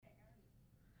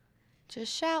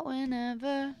Just shout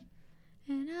whenever.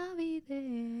 And I'll be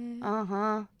there.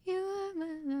 Uh-huh. You are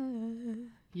my love.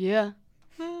 Yeah.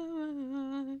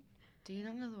 Do you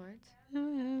know the words?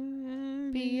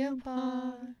 Be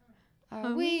apart.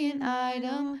 Are we an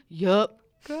item? Yup.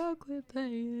 Girl, quit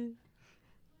playing.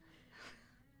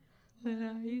 What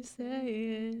are you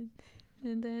saying?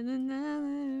 And then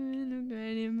another look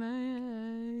right in my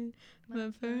eye.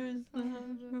 My first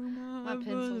love from My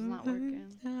pencil's not working.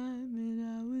 time, and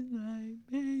I was like,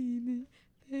 baby,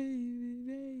 baby,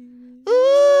 baby.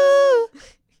 Ooh.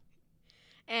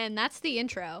 And that's the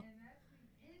intro.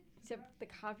 Except the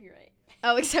copyright.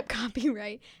 Oh, except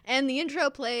copyright. And the intro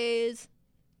plays.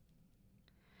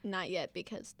 Not yet,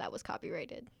 because that was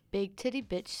copyrighted. Big titty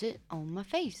bitch sit on my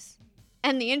face.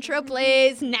 And the intro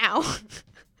plays now.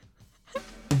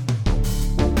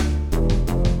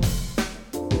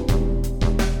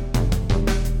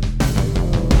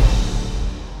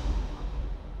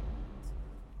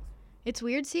 It's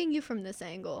weird seeing you from this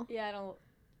angle. Yeah, I don't.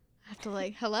 I have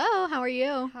to hello, how are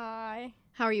you? Hi.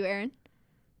 How are you, Erin?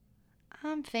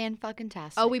 I'm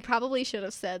fan-fucking-tastic. Oh, we probably should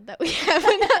have said that we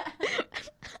haven't.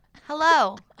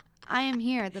 Hello. I am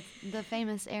here, the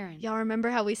famous Erin. Y'all remember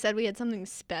how we said we had something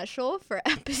special for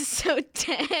episode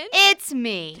 10? It's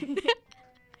me.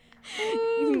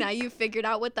 Now you figured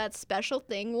out what that special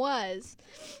thing was.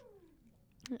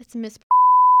 It's Miss.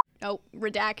 Oh,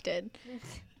 redacted.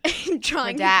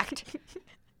 Redact.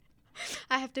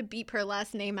 I have to beep her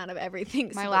last name out of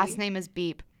everything. My last name is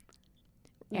Beep.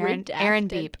 Erin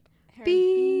Beep.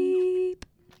 Beep.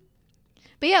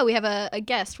 But yeah, we have a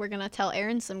guest. We're going to tell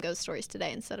Erin some ghost stories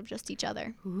today instead of just each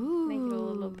other. Ooh. Make it a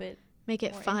little bit Make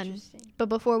it more fun. interesting. But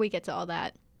before we get to all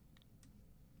that,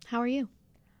 how are you?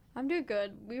 I'm doing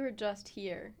good. We were just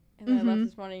here, and then I left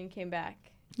this morning and came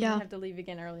back. Yeah. I have to leave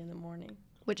again early in the morning.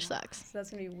 Which sucks. So that's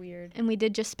going to be weird. And we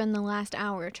did just spend the last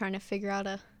hour trying to figure out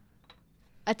a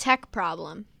tech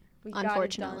problem. We got it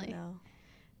Unfortunately. done, though.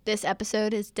 This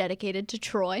episode is dedicated to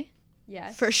Troy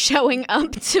Yes. for showing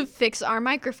up to fix our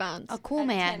microphones. A cool At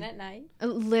man. 10 at night.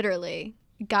 Literally,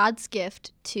 God's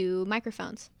gift to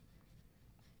microphones.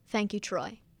 Thank you,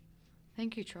 Troy.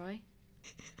 Thank you, Troy.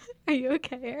 Are you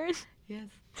okay, Erin? Yes.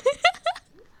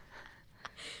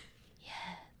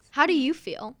 How do you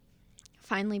feel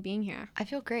finally being here? I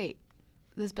feel great.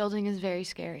 This building is very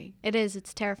scary. It is.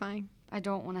 It's terrifying. I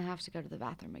don't want to have to go to the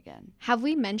bathroom again. Have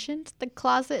we mentioned the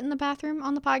closet in the bathroom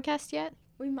on the podcast yet?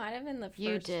 We might have in the first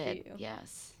You did, few.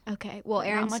 yes. Okay. Well, Not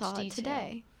Erin much saw it detail.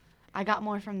 today. I got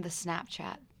more from the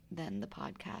Snapchat than the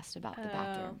podcast about the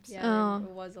bathrooms. Yeah, Oh.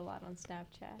 there was a lot on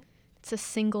Snapchat. It's a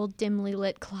single dimly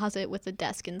lit closet with a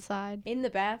desk inside. In the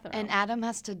bathroom. And Adam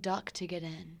has to duck to get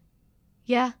in.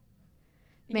 Yeah.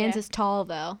 Man's Yeah. is tall,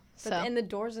 though. But, and the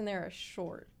doors in there are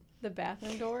short. The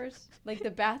bathroom doors. Like,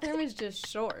 the bathroom is just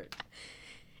short.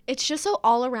 It's just so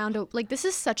all around. Like, this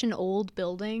is such an old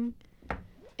building.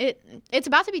 It's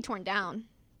about to be torn down.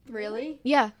 Really?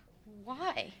 Yeah.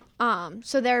 Why?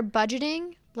 So they're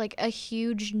budgeting like a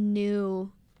huge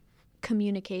new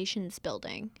communications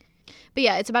building. But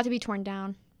yeah, it's about to be torn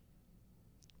down.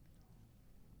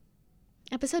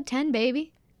 Episode 10,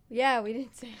 baby. Yeah, we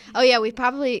didn't say. Oh yeah,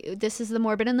 this is the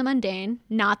Morbid and the Mundane,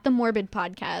 not the Morbid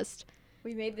podcast.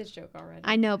 We made this joke already.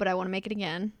 I know, but I want to make it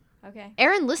again. Okay.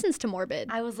 Erin listens to Morbid.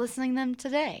 I was listening to them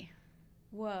today.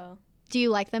 Whoa. Do you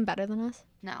like them better than us?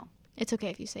 No. It's okay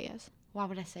if you say yes. Why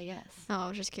would I say yes? Oh, I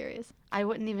was just curious. I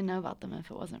wouldn't even know about them if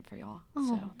it wasn't for y'all. Oh.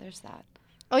 So there's that.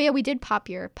 Oh yeah, we did pop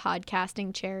your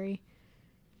podcasting cherry.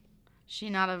 She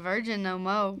not a virgin no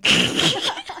mo.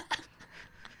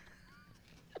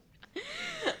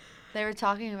 They were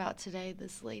talking about today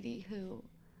this lady who,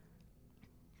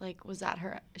 like,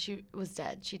 she was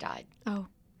dead. She died. Oh.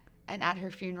 And at her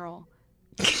funeral,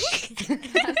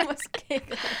 I was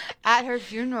giggling. at her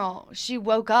funeral, she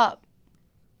woke up.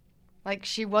 Like,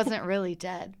 she wasn't really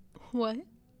dead. What?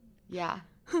 Yeah.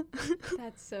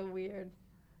 That's so weird.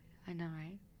 I know,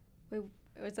 right?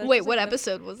 Was that Wait, just what like the-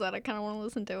 episode was that? I kind of want to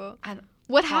listen to it. I don't-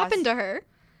 What Pause. happened to her?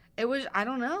 It was, I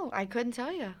don't know. I couldn't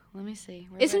tell you. Let me see.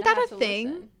 Where Isn't did I- that I a have to thing?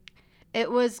 listen. It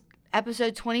was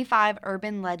episode 25,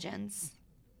 Urban Legends.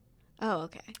 Oh,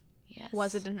 okay. Yes.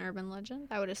 Was it an urban legend?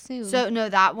 I would assume. So, no,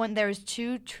 that one, there was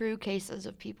 2 true cases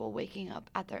of people waking up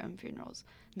at their own funerals.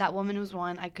 That woman was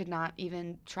one. I could not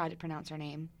even try to pronounce her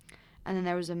name. And then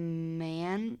there was a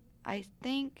man, I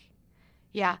think.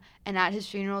 Yeah, and at his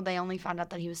funeral, they only found out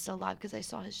that he was still alive because they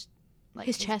saw his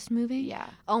chest moving? Yeah.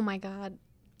 Oh my God.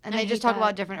 And I they just hate talk that.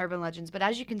 about different urban legends. But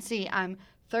as you can see, I'm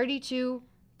 33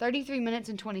 minutes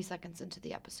and 20 seconds into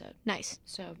the episode. Nice.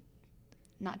 So,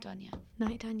 not done yet.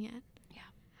 Not done yet. Yeah.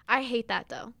 I hate that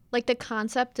though. Like the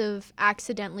concept of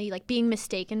accidentally like being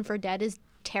mistaken for dead is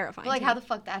terrifying. Like to how me. the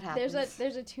fuck that happens?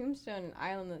 There's a tombstone in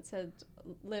Ireland that says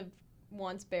live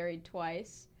once, buried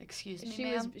twice. Excuse me,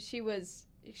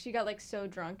 She got like so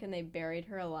drunk and they buried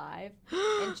her alive,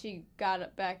 and she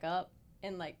got back up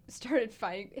and like started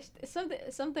fighting.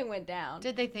 Something went down.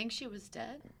 Did they think she was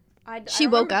dead? She I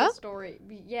woke remember the up? story.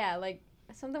 Yeah, like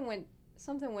something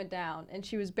went down, and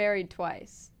she was buried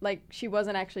twice. Like she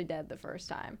wasn't actually dead the first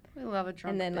time, We love a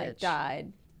drunk and then bitch. like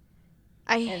died.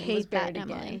 I and was hate that, buried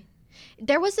Emily. again.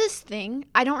 There was this thing.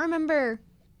 I don't remember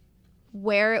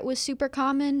where it was super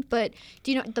common, but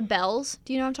do you know the bells?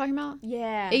 Do you know what I'm talking about?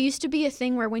 Yeah. It used to be a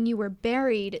thing where when you were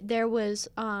buried, there was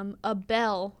a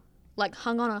bell like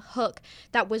hung on a hook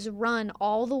that was run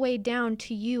all the way down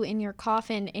to you in your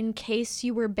coffin in case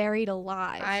you were buried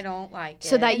alive. I don't like it.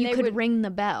 so that And you they could would- ring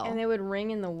the bell. And they would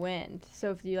ring in the wind.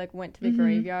 So if you like went to the Mhm.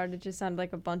 graveyard, it just sounded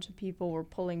like a bunch of people were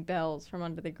pulling bells from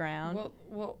under the ground.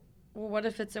 Well, what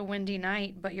if it's a windy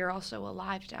night, but you're also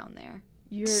alive down there?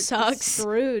 You're Sucks.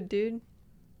 screwed, dude.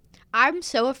 I'm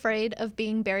so afraid of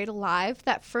being buried alive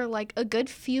that for like a good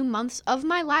few months of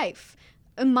my life,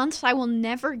 months I will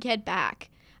never get back,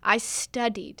 I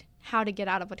studied how to get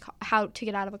out of a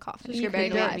coffin. Just if you're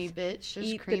buried cremate alive. me, bitch. Just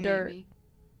Eat the cremate dirt. me.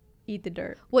 Eat the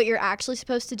dirt. What you're actually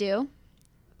supposed to do,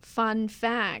 fun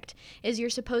fact, is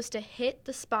you're supposed to hit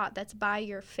the spot that's by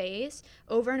your face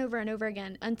over and over and over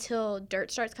again until dirt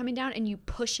starts coming down, and you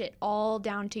push it all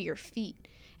down to your feet.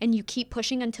 And you keep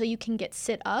pushing until you can get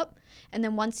sit up, and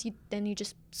then you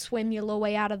just swim your little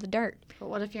way out of the dirt. But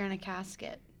what if you're in a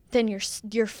casket? Then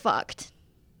you're fucked.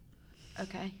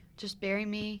 Okay, just bury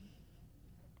me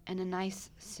in a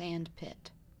nice sand pit.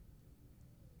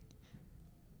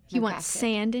 You No want casket.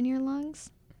 sand in your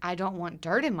lungs? I don't want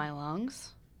dirt in my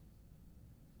lungs.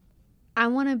 I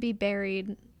want to be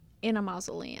buried in a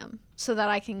mausoleum so that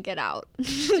I can get out.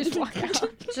 Just walk out.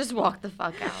 Just walk the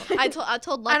fuck out. I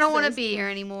told Lux I don't want to this. be here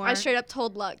anymore. I straight up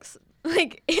told Lux,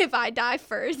 like, if I die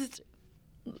first,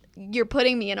 you're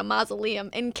putting me in a mausoleum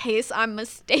in case I'm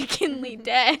mistakenly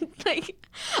dead. Like,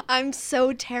 I'm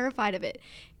so terrified of it.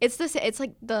 It's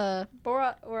like the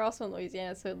But we're also in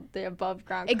Louisiana, so the above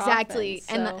ground. exactly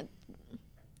coffins, and so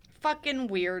fucking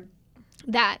weird.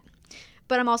 that.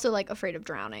 But I'm also like afraid of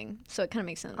drowning, so it kind of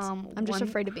makes sense. Um, I'm just one-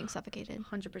 afraid of being suffocated.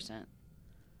 100%.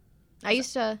 I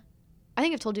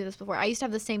think I've told you this before. I used to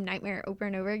have the same nightmare over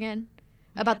and over again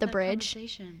about the bridge. Do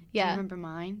Yeah. You remember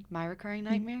mine? My recurring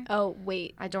nightmare? Oh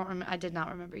wait, I did not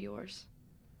remember yours.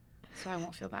 So I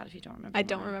won't feel bad if you don't remember. I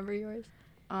don't mine. remember yours.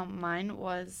 Mine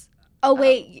was Oh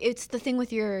wait, it's the thing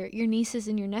with your nieces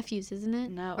and your nephews, isn't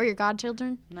it? No. Or your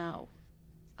godchildren? no.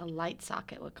 A light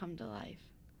socket would come to life.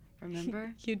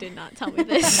 Remember? You did not tell me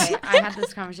this. Okay, I had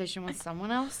this conversation with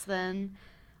someone else, then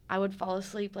I would fall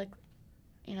asleep like,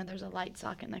 there's a light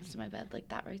socket next to my bed, like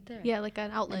that right there. Yeah, like an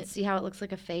And outlet. see how it looks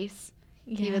like a face?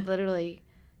 He Yeah. would literally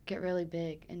get really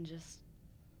big and just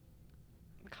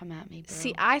come at me, bro.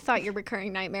 See, I thought your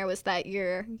recurring nightmare was that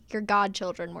your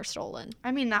godchildren were stolen.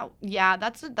 I mean,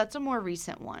 that's a more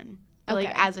recent one. But, Okay.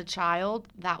 like, as a child,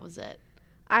 that was it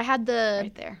I had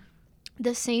right there.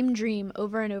 the same dream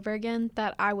over and over again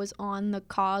that I was on the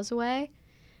causeway.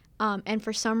 And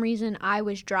for some reason, I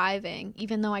was driving,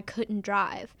 even though I couldn't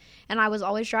drive. And I was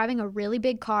always driving a really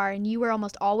big car, and you were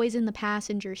almost always in the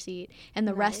passenger seat. And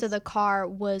the rest of Nice. the car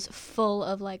was full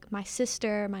of, like, my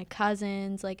sister, my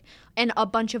cousins, like, and a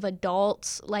bunch of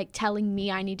adults, like, telling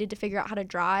me I needed to figure out how to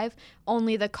drive.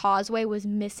 Only the causeway was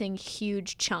missing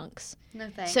huge chunks. No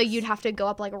thanks. So you'd have to go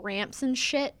up, like, ramps and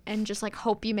shit and just, like,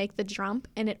 hope you make the jump.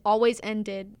 And it always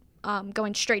ended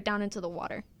going straight down into the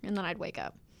water. And then I'd wake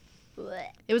up.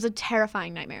 It was a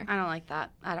terrifying nightmare. I don't like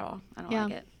that at all. I don't Yeah.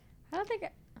 like it. I don't think.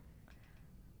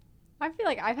 I feel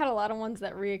like I've had a lot of ones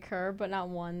that reoccur, but not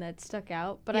one that stuck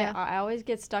out. But Yeah. I always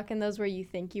get stuck in those where you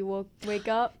think you will wake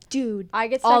up. Dude, I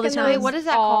get stuck all the in time. those. Wait, what is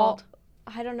that all- called?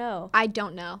 I don't know. I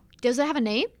don't know. Does it have a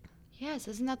name? Yes,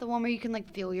 isn't that the one where you can, like,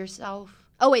 feel yourself?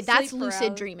 Oh, wait, that's Sleep lucid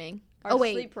paralysis. dreaming. Or Oh,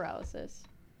 wait. sleep paralysis.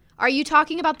 Are you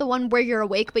talking about the one where you're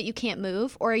awake but you can't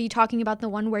move? Or are you talking about the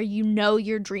one where you know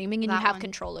you're dreaming and That you have one.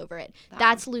 control over it? That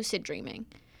That's lucid dreaming.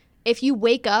 If you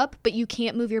wake up but you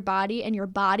can't move your body and your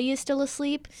body is still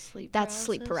asleep, Sleep that's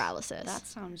sleep paralysis. That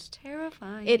sounds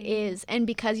terrifying. It is. And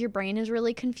because your brain is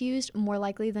really confused, more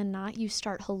likely than not, you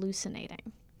start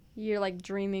hallucinating. You're like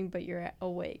dreaming, but you're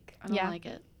awake. I don't Yeah. like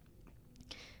it.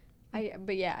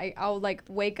 I'll like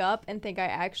wake up and think I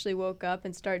actually woke up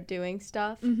and start doing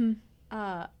stuff. Mm-hmm.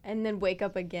 And then wake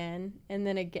up again, and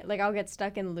then again, like I'll get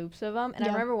stuck in loops of them. And I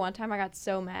Yeah. remember one time I got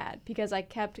so mad because I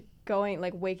kept going,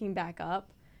 like waking back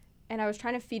up, and I was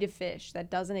trying to feed a fish that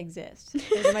doesn't exist.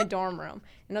 It was in my dorm room.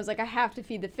 And I was like, I have to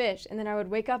feed the fish. And then I would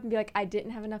wake up and be like, I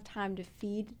didn't have enough time to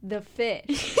feed the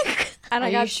fish. And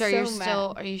I got so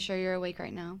mad. Are you sure you're awake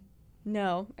right now?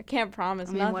 No, I can't promise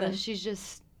I mean, nothing. what if she's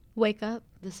just, Wake up.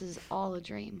 this is all a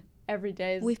dream? Every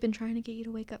day is, We've been trying to get you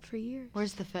to wake up for years.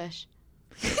 Where's the fish?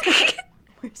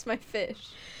 where's my fish?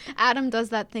 Adam does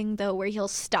that thing, though, where he'll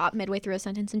stop midway through a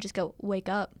sentence and just go, wake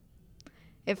up.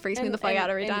 It freaks me the fuck out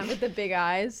every time. With the big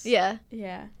eyes. Yeah.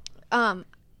 Yeah. Um,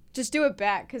 Just do it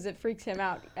back because it freaks him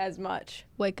out as much.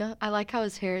 wake up. I like how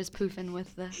his hair is poofing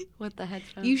with the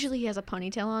headphones. Usually he has a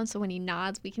ponytail on, so when he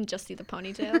nods, we can just see the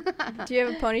ponytail. Do you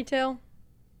have a ponytail?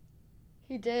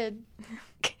 He did.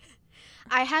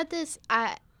 I had this,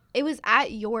 it was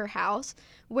at your house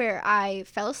where I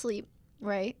fell asleep,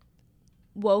 right?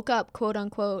 Woke up, quote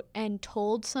unquote, and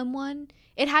told someone.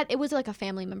 It was like a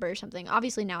family member or something.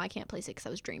 Obviously now I can't place it because I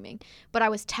was dreaming. But I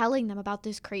was telling them about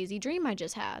this crazy dream I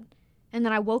just had. And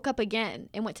then I woke up again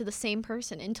and went to the same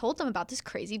person and told them about this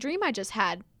crazy dream I just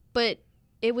had. But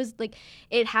it was like,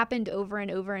 it happened over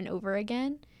and over and over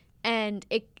again. And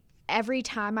every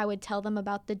time I would tell them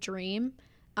about the dream,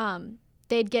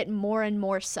 they'd get more and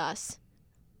more sus.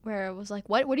 Where it was like,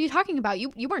 what are you talking about?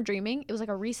 You weren't dreaming. It was like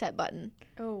a reset button.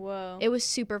 Oh, whoa. It was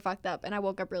super fucked up, and I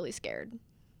woke up really scared.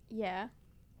 Yeah.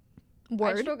 I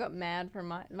Word. just woke up mad for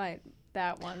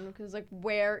that one because like,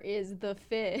 where is the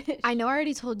fish? I know I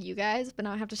already told you guys, but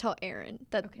now I have to tell Aaron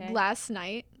that last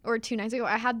night or 2 nights ago,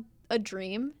 I had a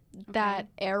dream that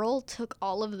Errol took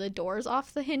all of the doors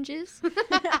off the hinges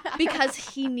because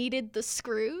he needed the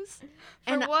screws.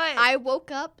 For what? I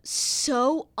woke up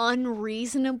so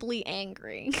unreasonably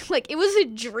angry. Like, it was a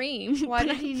dream. Why but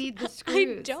did he need the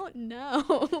screws? I don't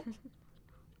know.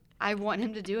 I want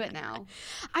him to do it now.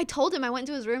 I told him, I went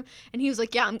into his room and he was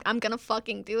like, yeah, I'm gonna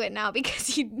fucking do it now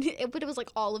because but it was like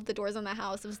all of the doors in the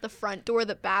house. It was the front door,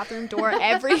 the bathroom door,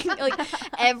 every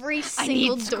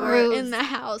single door in the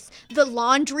house. The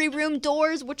laundry room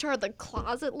doors, which are the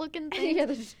closet looking things. Yeah,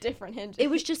 there's just different hinges.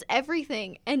 It was just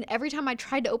everything. And every time I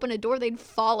tried to open a door, they'd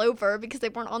fall over because they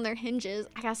weren't on their hinges.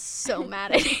 I got so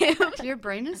mad at him. Your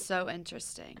brain is so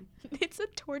interesting. It's a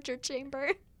torture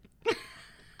chamber.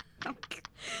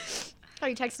 Are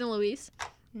you texting Louise?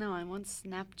 No, I'm on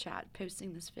Snapchat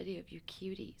posting this video of you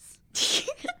cuties.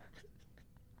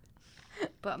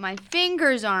 But my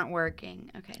fingers aren't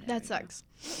working. Okay. That sucks.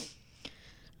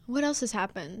 What else has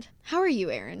happened? How are you,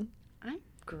 Aaron? I'm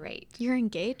great. You're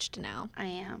engaged now. I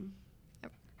am.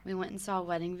 We went and saw a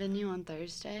wedding venue on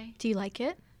Thursday. Do you like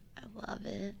it? I love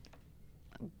it.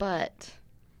 But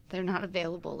they're not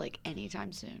available like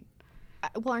anytime soon.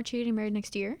 Well, aren't you getting married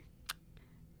next year?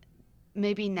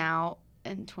 Maybe now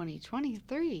in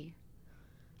 2023.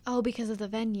 Oh, because of the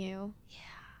venue. Yeah.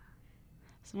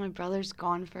 So my brother's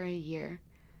gone for a year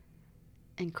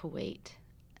in Kuwait.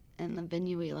 And the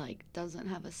venue we like doesn't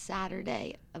have a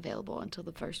Saturday available until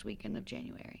the first weekend of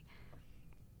January.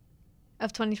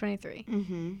 Of 2023.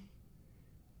 Mm-hmm.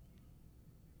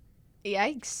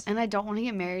 Yikes. And I don't want to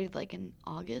get married like in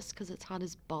August because it's hot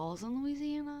as balls in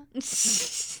Louisiana.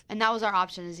 And that was our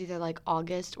option, is either like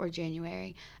August or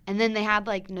January. And then they had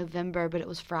like November, but it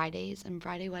was Fridays. And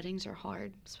Friday weddings are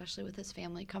hard, especially with his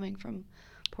family coming from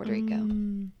Puerto Rico.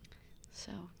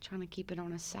 So trying to keep it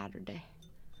on a Saturday.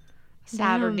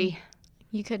 Saturday.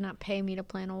 You could not pay me to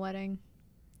plan a wedding.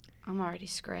 I'm already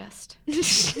stressed. You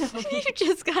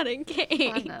just got engaged.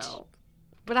 I know.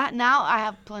 But now I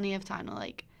have plenty of time to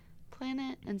like plan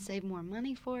it and save more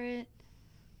money for it.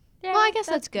 Yeah, well, I guess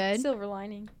that's good. Silver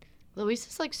lining. Luis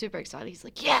is like super excited. He's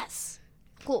like, yes,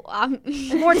 Cool.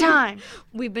 more time.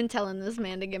 We've been telling this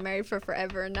man to get married for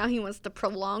forever, and now he wants to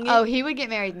prolong it. Oh, he would get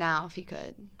married now if he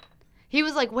could. He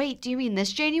was like, wait, do you mean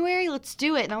this January? Let's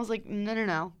do it. And I was like,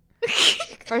 no.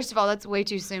 First of all, that's way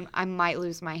too soon. I might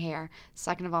lose my hair.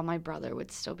 Second of all, my brother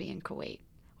would still be in Kuwait,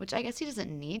 which I guess he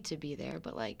doesn't need to be there,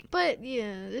 but like. But,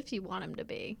 yeah, if you want him to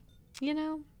be, you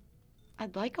know?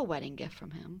 I'd like a wedding gift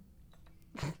from him.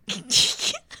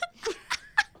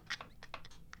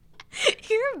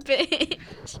 You're a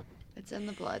bitch. It's in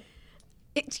the blood.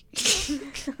 In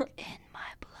my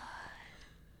blood.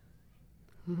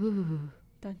 Ooh.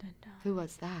 Dun, dun, dun. Who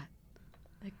was that?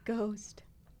 The ghost.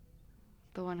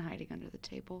 The one hiding under the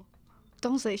table.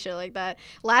 Don't say shit like that.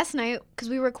 Last night, because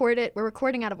we're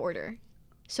recording out of order.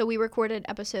 So we recorded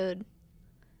episode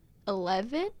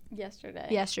 11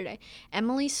 yesterday.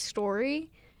 Emily's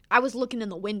story, I was looking in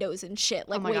the windows and shit,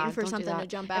 like waiting for something to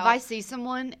jump out. If I see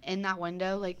someone in that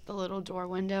window, like the little door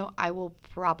window, I will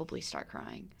probably start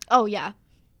crying. Oh, yeah.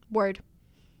 Word.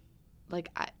 Like,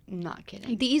 I'm not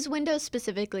kidding. These windows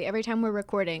specifically, every time we're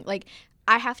recording, like,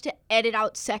 I have to edit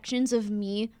out sections of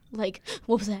me like,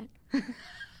 what was that?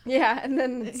 Yeah, and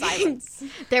then silence.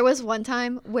 There was one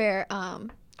time where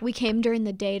we came during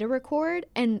the day to record,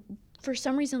 and for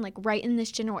some reason, like right in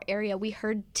this general area, we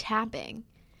heard tapping.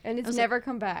 And it's never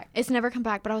come back. It's never come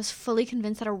back, but I was fully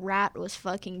convinced that a rat was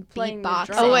fucking Playing the beatboxing.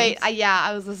 drums. Oh, wait.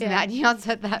 I was listening to that. You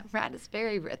said that rat is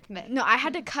very rhythmic. No, I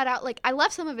had to cut out, like, I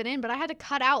left some of it in, but I had to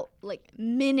cut out, like,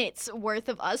 minutes worth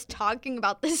of us talking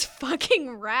about this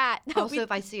fucking rat. Also,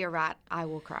 if I see a rat, I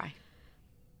will cry.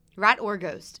 Rat or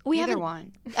ghost. We Either haven't-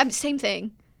 one. Same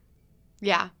thing.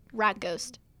 Yeah, Rat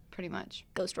ghost. pretty much.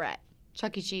 Ghost rat.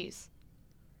 Chuck E. Cheese.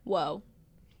 Whoa.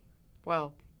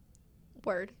 Whoa.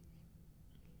 Word.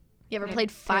 You ever Okay,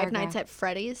 played Five paragraph. Nights at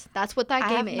Freddy's? That's what that I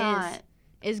game have not.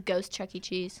 is Ghost Chuck E.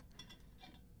 Cheese.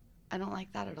 I don't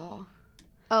like that at all.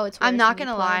 Oh, it's I'm worse not when going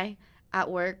you to play. lie. At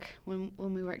work, when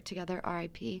we worked together,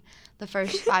 RIP, the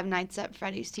first Five Nights at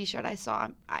Freddy's t-shirt I saw,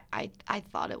 I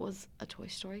thought it was a Toy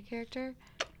Story character.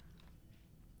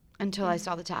 Until I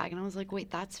saw the tag, and I was like,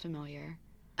 wait, that's familiar.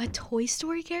 A Toy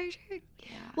Story character?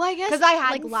 Yeah. Well, I guess 'Cause I like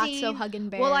hadn't Lotso seen- Huggin'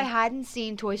 Bear. Well, I hadn't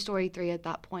seen Toy Story 3 at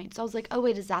that point. So I was like, oh,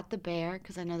 wait, is that the bear?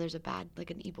 Because I know there's a bad,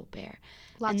 like an evil bear.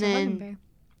 Lotso and Huggin' then- Bear.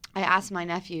 I asked my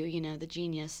nephew, the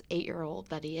genius 8-year-old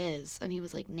that he is. And he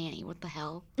was like, Nanny, what the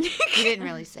hell? He didn't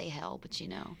really say hell, but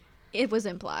It was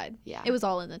implied. Yeah. It was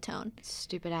all in the tone.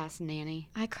 Stupid ass nanny.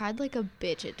 I cried like a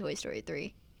bitch at Toy Story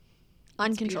 3.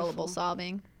 Uncontrollable beautiful.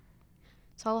 sobbing.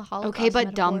 It's all a Holocaust Okay,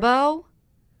 but metaphor. Dumbo?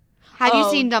 Have you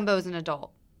Oh. seen Dumbo as an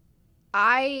adult?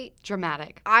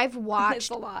 Dramatic. I've It's watched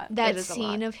a lot. that It is a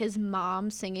scene lot. of his mom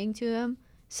singing to him.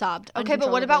 Sobbed. Okay, but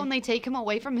what about when uncontrollably. they take him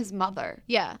away from his mother?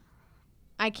 Yeah.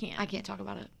 I can't. I can't talk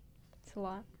about it. It's a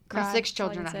lot. My Cry. 6 That's all I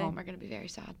children can at say. home are going to be very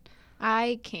sad.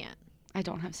 I can't. I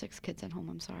don't have 6 kids at home.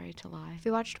 I'm sorry to lie. Have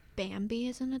you watched Bambi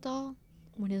as an adult?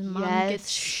 When his mom Yes. gets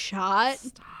shot,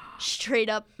 straight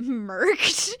up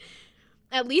murked.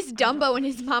 At least Dumbo and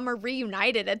his mom are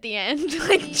reunited at the end.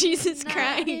 Like, Jesus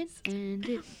Christ.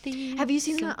 Have you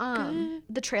seen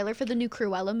the trailer for the new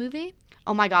Cruella movie?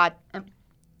 Oh my God.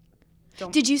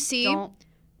 Did you see? Don't.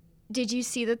 Did you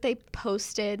see that they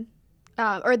posted,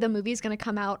 or the movie's gonna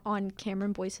come out on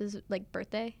Cameron Boyce's like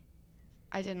birthday?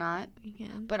 I did not. Yeah.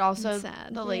 But also, That's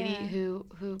sad. the lady Yeah. who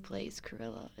plays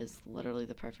Cruella is literally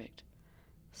the perfect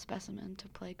specimen to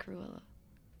play Cruella.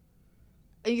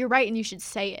 You're right, and you should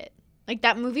say it. Like,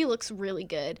 that movie looks really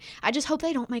good. I just hope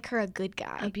they don't make her a good A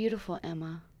guy. beautiful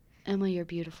Emma. Emma, you're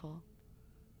beautiful.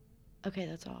 Okay,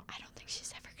 that's all. I don't think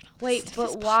she's ever gonna. Wait, listen to but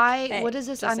this why? Hey, what does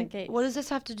this? just in case. What does this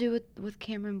have to do with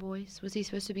Cameron Boyce? Was he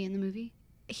supposed to be in the movie?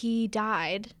 He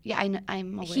died. Yeah,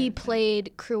 I'm aware. He of that.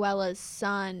 played Cruella's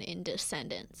son in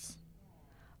Descendants.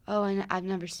 Oh, and I've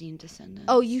never seen Descendants.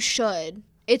 Oh, you should.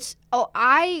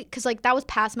 Because like, that was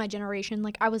past my generation.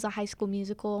 Like, I was a High School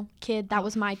Musical kid. That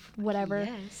was my whatever.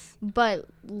 Yes. But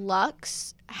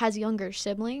Lux has younger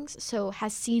siblings, so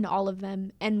has seen all of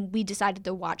them, and we decided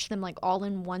to watch them like all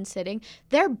in one sitting.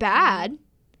 They're bad.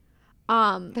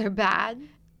 They're bad.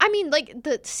 I mean, like,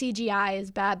 the CGI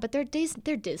is bad, but they're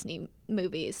Disney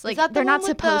movies. Like, Is that the they're not one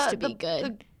with supposed to be the good.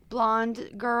 The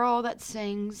blonde girl that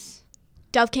sings.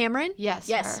 Dove Cameron, Yes.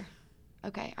 Yes. Her.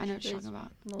 Okay, I know what you're talking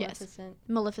about. Maleficent.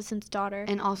 Maleficent's daughter.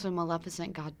 And also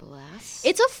Maleficent. God bless.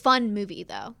 It's a fun movie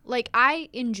though. Like, I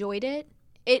enjoyed it.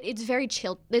 It's very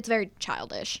chill. It's very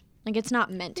childish. Like, it's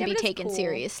not meant to Yeah, be but it's taken cool.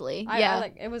 seriously. I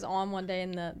like it was on one day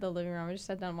in the living room. I just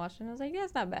sat down and watched it and I was like, yeah,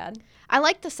 it's not bad. I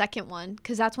like the second one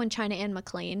because that's when China Anne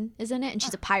McClain is in it, and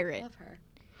she's a pirate. love her.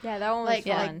 Yeah, that one was Like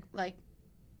fun.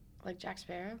 like Jack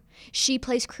Sparrow. She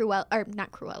plays Cruella, or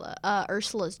not Cruella,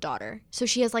 Ursula's daughter. So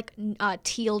she has like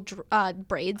teal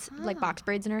braids, like box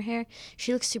braids in her hair.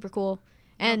 She looks super cool.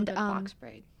 And box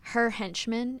braid. her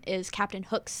henchman is Captain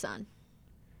Hook's son.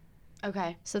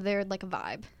 Okay. So they're like a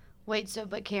vibe. Wait.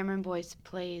 But Cameron Boyce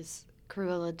plays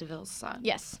Cruella DeVille's son.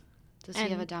 Yes. Does he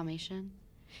have And- a Dalmatian?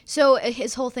 So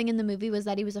his whole thing in the movie was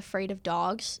that he was afraid of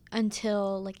dogs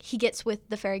until like he gets with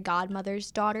the fairy godmother's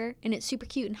daughter, and it's super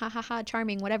cute and ha ha ha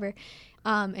charming, whatever.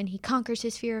 And he conquers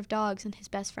his fear of dogs, and his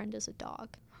best friend is a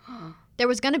dog. There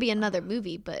was gonna be another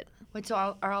movie, but Wait. So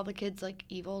are all the kids like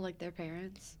evil, like their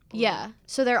parents? Or- yeah.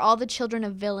 So they're all the children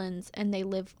of villains, and they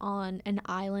live on an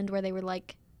island where they were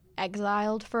like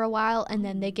exiled for a while, and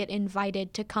then they get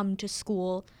invited to come to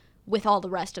school with all the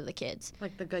rest of the kids.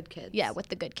 Like the good kids. Yeah, with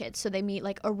the good kids. So they meet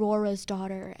like Aurora's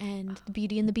daughter and the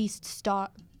Beauty and the Beast's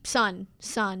son,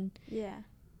 Yeah.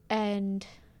 and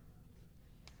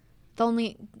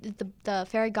the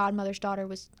fairy godmother's daughter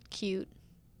was cute.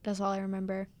 That's all I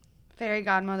remember. Fairy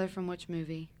godmother from which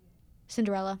movie?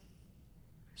 Cinderella.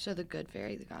 So the good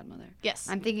fairy, the godmother. Yes.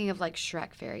 I'm thinking of like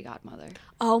Shrek fairy godmother.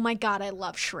 Oh my God, I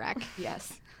love Shrek.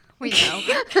 Yes. We know.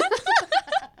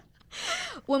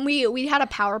 When we had a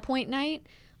PowerPoint night,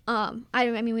 I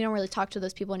mean we don't really talk to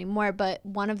those people anymore, but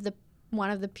one of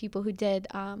the people who did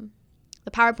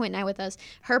the PowerPoint night with us,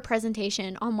 her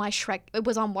presentation on why Shrek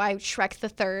the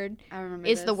Third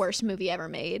is the worst movie ever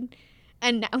made.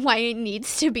 And why it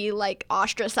needs to be, like,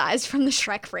 ostracized from the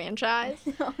Shrek franchise.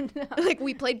 Oh, no. Like,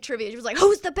 we played trivia. She was like,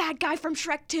 who's the bad guy from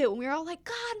Shrek 2? And we were all like,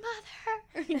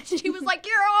 Godmother. And she was like,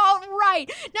 you're all right.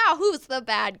 Now, who's the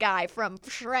bad guy from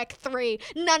Shrek 3?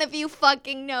 None of you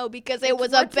fucking know because it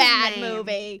was a bad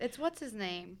movie. It's what's his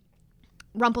name?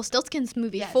 Rumpelstiltskin's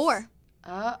movie 4.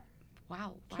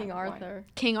 Wow. King Arthur.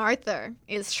 King Arthur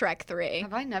is Shrek 3.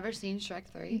 Have I never seen Shrek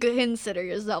 3? Consider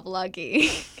yourself lucky.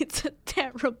 It's a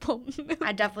terrible movie.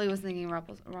 I definitely was thinking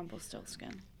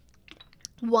Rumpelstiltskin.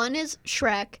 1 is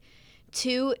Shrek.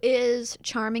 2 is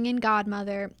Charming and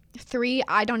Godmother. 3,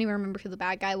 I don't even remember who the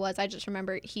bad guy was. I just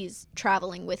remember he's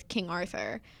traveling with King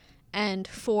Arthur. And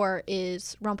 4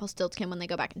 is Rumpelstiltskin when they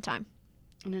go back in time.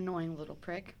 An annoying little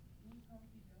prick.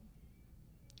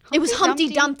 It was Humpty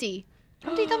Dumpty.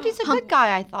 Humpty Dumpty's a good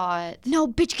guy, I thought. No,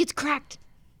 bitch gets cracked.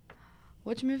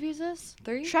 Which movie is this?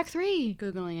 3? Shrek 3.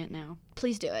 Googling it now.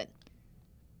 Please do it.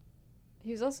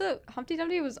 Humpty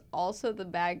Dumpty was also the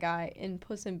bad guy in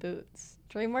Puss in Boots.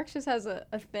 DreamWorks just has a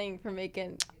thing for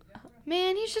making...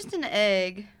 Man, he's just an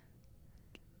egg.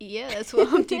 Yeah, that's what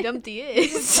Humpty Dumpty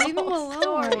is. Leave him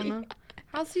alone.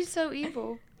 How's he so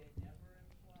evil?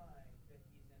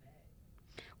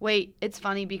 Wait, it's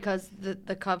funny because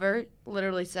the cover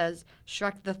literally says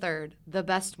Shrek the Third, the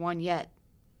best one yet.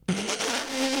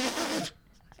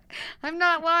 I'm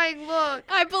not lying, look.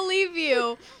 I believe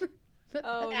you.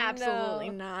 Oh, Absolutely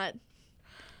no. not.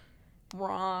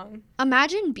 Wrong.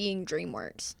 Imagine being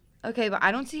DreamWorks. Okay, but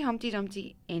I don't see Humpty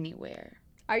Dumpty anywhere.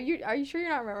 Are you sure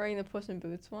you're not remembering the Puss in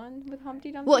Boots one with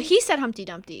Humpty Dumpty? Well, he said Humpty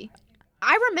Dumpty.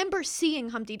 I remember seeing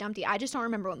Humpty Dumpty. I just don't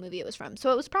remember what movie it was from.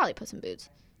 So it was probably Puss in Boots.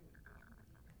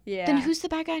 Yeah. Then who's the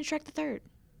bad guy in Shrek the Third?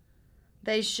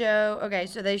 They show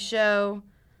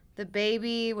the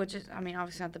baby, which is, I mean,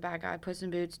 obviously not the bad guy, Puss in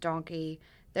Boots, Donkey.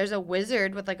 There's a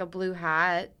wizard with like a blue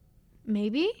hat.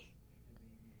 Maybe?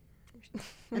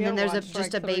 And then there's watched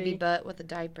just Shrek a baby 3. butt with a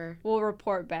diaper. We'll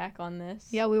report back on this.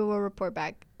 Yeah, we will report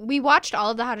back. We watched all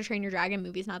of the How to Train Your Dragon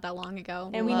movies not that long ago.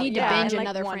 And we need to binge in, like,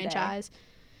 another one day. franchise.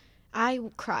 I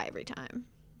cry every time.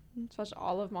 Let's watch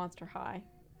all of Monster High.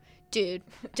 Dude,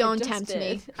 don't I just tempt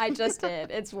me. did. I just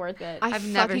did. It's worth it. I've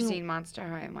never seen Monster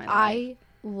High in my life. I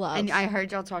love And I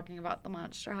heard y'all talking about the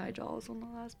Monster High dolls on the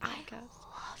last podcast.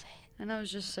 I love it. And I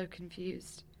was just so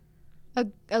confused.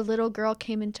 A little girl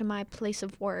came into my place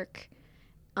of work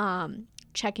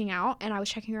checking out, and I was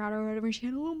checking her out or whatever, and she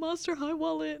had a little Monster High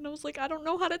wallet, and I was like, I don't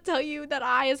know how to tell you that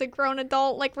I, as a grown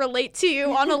adult, like, relate to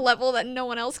you on a level that no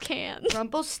one else can.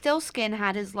 Rumpelstiltskin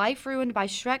had his life ruined by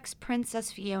Shrek's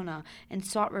Princess Fiona and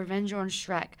sought revenge on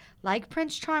Shrek, like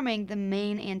Prince Charming, the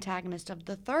main antagonist of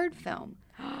the third film.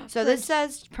 So this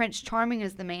says Prince Charming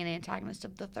is the main antagonist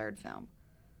of the third film.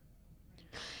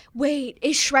 Wait,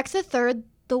 is Shrek the Third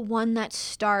the one that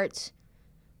starts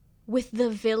with the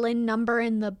villain number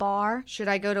in the bar? Should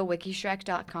I go to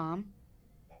wikishrek.com?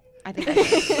 I think I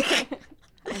should.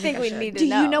 I think we need to Do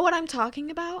know. you know what I'm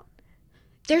talking about?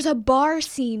 There's a bar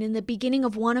scene in the beginning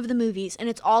of one of the movies, and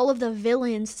it's all of the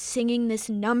villains singing this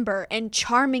number, and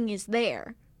Charming is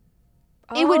there.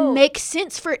 It would make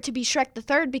sense for it to be Shrek the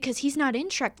Third because he's not in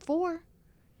Shrek 4.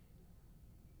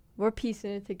 We're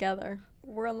piecing it together.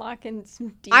 We're unlocking some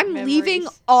deep I'm memories. leaving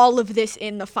all of this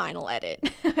in the final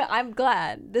edit. I'm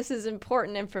glad. This is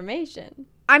important information.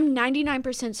 I'm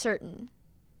 99% certain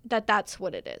that that's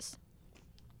what it is.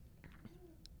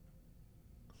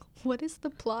 What is the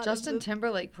plot? Justin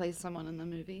Timberlake plays someone in the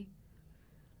movie.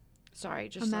 Sorry,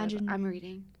 just Imagine. I'm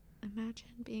reading. Imagine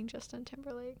being Justin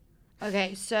Timberlake.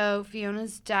 Okay, so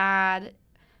Fiona's dad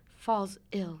falls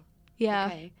ill. Yeah.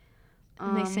 Okay.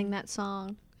 And they sing that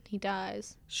song. He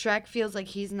dies. Shrek feels like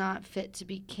he's not fit to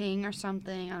be king or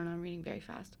something. I don't know, I'm reading very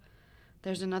fast.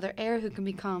 There's another heir who can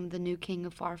become the new king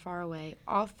of Far, Far Away,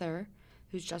 Arthur,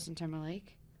 who's Justin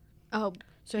Timberlake. Oh,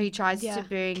 So he tries Yeah, to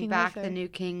bring King back Arthur. the new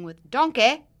king with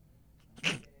Donkey.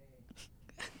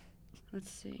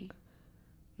 Let's see.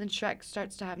 Then Shrek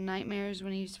starts to have nightmares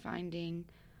when he's finding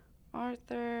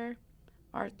Arthur,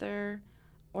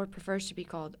 or prefers to be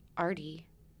called Artie,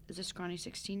 is a scrawny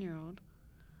 16-year-old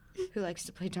who likes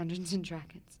to play Dungeons and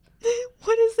Dragons.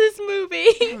 what is this movie?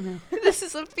 I don't know. This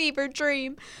is a fever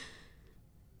dream.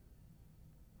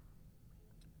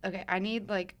 Okay, I need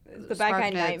like The bad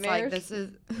guy SparkNotes, nightmares? Like this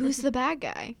is. Who's the bad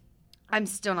guy? I'm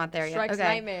still not there yet. Shrek's Okay.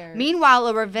 nightmares. Meanwhile,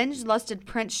 a revenge-lusted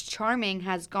Prince Charming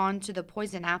has gone to the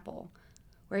Poison Apple,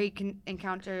 where he can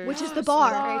encounter... Which is the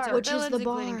bar. great Which is villains, the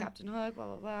bar. including Captain Hook, blah,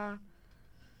 blah, blah.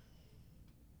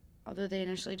 Although they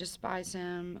initially despise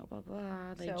him, blah, blah,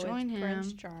 blah. They So join it's him.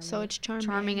 Prince Charming. So it's Charming.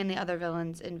 Charming and the other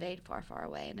villains invade far, far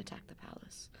away and attack the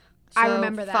palace. I So,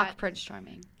 remember fuck that. Prince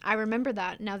Charming. I remember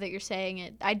that now that you're saying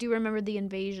it. I do remember the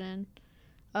invasion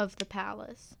of the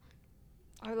palace.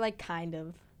 Or like kind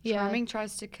of. Charming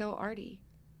tries to kill Artie.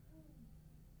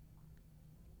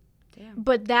 Damn.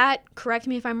 But that, correct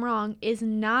me if I'm wrong, is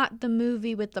not the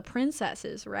movie with the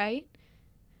princesses, right?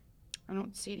 I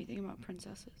don't see anything about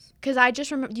princesses. Because I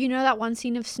just remember, you know that one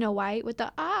scene of Snow White with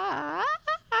the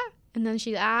and then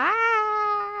she's You know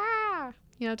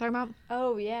what I'm talking about?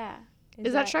 Oh yeah.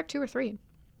 Is that Shrek 2 or 3?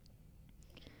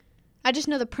 I just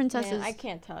know the princesses. Man, I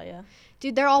can't tell you.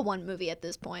 Dude, they're all one movie at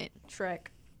this point. Shrek.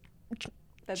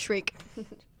 Shriek.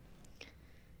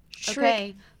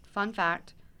 Okay, fun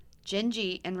fact.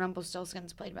 Gingy and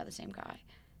Rumpelstiltskin's played by the same guy.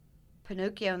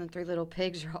 Pinocchio and the Three Little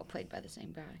Pigs are all played by the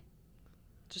same guy.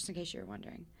 Just in case you were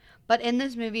wondering. But in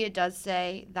this movie, it does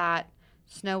say that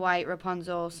Snow White,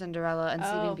 Rapunzel, Cinderella, and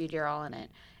Sleeping Beauty are all in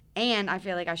it. And I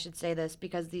feel like I should say this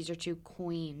because these are two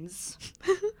queens.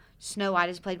 Snow White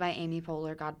is played by Amy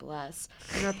Poehler, God bless.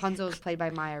 And Rapunzel is played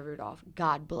by Maya Rudolph,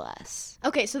 God bless.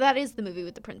 Okay, so that is the movie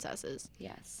with the princesses.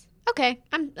 Yes. Okay,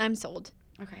 I'm sold.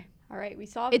 Okay. All right, we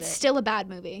solved It's it. still a bad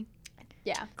movie.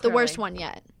 Yeah. The worst clearly. one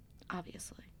yet.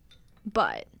 Obviously.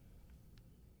 But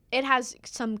it has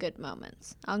some good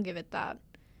moments. I'll give it that.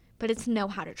 But it's no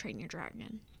How to Train Your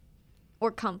Dragon.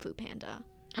 Or Kung Fu Panda.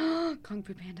 Kung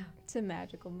Fu Panda. It's a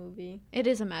magical movie. It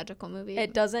is a magical movie.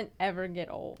 It doesn't ever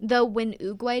get old. Though when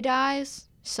Oogway dies,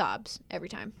 sobs every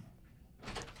time.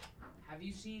 Have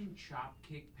you seen Chop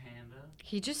Kick Panda?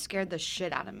 He just scared the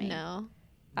shit out of me. No.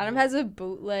 Adam has a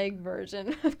bootleg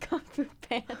version of Kung Fu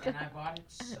Panda. And I bought it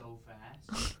so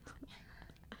fast.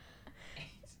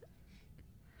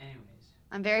 Anyways,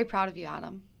 I'm very proud of you,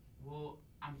 Adam. well,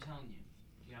 I'm telling you,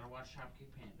 you gotta watch Chop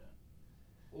Kick Panda.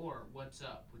 Or What's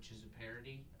Up, which is a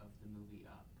parody of the movie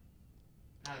Up.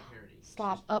 Not a parody. it's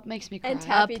Stop. just Up makes me cry. And Up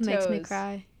Happy makes me Toes.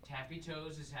 cry. Tappy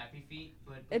Toes is Happy Feet,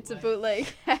 but It's a like- bootleg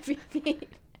Happy Feet.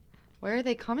 Where are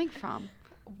they coming from?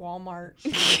 Walmart.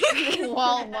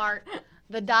 Walmart.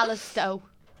 The dollar store.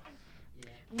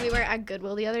 We were at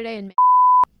Goodwill the other day and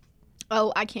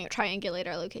oh, I can't triangulate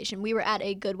our location. We were at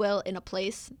a Goodwill in a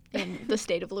place in the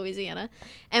state of Louisiana,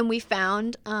 and we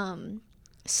found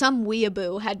some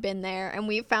weeaboo had been there, and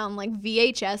we found like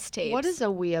VHS tapes. What is a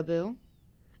weeaboo?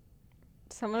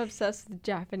 Someone obsessed with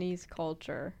Japanese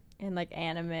culture and like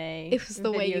anime. It was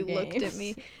the way you video looked at games.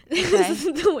 me. Okay.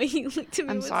 The way you looked at me.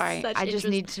 I'm was sorry. such I just interest-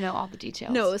 need to know all the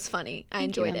details. No, it was funny. I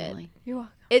Thank you, enjoyed it. Emily. You're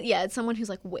welcome. Yeah, it's someone who's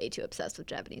like way too obsessed with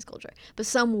Japanese culture. But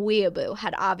some weeaboo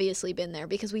had obviously been there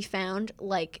because we found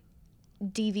like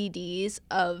DVDs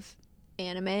of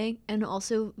anime and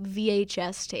also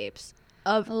VHS tapes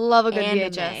of Love a good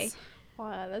anime. VHS.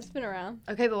 Wow, that's been around.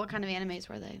 Okay, but what kind of animes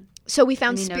were they? So we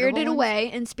found Any notable Spirited ones?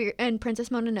 Away and Princess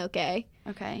Mononoke,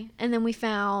 Okay. and then we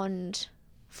found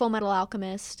Full Metal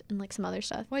Alchemist and like some other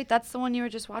stuff. Wait, that's the one you were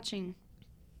just watching.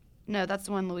 No, that's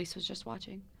the one Luis was just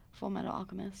watching. Full Metal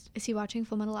Alchemist. Is he watching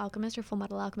Full Metal Alchemist or Full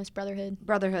Metal Alchemist Brotherhood?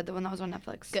 Brotherhood, the one that was on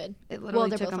Netflix. Good. It literally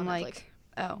they're took both him on like,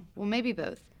 oh, well, maybe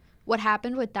both. What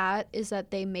happened with that is that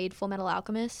they made Full Metal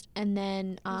Alchemist, and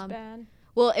then It was bad.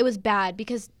 well, it was bad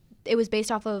because it was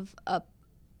based off of a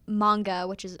manga,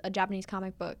 which is a Japanese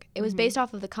comic book. It was based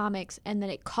off of the comics, and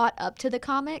then it caught up to the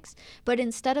comics. But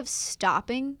instead of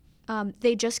stopping,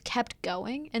 they just kept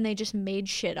going, and they just made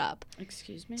shit up.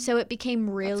 Excuse me? So it became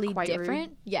really quite rude.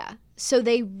 different. Yeah. So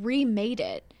they remade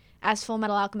it as Full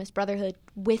Metal Alchemist Brotherhood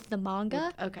with the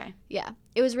manga. Okay. Yeah.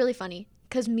 It was really funny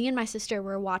because me and my sister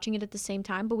were watching it at the same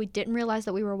time, but we didn't realize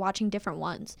that we were watching different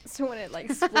ones. So when it like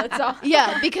splits off.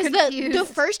 Yeah, because the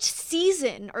Confused. first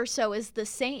season or so is the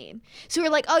same. So we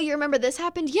were like, oh, you remember this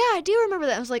happened? Yeah, I do remember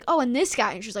that. I was like, oh, and this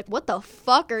guy. And she's like, what the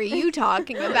fuck are you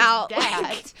talking about?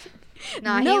 That.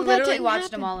 Nah, No, he that literally didn't watched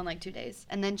happen. them all in like 2 days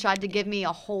and then tried to give me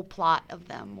a whole plot of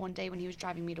them one day when he was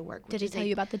driving me to work. Did he tell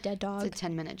you about the dead dog? It's a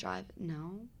 10-minute drive.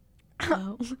 No.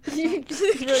 Oh. You just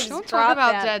really just Don't talk dropped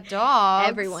about that. dead dogs.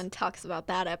 Everyone talks about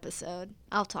that episode.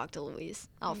 I'll talk to Louise.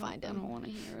 I'll find I him. don't want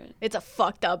to hear it. It's a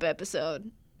fucked up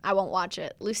episode. I won't watch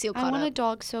it. Lucille I caught want a up.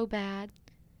 dog so bad,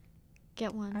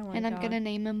 Get one. I want and a I'm dog. gonna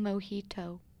name him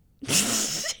Mojito.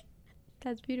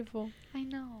 That's beautiful. I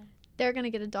know. They're gonna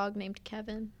get a dog named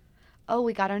Kevin. Oh,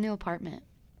 we got our new apartment.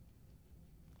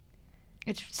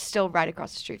 It's still right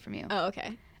across the street from you, Oh,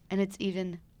 okay. and it's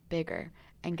even bigger.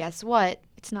 And guess what?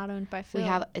 It's not owned by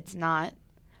Phil. It's not,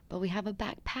 but we have a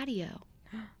back patio.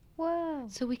 Whoa.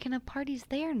 So we can have parties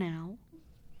there now.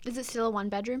 Is it still a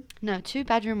 1-bedroom? No,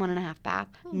 2-bedroom, 1.5 bath.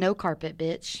 No carpet,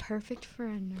 bitch. Perfect for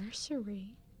a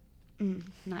nursery.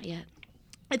 Not yet.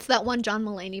 It's that one John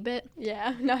Mulaney bit.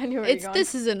 Yeah, no, I knew where you're It's going.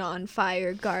 this is an on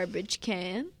fire garbage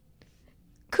can.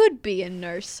 Could be a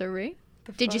nursery.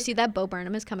 Did you see that Bo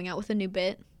Burnham is coming out with a new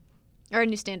bit? Or a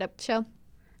new stand-up show? Are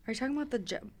you talking about the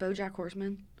BoJack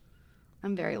Horseman?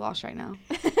 I'm very lost right now.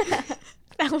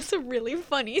 That was a really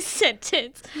funny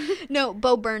sentence. No,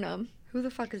 Bo Burnham. Who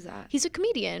the fuck is that? He's a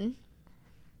comedian,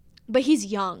 but he's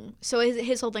young. So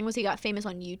his whole thing was he got famous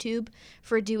on YouTube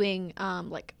for doing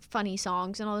like funny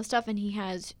songs and all this stuff. And he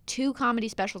has 2 comedy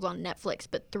specials on Netflix,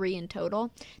 but 3 in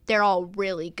total. They're all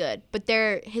really good. But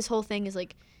his whole thing is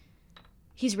like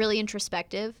he's really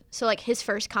introspective. So like his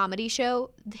first comedy show,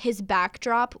 his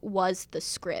backdrop was the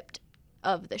script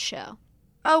of the show.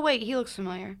 Oh, wait, he looks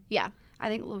familiar. Yeah. I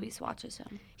think Luis watches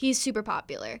him. He's super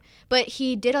popular. But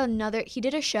he did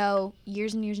a show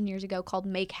years and years and years ago called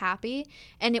Make Happy.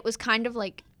 And it was kind of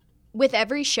like, with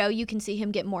every show, you can see him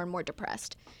get more and more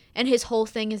depressed. And his whole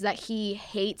thing is that he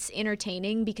hates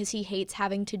entertaining because he hates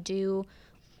having to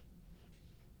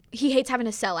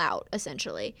sell out,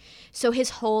 essentially. So his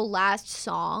whole last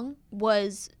song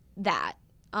was that.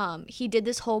 He did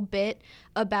this whole bit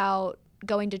about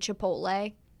going to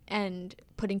Chipotle and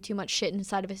putting too much shit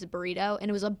inside of his burrito, and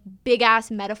it was a big-ass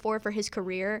metaphor for his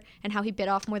career and how he bit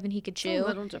off more than he could chew. It's a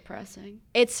little depressing.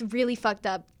 It's really fucked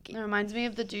up. It reminds me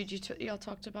of the dude y'all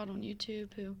talked about on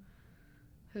YouTube who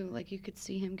like you could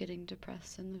see him getting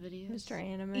depressed in the videos. Mr.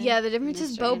 Anime. Yeah, the difference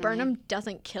is Mr. Bo Anime. Burnham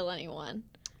doesn't kill anyone.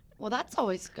 Well, that's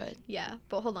always good. Yeah,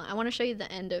 but hold on. I want to show you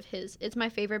the end of his. It's my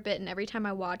favorite bit, and every time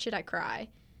I watch it, I cry.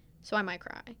 So I might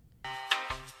cry.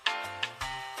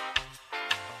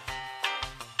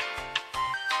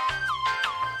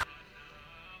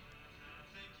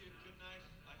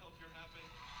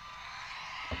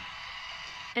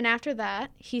 And after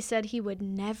that, he said he would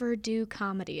never do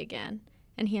comedy again.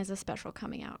 And he has a special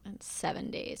coming out in 7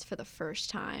 days for the first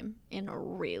time in a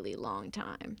really long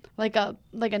time. Like a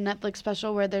Netflix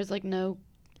special where there's like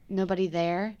nobody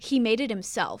there. He made it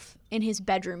himself in his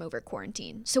bedroom over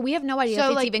quarantine. So we have no idea So, if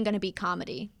it's like- even going to be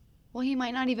comedy. Well, he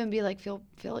might not even be like feel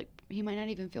like he might not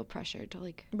even feel pressured to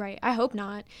like. Right. I hope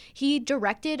not. He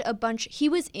directed a bunch. He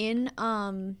was in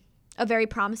A Very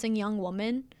Promising Young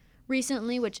Woman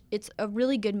recently, which it's a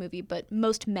really good movie, but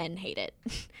most men hate it.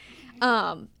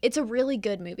 It's a really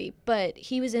good movie, but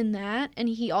he was in that, and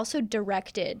he also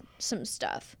directed some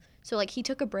stuff. So like he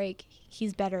took a break.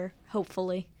 He's better,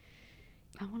 hopefully.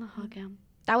 I want to hug him.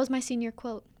 That was my senior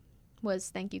quote. Was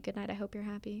 "Thank you, good night. I hope you're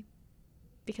happy,"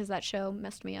 because that show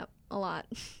messed me up a lot.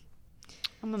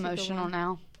 I'm emotional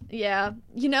now. Yeah,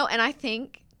 and I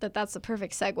think that that's the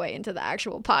perfect segue into the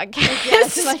actual podcast.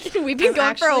 Yes, like we've been going for a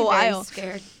actually very while.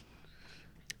 scared.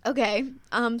 Okay.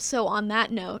 So on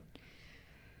that note,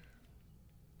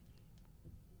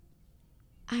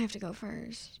 I have to go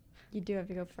first. You do have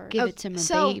to go first. Give it to me,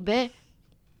 so- baby.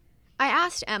 I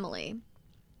asked Emily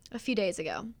a few days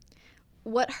ago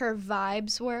what her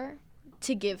vibes were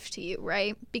to give to you,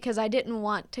 right? Because I didn't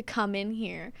want to come in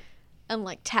here and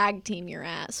like tag team your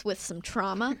ass with some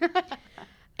trauma.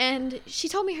 And she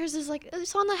told me hers is like,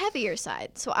 it's on the heavier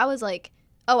side. So I was like,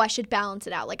 oh, I should balance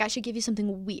it out. Like I should give you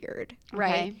something weird,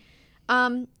 right?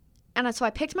 Okay. And so I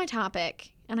picked my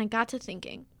topic and I got to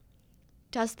thinking,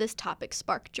 does this topic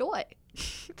spark joy?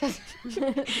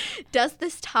 Does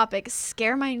this topic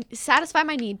satisfy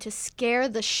my need to scare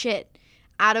the shit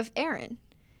out of Aaron?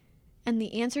 And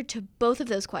the answer to both of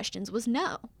those questions was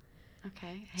no. Okay.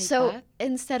 I hate So that.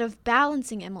 instead of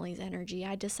balancing Emily's energy,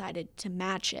 I decided to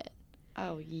match it.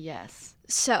 Oh yes.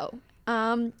 So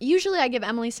usually I give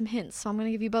Emily some hints, so I'm going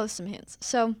to give you both some hints.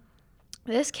 So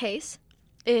this case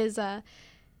is,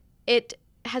 it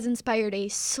has inspired a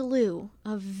slew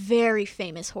of very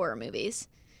famous horror movies.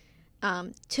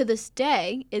 To this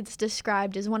day, it's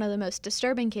described as one of the most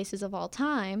disturbing cases of all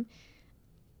time.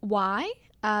 Why?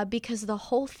 Because the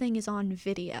whole thing is on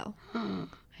video. I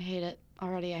hate it.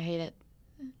 Already I hate it.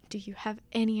 Do you have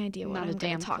any idea what Not a I'm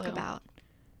going damn to talk clue. about?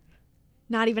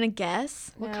 Not even a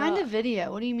guess? What No. kind of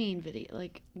video? What do you mean video?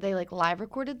 Like they like live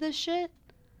recorded this shit?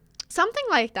 Something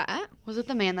like that. Was it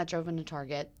the man that drove into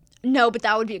Target? No, but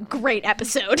that would be a great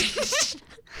episode.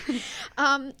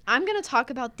 I'm going to talk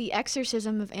about the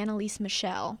exorcism of Annalise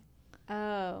Michel.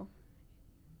 Oh.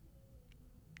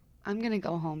 I'm gonna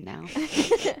go home now.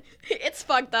 It's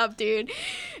fucked up, dude.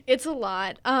 It's a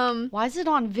lot. Why is it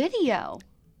on video?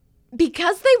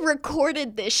 Because they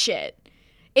recorded this shit.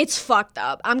 It's fucked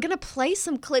up. I'm gonna play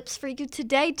some clips for you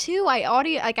today too. I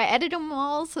edited them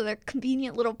all so they're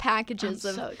convenient little packages I'm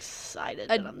of so excited.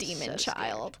 a and I'm demon so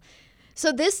child.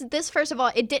 So this first of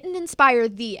all, it didn't inspire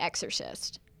The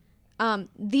Exorcist.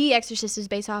 The Exorcist is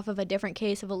based off of a different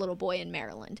case of a little boy in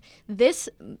Maryland. This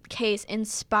case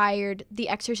inspired The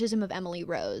Exorcism of Emily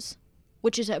Rose,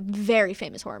 which is a very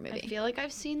famous horror scared. movie. I feel like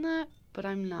I've seen that, but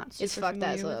I'm not super It's fucked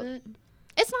as familiar up. with it.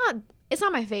 It's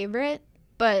not my favorite,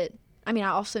 but I mean, I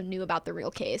also knew about the real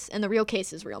case, and the real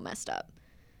case is real messed up.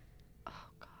 Oh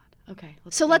God. Okay.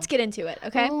 So let's get into it,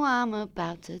 okay? Oh, I'm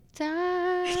about to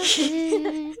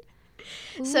die.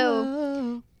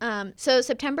 So, so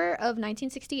September of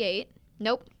 1968.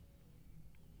 Nope.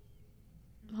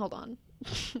 Hold on.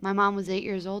 My mom was 8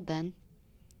 years old then.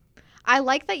 I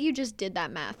like that you just did that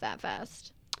math that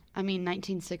fast. I mean,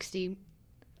 1960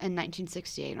 and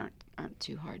 1968 aren't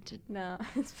too hard to. No.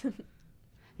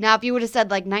 Now, if you would have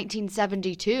said like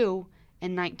 1972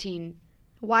 and 1963,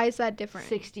 Why is that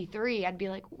different? I'd be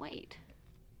like, wait,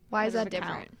 Why is How that does it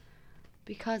count? different?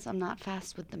 because I'm not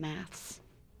fast with the maths.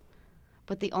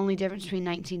 But the only difference between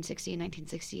 1960 and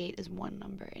 1968 is one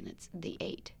number, and it's the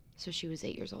 8. So she was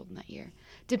 8 years old in that year,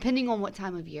 depending on what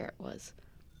time of year it was.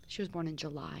 She was born in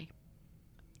July.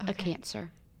 A Okay.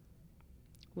 Cancer,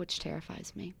 which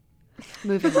terrifies me.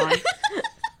 Moving on.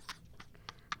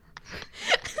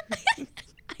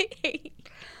 I hate.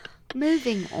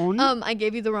 Moving on. I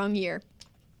gave you the wrong year.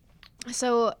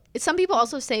 So some people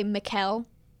also say Michelle,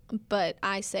 but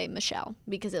I say Michelle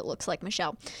because it looks like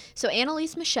Michelle. So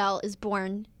Annalise Michelle is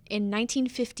born in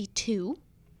 1952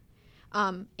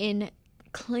 in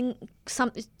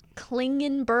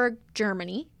Klingenberg,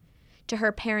 Germany, to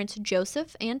her parents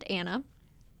Joseph and Anna.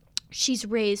 She's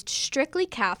raised strictly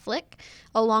Catholic,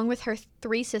 along with her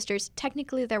 3 sisters.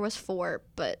 Technically, there was 4,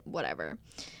 but whatever.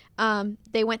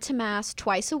 They went to Mass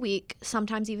twice a week,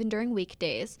 sometimes even during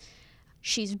weekdays.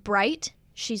 She's bright.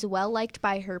 She's well-liked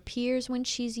by her peers when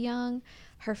she's young.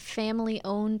 Her family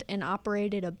owned and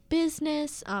operated a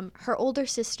business. Her older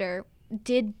sister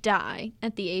did die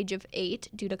at the age of 8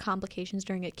 due to complications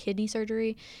during a kidney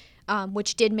surgery,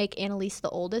 which did make Annalise the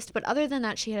oldest. But other than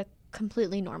that, she had a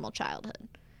completely normal childhood.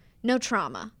 No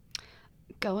trauma.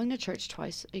 Going to church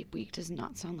twice a week does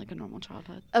not sound like a normal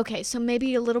childhood. Okay, so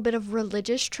maybe a little bit of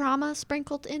religious trauma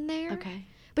sprinkled in there. Okay.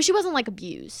 But she wasn't, like,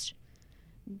 abused.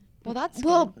 Well, that's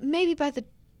Well, good. maybe by the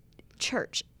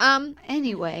church.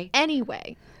 Anyway.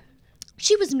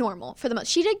 She was normal for the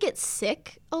most. She did get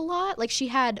sick a lot. Like, she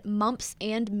had mumps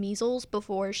and measles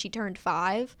before she turned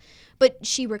 5, but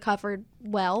she recovered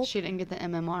well. She didn't get the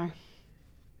MMR.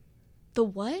 The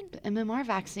what? The MMR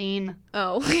vaccine.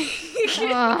 Oh.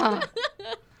 Ugh.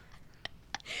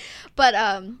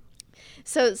 But,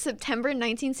 so September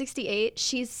 1968,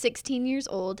 she's 16 years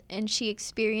old, and she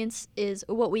experiences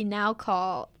what we now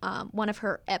call one of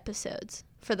her episodes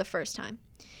for the first time.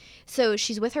 So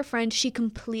she's with her friend. She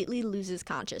completely loses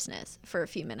consciousness for a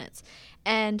few minutes.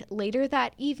 And later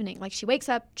that evening, like she wakes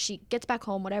up, she gets back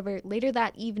home, whatever. Later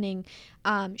that evening,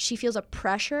 she feels a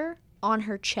pressure on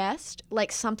her chest,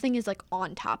 like something is like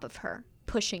on top of her,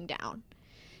 pushing down.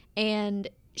 And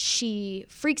she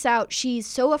freaks out. She's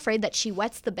so afraid that she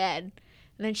wets the bed.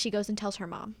 And then she goes and tells her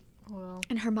mom. Well,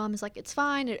 And her mom is like, it's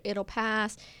fine, it'll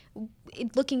pass.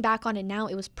 Looking back on it now,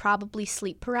 it was probably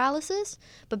sleep paralysis,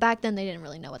 but back then they didn't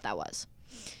really know what that was.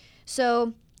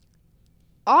 So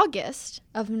August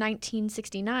of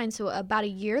 1969, so about a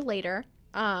year later,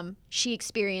 she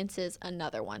experiences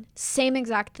another one. Same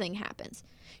exact thing happens.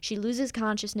 She loses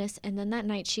consciousness, and then that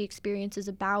night she experiences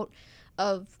a bout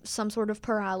of some sort of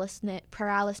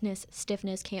paralysis,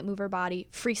 stiffness, can't move her body,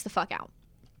 freaks the fuck out.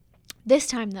 This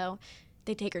time, though,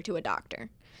 they take her to a doctor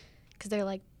because they're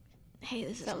like, hey,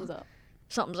 this is something's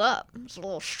up. It's a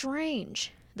little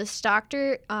strange. This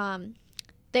doctor,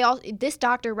 this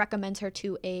doctor recommends her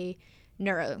to a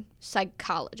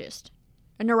neurologist.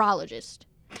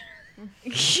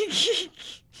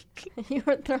 you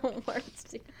were throwing words.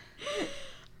 Dude.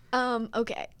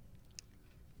 Okay.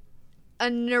 A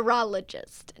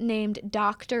neurologist named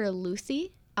Dr.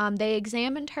 Lucy. They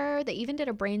examined her. They even did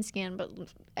a brain scan, but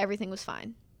everything was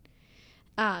fine.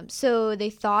 So they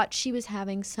thought she was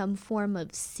having some form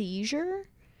of seizure,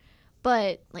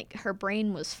 but like her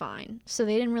brain was fine. So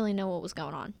they didn't really know what was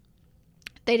going on.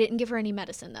 They didn't give her any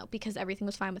medicine though, because everything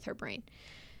was fine with her brain.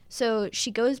 So she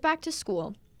goes back to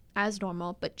school as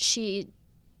normal, but she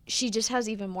just has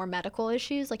even more medical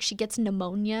issues. Like she gets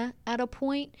pneumonia at a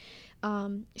point.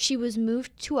 She was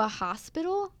moved to a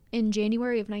hospital in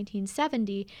January of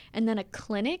 1970 and then a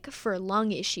clinic for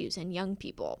lung issues in young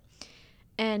people.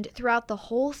 And throughout the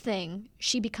whole thing,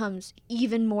 she becomes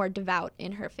even more devout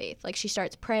in her faith. Like, she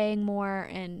starts praying more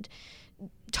and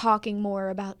talking more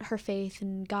about her faith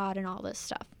and God and all this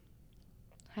stuff.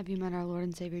 Have you met our Lord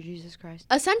and Savior Jesus Christ?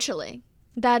 Essentially,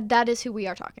 that is who we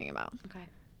are talking about. Okay.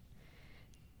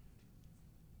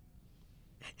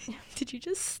 Did you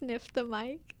just sniff the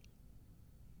mic?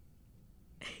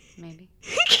 Maybe.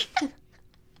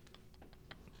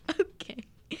 Okay.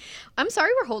 I'm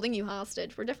sorry we're holding you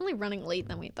hostage. We're definitely running late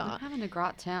than we I'm thought. having a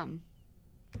grot Tim.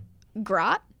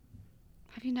 Grot?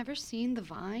 Have you never seen The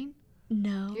Vine?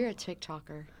 No. You're a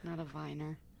TikToker, not a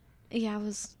Viner. Yeah, I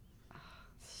was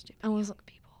Stupid young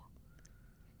people.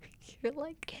 You're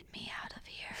like, Get me out of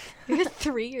here. you're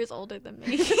 3 years older than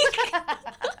me.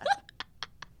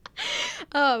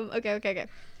 Okay.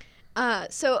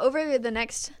 So over the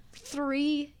next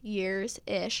 3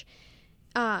 years-ish,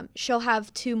 she'll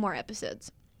have 2 more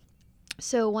episodes.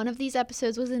 So one of these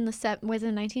episodes was in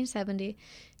 1970.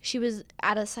 She was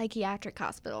at a psychiatric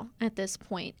hospital at this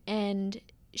point, and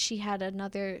she had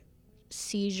another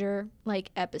seizure-like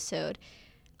episode.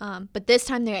 But this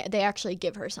time they actually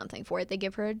give her something for it. They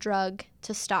give her a drug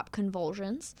to stop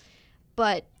convulsions.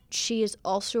 But she is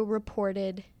also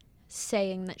reported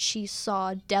saying that she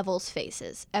saw devil's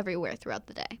faces everywhere throughout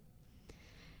the day.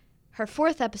 Her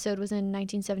 4th episode was in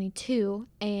 1972,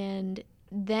 and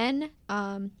then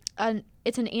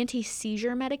it's an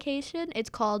anti-seizure medication. It's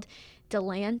called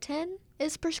Dilantin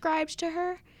is prescribed to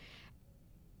her,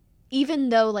 even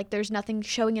though like there's nothing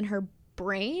showing in her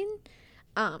brain.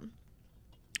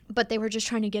 But they were just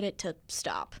trying to get it to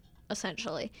stop,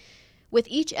 essentially. With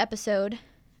each episode,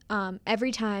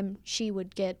 every time she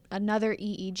would get another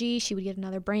EEG, she would get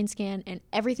another brain scan, and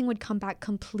everything would come back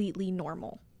completely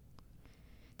normal.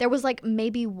 There was like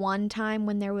maybe one time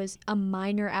when there was a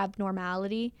minor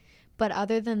abnormality, but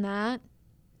other than that,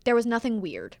 there was nothing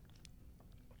weird.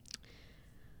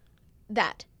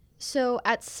 So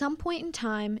at some point in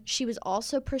time, she was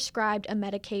also prescribed a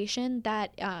medication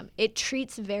that it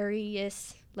treats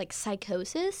various like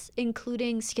psychosis,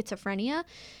 including schizophrenia,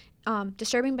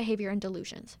 disturbing behavior, and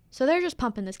delusions. So they're just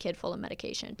pumping this kid full of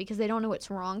medication because they don't know what's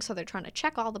wrong, so they're trying to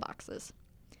check all the boxes.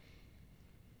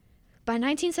 By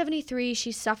 1973,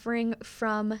 she's suffering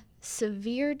from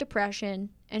severe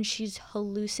depression, and she's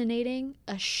hallucinating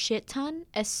a shit ton,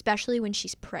 especially when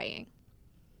she's praying.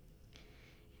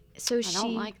 So I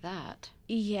don't like that.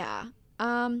 Yeah.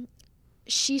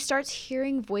 She starts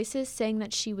hearing voices saying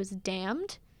that she was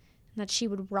damned, and that she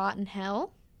would rot in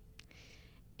hell.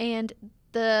 And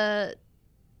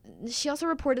she also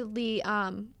reportedly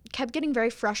kept getting very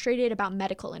frustrated about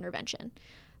medical intervention.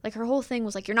 Like, her whole thing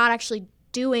was like, you're not actually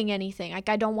doing anything. Like,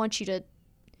 I don't want you to...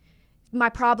 My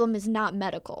problem is not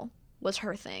medical, was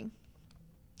her thing.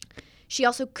 She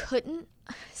also couldn't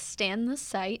stand the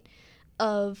sight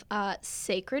of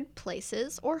sacred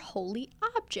places or holy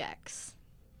objects.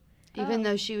 Even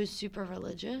though she was super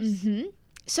religious? Mm-hmm.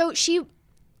 So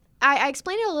I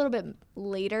explained it a little bit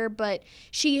later, but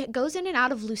she goes in and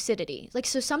out of lucidity. Like,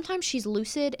 so sometimes she's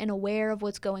lucid and aware of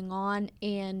what's going on,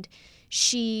 and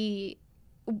she,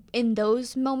 in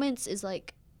those moments, is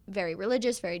like very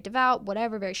religious, very devout,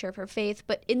 whatever, very sure of her faith.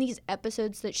 But in these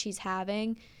episodes that she's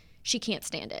having, she can't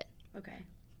stand it. Okay.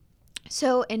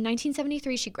 So in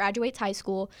 1973, she graduates high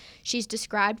school. She's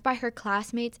described by her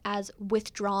classmates as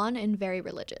withdrawn and very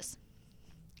religious.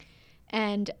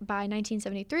 And by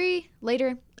 1973,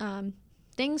 later,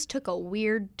 things took a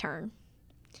weird turn.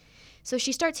 So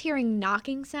she starts hearing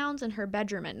knocking sounds in her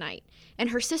bedroom at night, and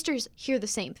her sisters hear the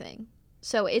same thing.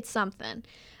 So it's something.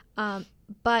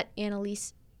 But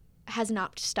Annalise has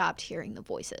not stopped hearing the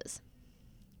voices.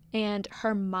 And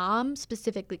her mom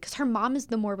specifically, because her mom is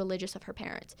the more religious of her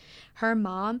parents, her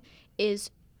mom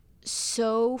is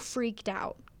so freaked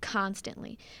out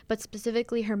constantly. But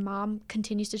specifically, her mom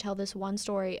continues to tell this one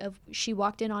story of she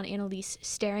walked in on Annalise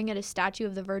staring at a statue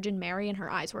of the Virgin Mary, and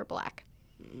her eyes were black.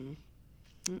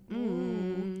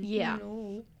 Yeah.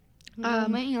 No,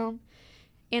 ma'am.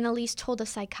 Annalise told a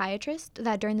psychiatrist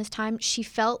that during this time, she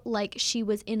felt like she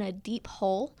was in a deep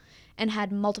hole and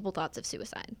had multiple thoughts of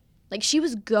suicide. Like, she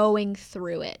was going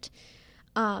through it.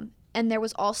 And there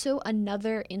was also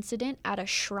another incident at a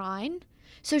shrine.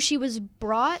 So she was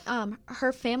brought,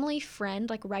 her family friend,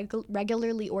 like,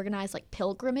 regularly organized, like,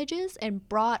 pilgrimages and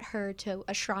brought her to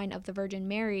a shrine of the Virgin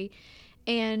Mary.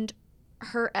 And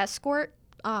her escort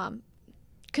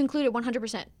concluded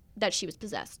 100% that she was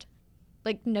possessed.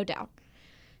 Like, no doubt.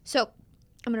 So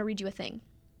I'm going to read you a thing.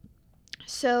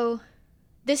 So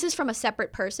this is from a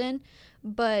separate person,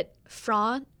 but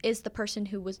Fran is the person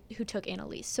who took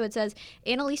Annalise. So it says,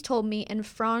 Annalise told me, and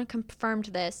Fran confirmed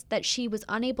this, that she was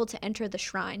unable to enter the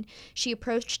shrine. She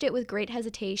approached it with great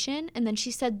hesitation, and then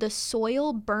she said the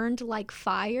soil burned like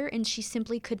fire, and she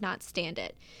simply could not stand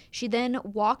it. She then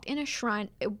walked in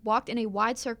a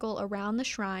wide circle around the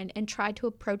shrine and tried to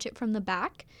approach it from the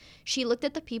back. She looked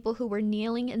at the people who were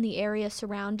kneeling in the area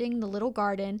surrounding the little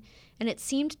garden, and it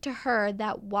seemed to her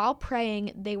that while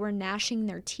praying, they were gnashing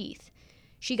their teeth.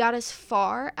 She got as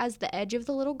far as the edge of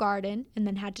the little garden and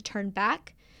then had to turn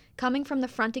back. Coming from the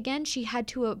front again, she had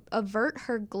to avert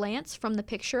her glance from the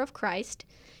picture of Christ.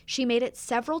 She made it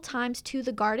several times to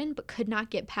the garden but could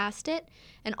not get past it,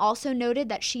 and also noted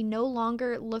that she no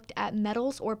longer looked at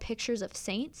medals or pictures of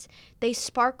saints. They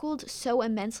sparkled so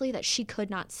immensely that she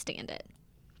could not stand it.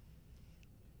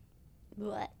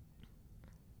 What?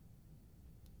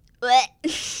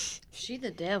 She the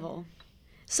devil.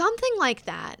 Something like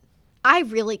that. I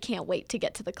really can't wait to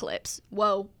get to the clips.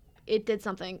 Whoa, it did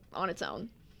something on its own.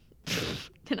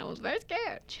 And I was very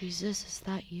scared. Jesus, is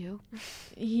that you?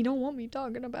 You don't want me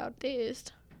talking about this.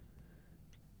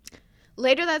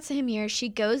 Later that same year, she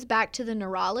goes back to the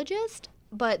neurologist,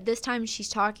 but this time she's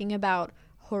talking about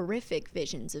horrific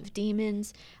visions of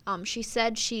demons. She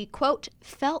said she, quote,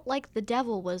 felt like the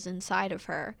devil was inside of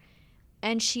her.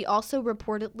 And she also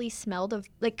reportedly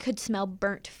could smell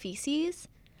burnt feces.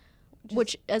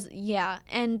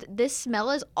 And this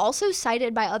smell is also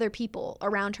cited by other people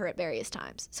around her at various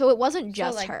times. So it wasn't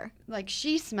just her. Like,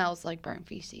 she smells like burnt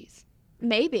feces.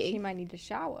 Maybe. She might need to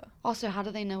shower. Also, how do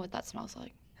they know what that smells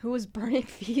like? Who was burning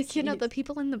feces? You know, the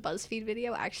people in the BuzzFeed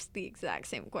video asked the exact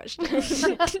same question.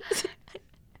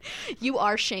 You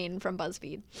are Shane from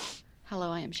BuzzFeed.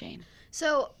 Hello, I am Shane.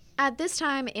 So at this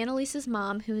time, Annalise's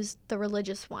mom, who's the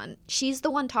religious one, she's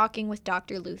the one talking with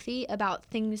Dr. Luthi about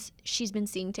things she's been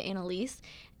seeing to Annalise.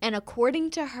 And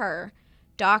according to her,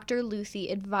 Dr.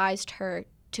 Luthi advised her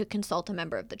to consult a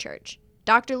member of the church.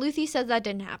 Dr. Luthi says that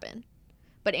didn't happen.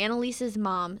 But Annalise's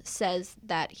mom says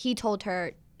that he told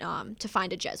her to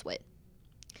find a Jesuit.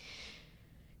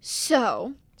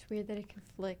 So It's weird that it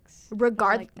conflicts.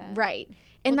 Right.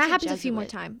 And What's that a happens a few more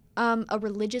Jesuit? times. A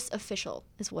religious official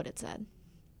is what it said.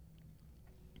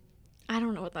 I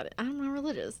don't know what that is. I'm not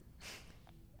religious.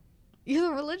 You're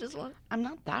the religious one. I'm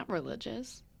not that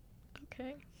religious.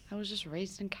 Okay. I was just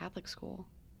raised in Catholic school.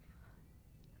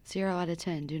 0 out of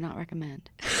 10. Do not recommend.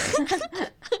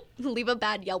 Leave a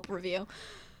bad Yelp review.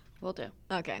 Will do.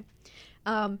 Okay.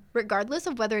 Regardless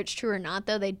of whether it's true or not,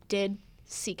 though, they did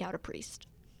seek out a priest.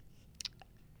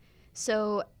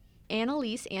 So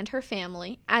Annalise and her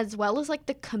family, as well as like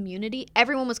the community,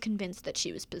 everyone was convinced that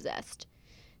she was possessed.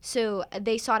 So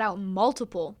they sought out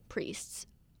multiple priests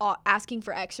asking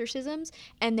for exorcisms,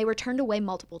 and they were turned away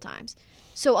multiple times.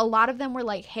 So a lot of them were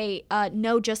like, hey,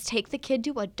 no, just take the kid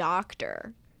to a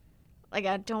doctor. Like,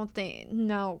 I don't think,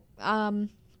 no.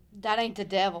 That ain't the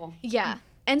devil. Yeah.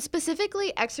 And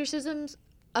specifically, exorcisms,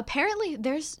 apparently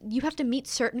you have to meet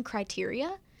certain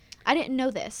criteria. I didn't know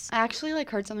this. I actually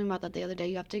heard something about that the other day.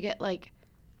 You have to get like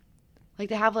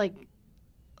they have like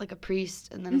a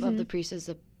priest, and then above the priest is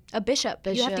A bishop.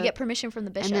 You have to get permission from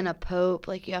the bishop. and then a pope.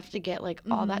 Like, you have to get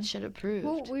all that shit approved.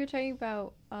 Well, we were talking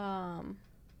about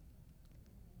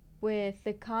with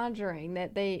The Conjuring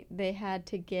that they had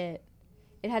to get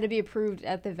it had to be approved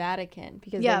at the Vatican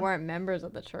because they weren't members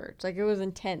of the church. Like, it was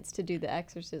intense to do the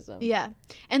exorcism. Yeah.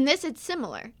 And this, it's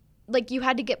similar. Like, you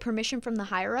had to get permission from the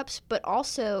higher-ups, but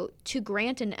also to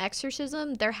grant an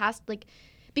exorcism, there has,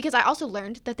 because I also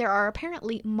learned that there are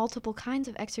apparently multiple kinds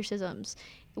of exorcisms,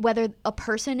 whether a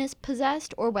person is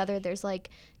possessed or whether there's,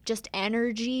 just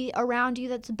energy around you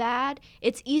that's bad.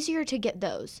 It's easier to get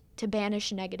those, to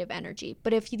banish negative energy.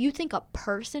 But if you think a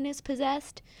person is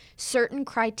possessed, certain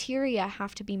criteria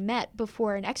have to be met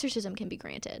before an exorcism can be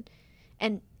granted.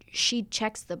 And she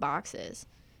checks the boxes.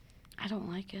 I don't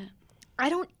like it. I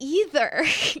don't either.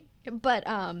 But,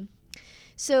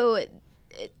 so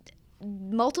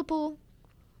multiple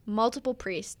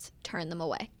priests turn them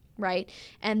away, right?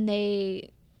 And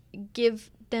they give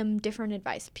them different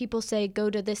advice. People say, go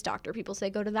to this doctor. People say,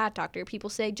 go to that doctor. People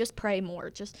say, just pray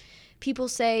more. People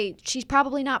say, she's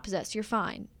probably not possessed. You're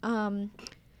fine.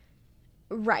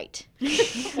 Right.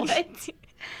 What?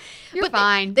 You're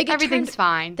fine. Everything's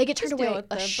fine. They get turned Just deal away with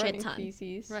a the shit burning ton.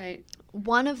 feces. Right.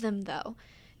 One of them, though,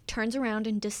 turns around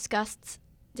and discusses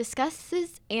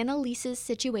Annalise's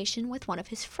situation with one of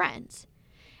his friends.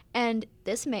 And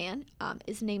this man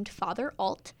is named Father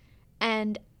Alt.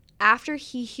 And after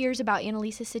he hears about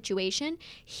Annalise's situation,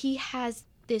 he has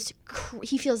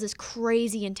he feels this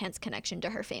crazy intense connection to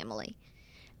her family.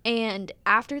 And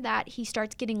after that, he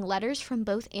starts getting letters from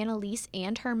both Annalise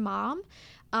and her mom.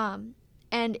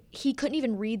 And he couldn't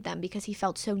even read them because he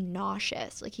felt so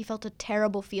nauseous. Like, he felt a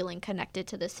terrible feeling connected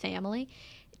to this family.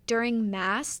 During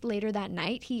Mass later that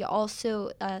night, he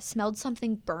also smelled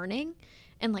something burning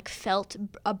and, like, felt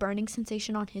a burning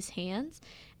sensation on his hands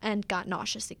and got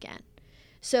nauseous again.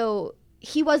 So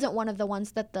he wasn't one of the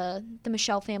ones that the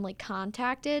Michelle family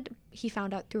contacted. He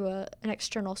found out through an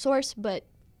external source, but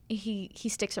he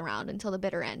sticks around until the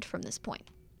bitter end from this point.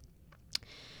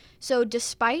 So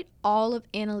despite all of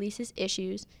Annalise's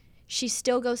issues, she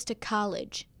still goes to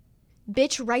college.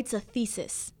 Bitch writes a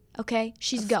thesis, okay?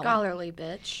 She's going. Scholarly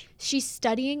bitch. She's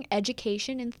studying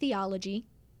education and theology,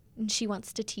 and she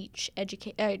wants to teach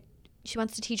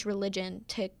religion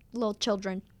to little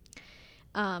children.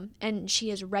 And she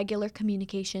has regular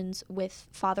communications with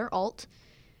Father Alt.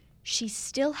 She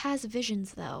still has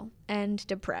visions, though, and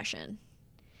depression.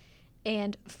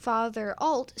 And Father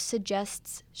Alt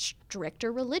suggests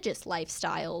stricter religious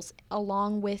lifestyles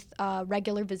along with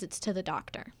regular visits to the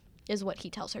doctor, is what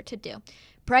he tells her to do.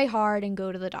 Pray hard and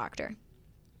go to the doctor.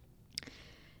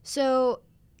 So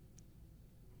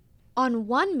on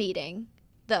one meeting,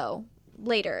 though,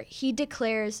 later, he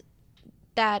declares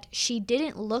that she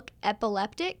didn't look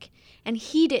epileptic and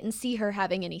he didn't see her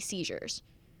having any seizures.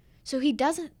 So he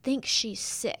doesn't think she's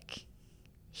sick.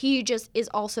 He just is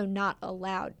also not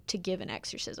allowed to give an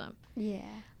exorcism.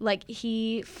 Yeah. Like,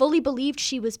 he fully believed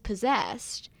she was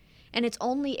possessed, and it's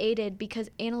only aided because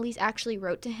Annalise actually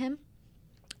wrote to him,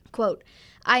 quote,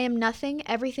 "I am nothing.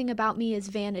 Everything about me is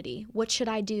vanity. What should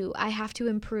I do? I have to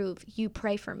improve. You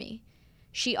pray for me."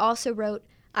 She also wrote,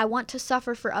 "I want to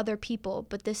suffer for other people,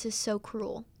 but this is so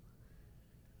cruel."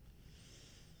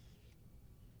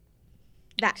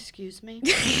 That. Excuse me?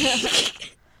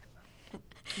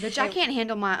 Bitch, I can't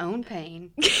handle my own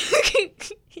pain.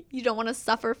 You don't want to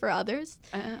suffer for others?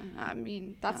 I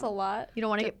mean, That's no. a lot. You don't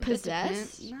want to get It depends.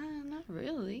 possessed? No, not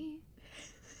really.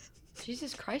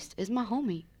 Jesus Christ is my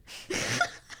homie.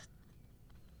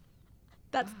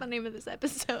 That's the name of this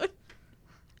episode.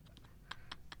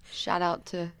 Shout out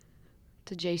to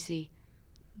JC.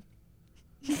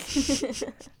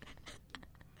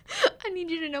 I need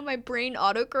you to know my brain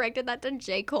auto-corrected that to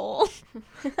J. Cole.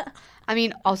 I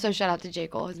mean, also shout out to J.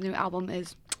 Cole. His new album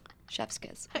is Chef's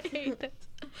Kiss. I hate this.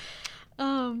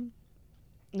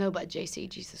 No, but JC,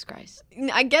 Jesus Christ.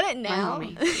 I get it now.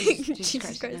 homie.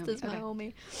 Jesus Christ no, is my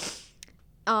okay.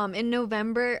 homie. In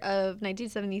November of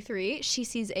 1973, she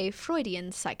sees a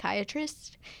Freudian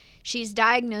psychiatrist. She's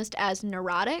diagnosed as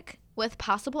neurotic with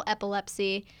possible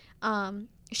epilepsy.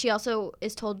 She also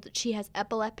is told that she has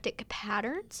epileptic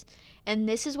patterns. And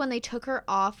this is when they took her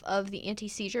off of the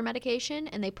anti-seizure medication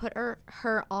and they put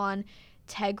her on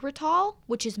Tegretol,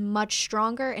 which is much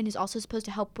stronger and is also supposed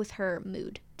to help with her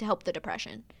mood, to help the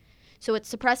depression. So it's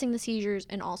suppressing the seizures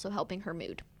and also helping her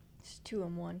mood. It's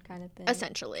 2-in-1 kind of thing.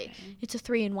 Essentially. Okay. It's a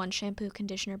 3-in-1 shampoo,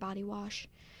 conditioner, body wash.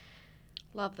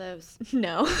 Love those.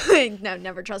 No. No,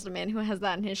 never trust a man who has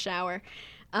that in his shower.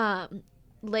 As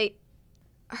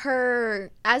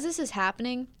this is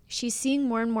happening, she's seeing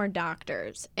more and more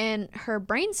doctors, and her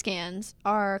brain scans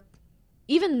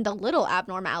even the little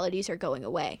abnormalities are going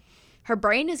away. Her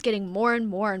brain is getting more and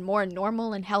more and more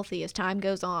normal and healthy as time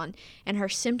goes on, and her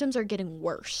symptoms are getting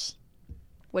worse,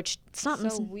 which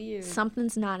something's So weird.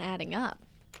 Something's not adding up.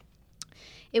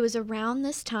 It was around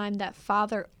this time that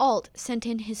Father Alt sent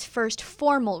in his first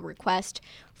formal request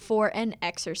for an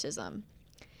exorcism.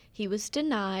 He was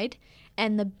denied,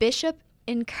 and the bishop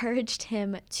encouraged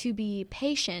him to be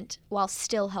patient while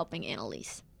still helping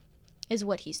Annalise, is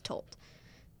what he's told.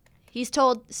 He's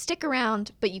told, stick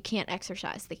around, but you can't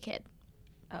exorcise the kid.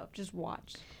 Oh, just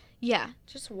watch. Yeah.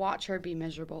 Just watch her be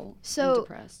miserable So- and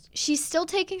depressed. She's still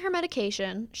taking her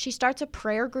medication. She starts a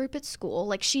prayer group at school.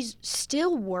 Like, she's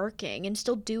still working and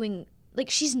still doing, like,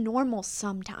 she's normal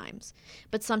sometimes.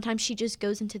 But sometimes she just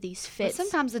goes into these But fits.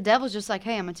 sometimes the devil's just like,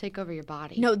 hey, I'm going to take over your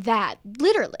body. No, that.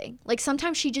 Literally. Like,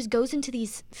 sometimes she just goes into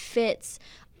these fits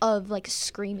of, like,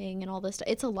 screaming and all this stuff.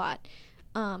 It's a lot.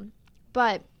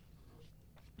 But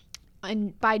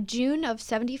by June of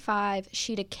 75,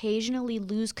 she'd occasionally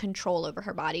lose control over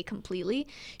her body completely.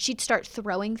 She'd start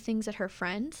throwing things at her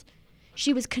friends.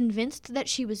 She was convinced that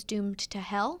she was doomed to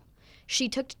hell. She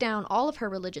took down all of her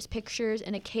religious pictures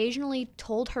and occasionally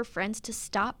told her friends to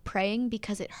stop praying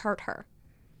because it hurt her.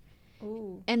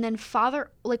 Ooh. And then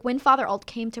when Father Alt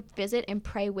came to visit and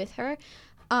pray with her,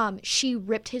 she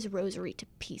ripped his rosary to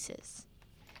pieces.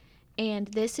 And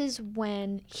this is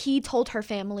when he told her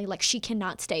family, like, she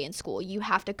cannot stay in school. You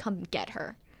have to come get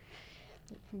her.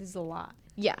 This is a lot.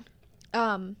 Yeah.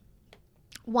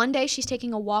 One day she's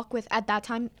taking a walk with, at that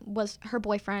time, was her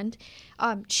boyfriend.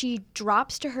 She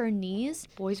drops to her knees.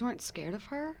 Boys weren't scared of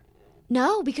her?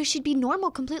 No, because she'd be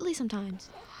normal completely sometimes.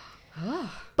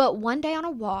 But one day on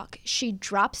a walk, she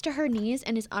drops to her knees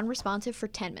and is unresponsive for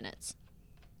 10 minutes.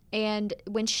 And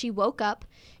when she woke up,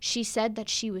 she said that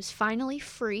she was finally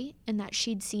free and that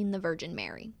she'd seen the Virgin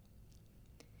Mary.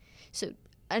 So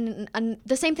and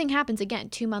the same thing happens again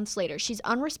 2 months later. She's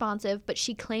unresponsive, but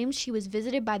she claims she was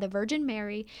visited by the Virgin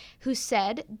Mary, who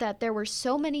said that there were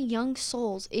so many young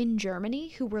souls in Germany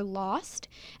who were lost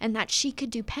and that she could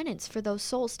do penance for those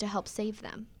souls to help save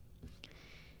them.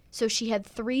 So she had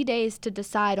 3 days to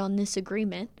decide on this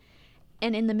agreement.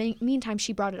 And in the meantime,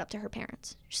 she brought it up to her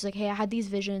parents. She's like, hey, I had these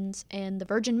visions, and the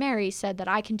Virgin Mary said that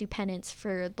I can do penance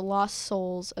for the lost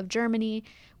souls of Germany.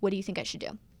 What do you think I should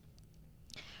do?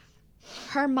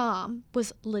 Her mom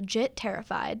was legit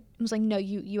terrified and was like, no,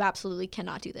 you absolutely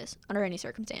cannot do this under any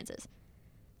circumstances.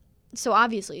 So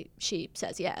obviously she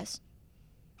says yes.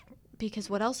 Because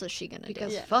what else is she going to do?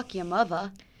 Because fuck your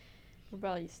mother.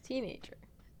 Rebellious teenager.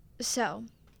 So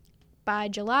by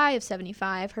July of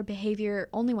 75, her behavior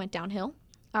only went downhill.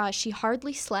 She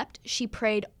hardly slept. She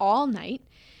prayed all night.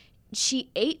 She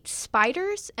ate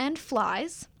spiders and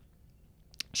flies.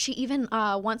 She even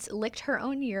once licked her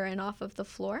own urine off of the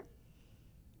floor.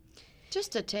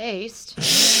 Just a taste.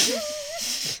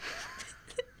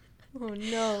 Oh,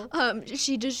 no.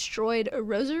 She destroyed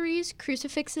rosaries,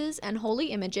 crucifixes, and holy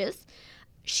images.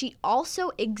 She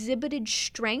also exhibited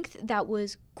strength that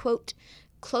was, quote,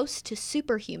 close to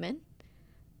superhuman.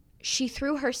 She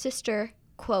threw her sister,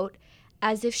 quote,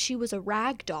 as if she was a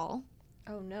rag doll.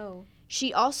 Oh, no.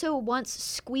 She also once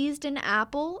squeezed an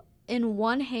apple in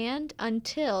one hand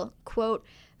until, quote,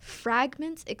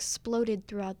 fragments exploded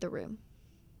throughout the room.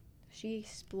 She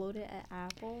exploded an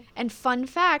apple? And fun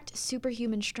fact,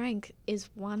 superhuman strength is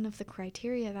one of the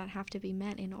criteria that have to be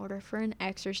met in order for an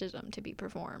exorcism to be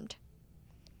performed.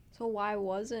 So why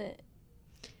wasn't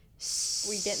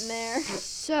we getting there?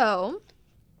 So,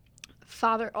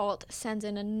 Father Alt sends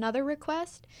in another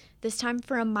request, this time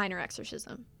for a minor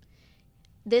exorcism.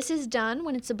 This is done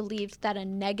when it's believed that a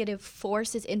negative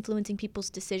force is influencing people's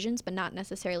decisions, but not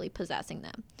necessarily possessing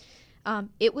them.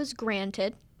 It was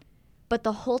granted, but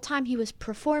the whole time he was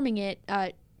performing it,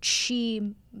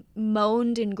 she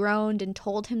moaned and groaned and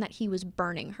told him that he was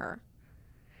burning her.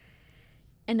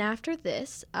 And after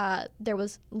this, there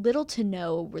was little to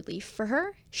no relief for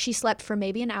her. She slept for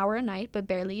maybe an hour a night, but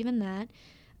barely even that.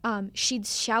 She'd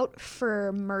shout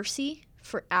for mercy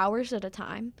for hours at a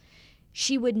time.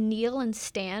 She would kneel and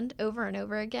stand over and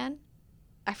over again.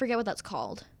 I forget what that's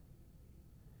called.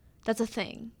 That's a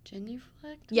thing.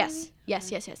 Genuflect? Yes.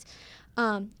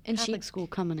 And Catholic school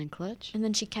coming in clutch. And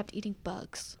then she kept eating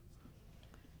bugs.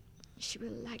 She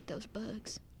really liked those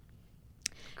bugs.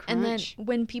 Crunch. And then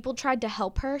when people tried to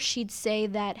help her, she'd say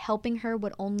that helping her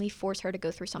would only force her to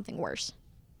go through something worse.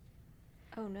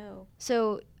 Oh, no.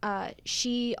 So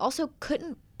she also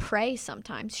couldn't pray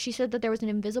sometimes. She said that there was an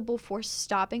invisible force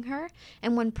stopping her,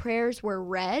 and when prayers were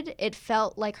read, it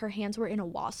felt like her hands were in a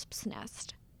wasp's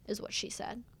nest, is what she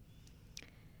said.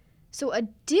 So a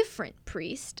different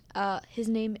priest, his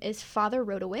name is Father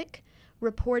Rodewick,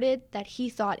 reported that he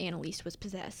thought Anneliese was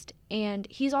possessed. And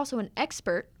he's also an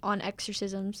expert on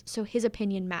exorcisms, so his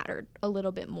opinion mattered a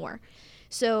little bit more.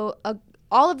 So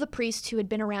all of the priests who had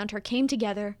been around her came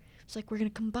together. It's like, we're going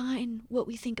to combine what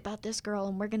we think about this girl,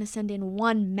 and we're going to send in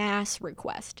one mass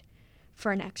request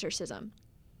for an exorcism.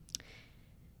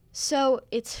 So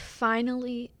it's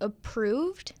finally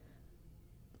approved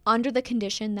under the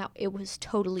condition that it was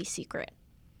totally secret.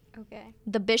 Okay.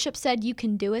 The bishop said you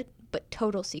can do it, but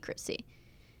total secrecy.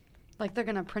 Like they're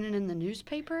going to print it in the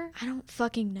newspaper? I don't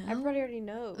fucking know. Everybody already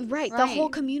knows. Right, the Right. whole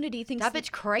community thinks That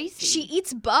bitch crazy. she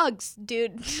eats bugs,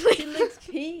 dude. She licks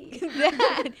pee.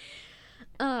 That.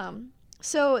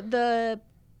 So the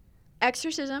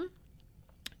exorcism,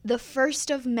 the first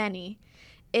of many,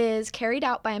 is carried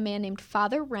out by a man named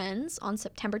Father Renz on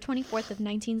September 24th of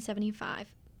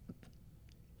 1975.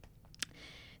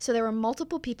 So there were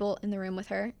multiple people in the room with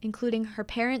her, including her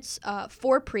parents,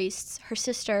 4 priests, her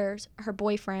sisters, her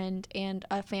boyfriend, and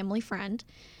a family friend.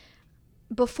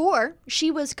 Before, she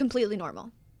was completely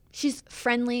normal. She's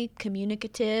friendly,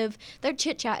 communicative. They're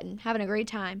chit-chatting, having a great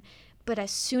time. But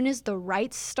as soon as the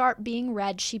rites start being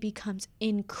read, she becomes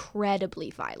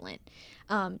incredibly violent,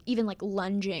 even like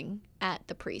lunging at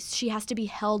the priest. She has to be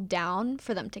held down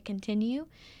for them to continue.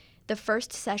 The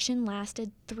first session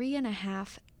lasted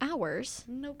 3.5 hours.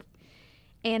 Nope.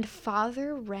 And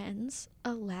Father Renz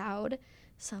allowed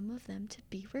some of them to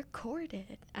be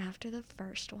recorded after the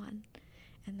first one.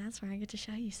 And that's where I get to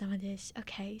show you some of this.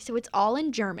 Okay, so it's all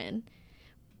in German,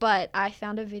 but I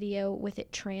found a video with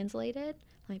it translated.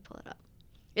 Let me pull it up.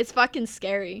 It's fucking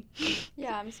scary.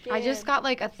 Yeah, I'm scared. I just got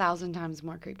like 1,000 times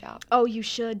more creeped out. Oh, you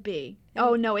should be.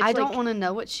 Oh, no, it's I like, don't want to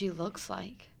know what she looks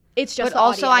like. it's just But the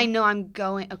also, audio. I know I'm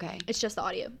going. Okay. It's just the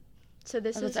audio. So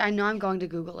this is... I know I'm going to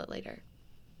Google it later.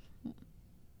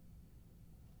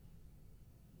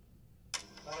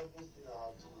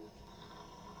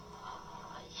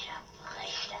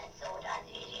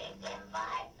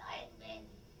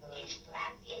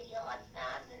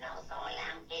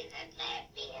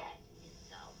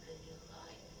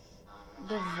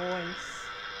 The voice.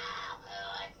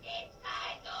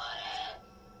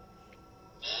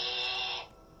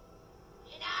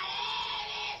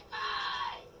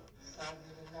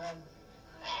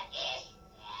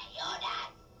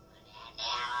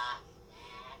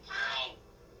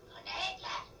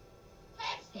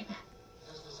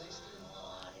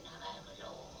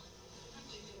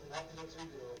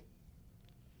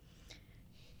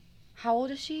 How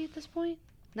old is she at this point?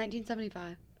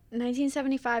 1975.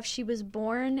 1975, she was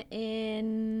born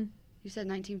in You said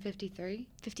 1953?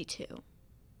 52.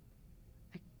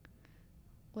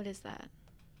 What is that?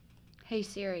 Hey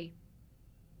Siri.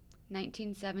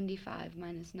 1975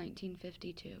 minus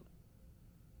 1952.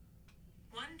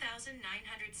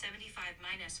 1,975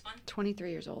 minus 1.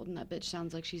 23 years old, and that bitch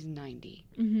sounds like she's 90.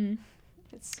 Mm-hmm.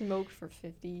 It smoked for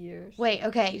 50 years. Wait,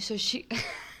 okay, so she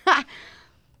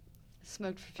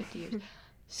smoked for 50 years.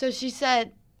 So she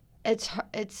said it's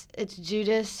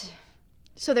Judas.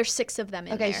 So there's 6 of them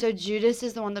in there. Okay, so Judas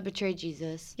is the one that betrayed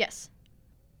Jesus. Yes.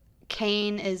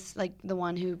 Cain is like the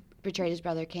one who betrayed his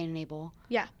brother, Cain and Abel.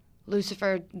 Yeah.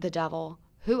 Lucifer, the devil.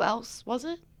 Who else was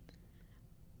it?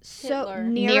 So Hitler.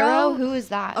 Nero, Who is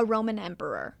that? a Roman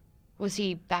emperor. Was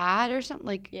he bad or something?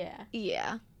 Like, Yeah.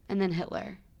 Yeah. and then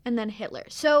Hitler. And then Hitler.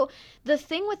 So the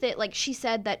thing with it, like she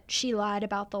said that she lied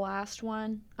about the last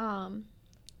one.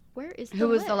 Where is the Who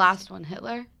was the list? last one?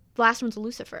 Hitler? The last one's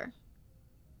Lucifer.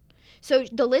 So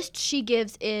the list she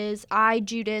gives is I,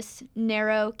 Judas,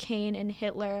 Nero, Cain, and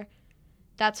Hitler.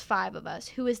 That's 5 of us.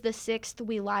 Who is the 6th?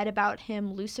 We lied about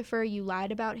him. Lucifer, you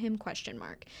lied about him? ?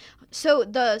 So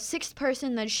the 6th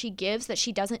person that she gives that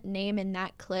she doesn't name in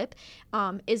that clip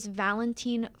is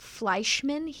Valentin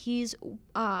Fleischmann. He's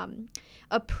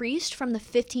a priest from the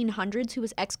 1500s who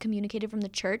was excommunicated from the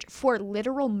church for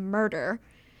literal murder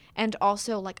and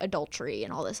also like adultery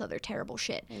and all this other terrible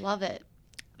shit. Love it.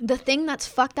 The thing that's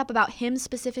fucked up about him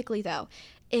specifically, though,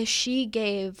 is she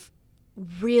gave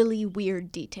really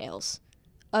weird details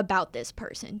about this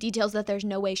person. Details that there's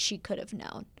no way she could have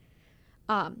known.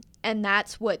 And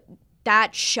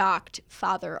that shocked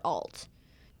Father Alt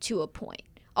to a point.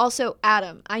 Also,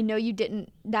 Adam, I know you didn't,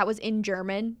 that was in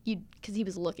German, because he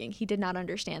was looking. He did not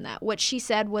understand that. What she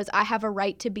said was, I have a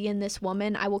right to be in this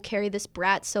woman. I will carry this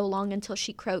brat so long until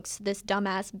she croaks, this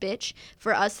dumbass bitch.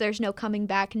 For us, there's no coming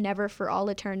back, never for all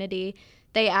eternity.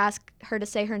 They ask her to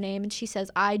say her name, and she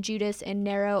says, I, Judas, and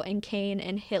Nero, and Cain,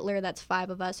 and Hitler. That's 5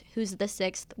 of us. Who's the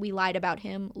 6th? We lied about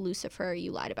him. Lucifer,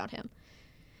 you lied about him.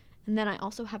 And then I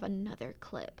also have another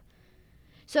clip.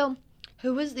 So,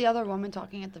 Who was the other woman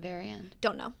talking at the very end?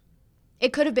 don't know.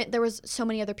 It could have been, there was so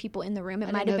many other people in the room. It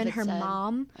I might didn't have know been if her it said.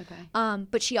 mom. Okay.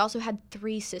 But she also had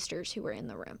 3 sisters who were in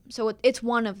the room. So it's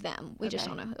one of them. We just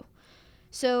Okay. don't know who.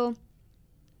 So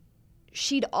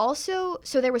she'd also,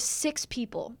 so there was 6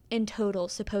 people in total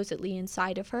supposedly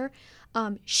inside of her.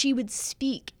 She would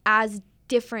speak as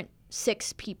different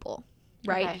 6 people,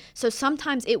 right? Okay. So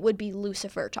sometimes it would be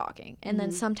Lucifer talking, and then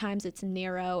Mhm. sometimes it's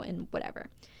Nero and whatever.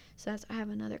 So I have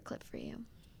another clip for you.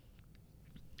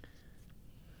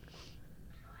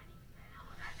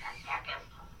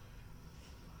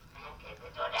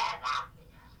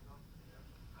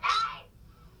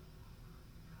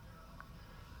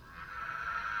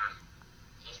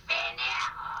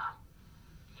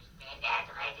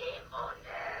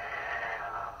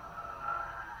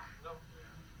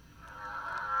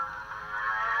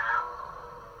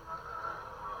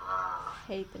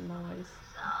 Hate the noise.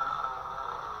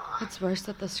 It's worse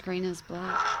that the screen is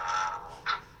black.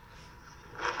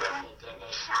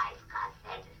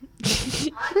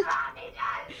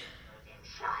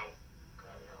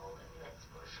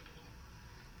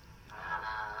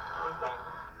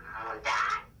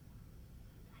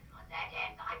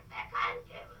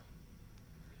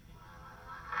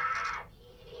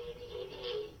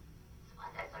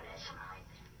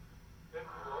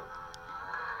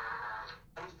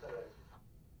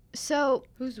 So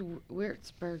Who's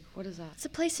Würzburg? What is that? it's a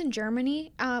place in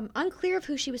Germany. Unclear of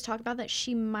who she was talking about. That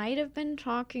she might have been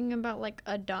talking about like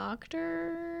a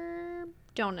doctor.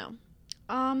 Don't know.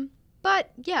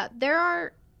 But yeah, there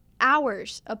are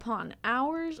hours upon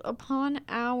hours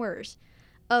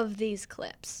of these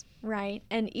clips, right?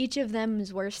 And each of them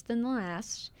is worse than the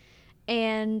last.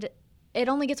 And it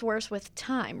only gets worse with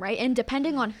time, right? And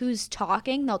depending on who's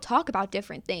talking, they'll talk about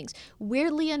different things.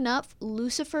 Weirdly enough,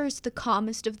 Lucifer's the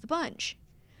calmest of the bunch.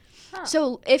 Huh.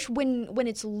 So if when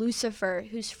it's Lucifer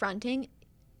who's fronting,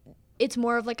 it's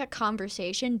more of like a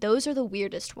conversation. Those are the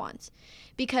weirdest ones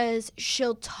because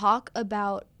she'll talk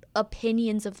about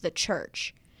opinions of the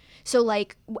church. So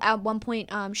like at one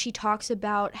point she talks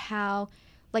about how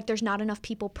like there's not enough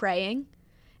people praying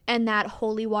and that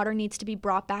holy water needs to be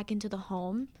brought back into the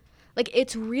home. Like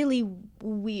it's really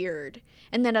weird.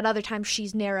 And then at other times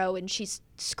she's narrow and she's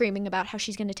screaming about how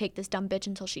she's going to take this dumb bitch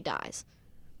until she dies.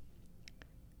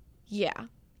 Yeah,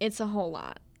 it's a whole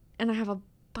lot. And I have a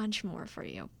bunch more for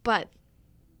you, but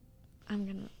I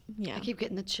keep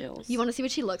getting the chills. You want to see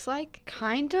what she looks like?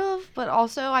 Kind of, but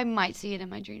also I might see it in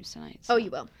my dreams tonight. So. Oh,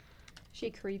 you will. She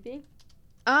creepy?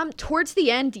 Towards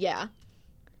the end, yeah.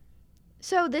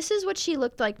 So this is what she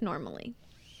looked like normally,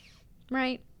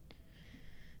 right?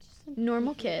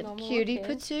 Normal kid. Cutie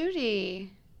patootie.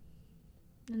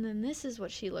 And then this is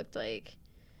what she looked like.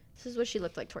 This is what she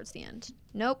looked like towards the end.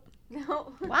 Nope.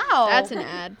 No. Wow. That's an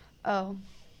ad. Oh.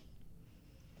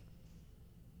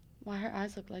 Why her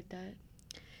eyes look like that?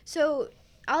 So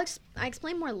I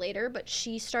explain more later, but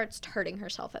she starts hurting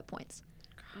herself at points.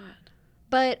 God.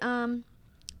 But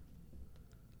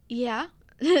yeah.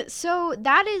 So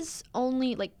that is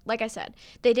only like I said,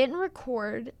 they didn't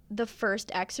record the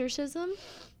first exorcism,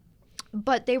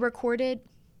 but they recorded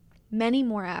many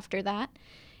more after that.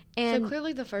 And so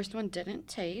clearly the first one didn't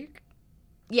take.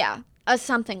 Yeah,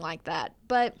 something like that.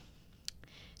 But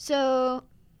so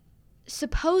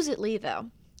supposedly though,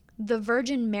 the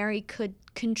Virgin Mary could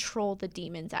control the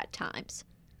demons at times.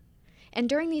 And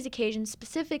during these occasions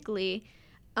specifically,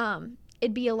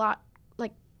 it'd be a lot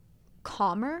like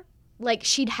calmer. Like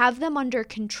she'd have them under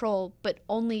control, but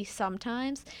only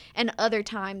sometimes. And other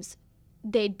times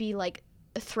they'd be like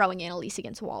throwing Annalise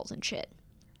against walls and shit.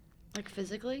 Like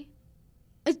physically?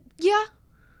 Yeah.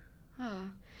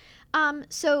 Huh.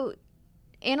 So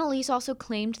Annalise also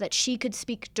claimed that she could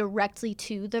speak directly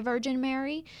to the Virgin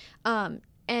Mary.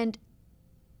 And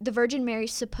the Virgin Mary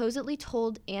supposedly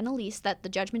told Annalise that the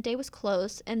Judgment Day was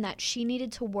close and that she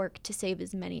needed to work to save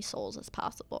as many souls as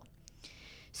possible.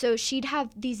 So she'd have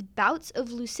these bouts of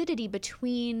lucidity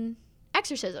between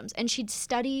exorcisms, and she'd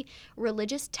study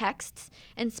religious texts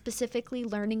and specifically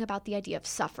learning about the idea of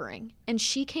suffering. And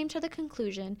she came to the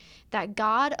conclusion that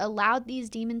God allowed these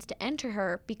demons to enter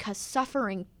her because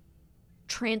suffering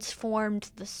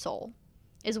transformed the soul,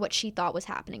 is what she thought was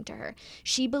happening to her.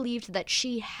 She believed that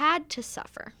she had to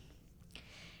suffer.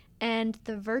 And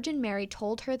the Virgin Mary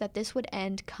told her that this would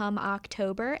end come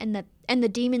October, and the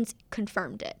demons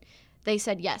confirmed it. They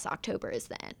said, yes, October is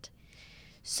the end.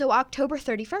 So October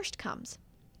 31st comes.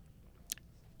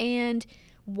 And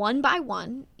one by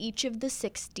one, each of the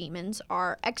 6 demons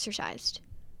are exorcised.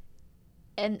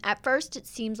 And at first, it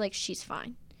seems like she's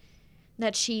fine,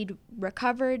 that she'd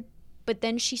recovered, but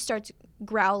then she starts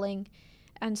growling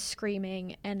and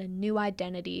screaming, and a new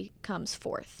identity comes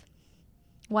forth,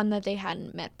 one that they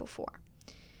hadn't met before.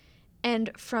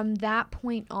 And from that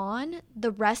point on,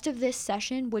 the rest of this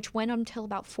session, which went until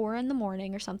about 4 a.m.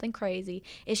 or something crazy,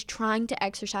 is trying to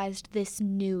exorcise this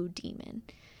new demon.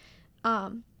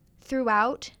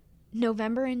 Throughout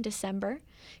November and December,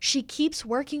 she keeps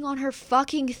working on her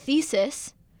fucking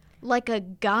thesis like a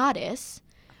goddess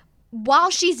while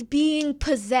she's being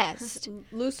possessed.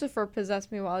 Lucifer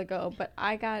possessed me a while ago, but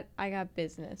I got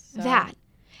business. So. That.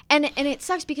 And it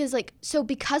sucks because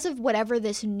because of whatever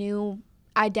this new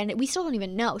identity, we still don't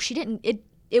even know.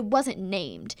 It wasn't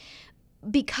named.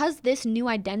 Because this new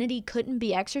identity couldn't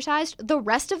be exercised, the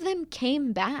rest of them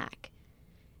came back.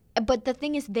 But the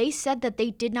thing is, they said that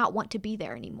they did not want to be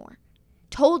there anymore.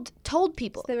 Told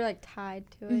people. So they were like tied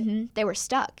to it. Mm-hmm. They were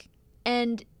stuck.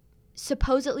 And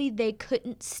supposedly they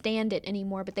couldn't stand it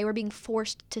anymore, but they were being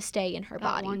forced to stay in her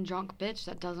body. That one drunk bitch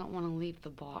that doesn't want to leave the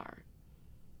bar.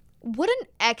 What an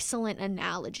excellent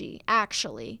analogy,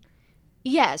 actually.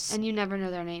 Yes. And you never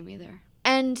know their name either.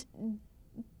 And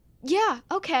yeah,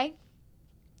 okay.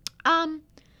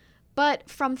 But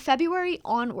from February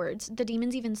onwards, the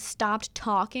demons even stopped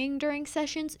talking during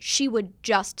sessions. She would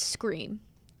just scream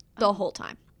the whole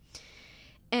time.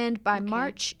 And by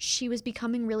March, she was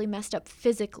becoming really messed up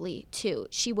physically, too.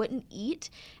 She wouldn't eat,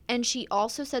 and she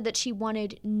also said that she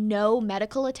wanted no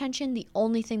medical attention. The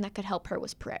only thing that could help her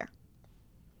was prayer.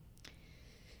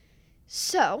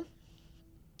 So,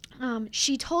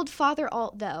 she told Father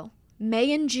Alt, though,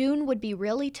 May and June would be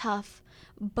really tough,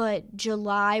 but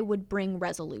July would bring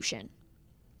resolution.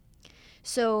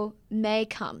 So May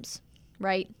comes,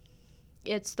 right?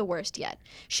 It's the worst yet.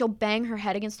 She'll bang her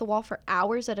head against the wall for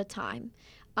hours at a time.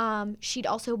 She'd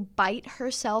also bite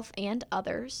herself and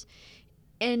others.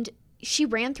 And she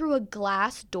ran through a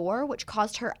glass door, which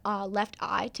caused her left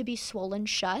eye to be swollen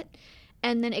shut.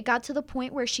 And then it got to the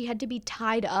point where she had to be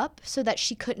tied up so that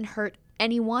she couldn't hurt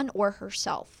anyone or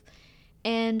herself.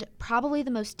 And probably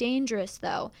the most dangerous,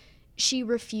 though, she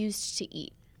refused to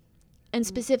eat. And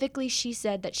specifically, she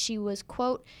said that she was,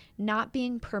 quote, not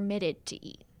being permitted to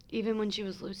eat. Even when she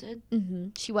was lucid? Mm-hmm.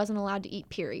 She wasn't allowed to eat,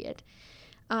 period.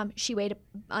 She weighed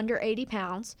under 80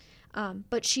 pounds,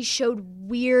 but she showed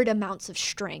weird amounts of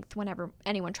strength whenever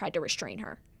anyone tried to restrain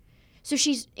her. So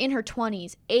she's in her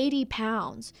 20s, 80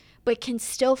 pounds, but can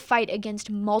still fight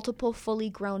against multiple fully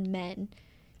grown men,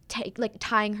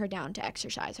 tying her down to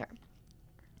exercise her.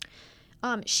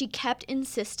 She kept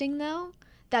insisting, though,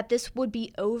 that this would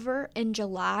be over in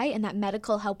July and that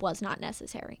medical help was not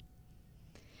necessary.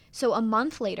 So a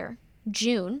month later,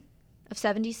 June of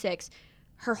 76,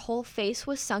 her whole face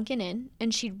was sunken in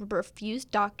and she refused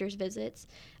doctor's visits,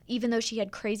 even though she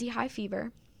had crazy high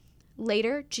fever.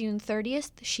 Later, June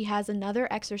 30th, she has another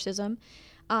exorcism.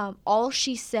 All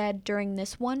she said during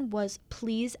this one was,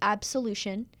 please,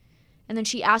 absolution. And then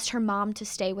she asked her mom to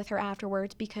stay with her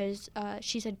afterwards because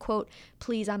she said, quote,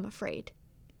 please, I'm afraid.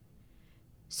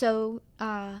 So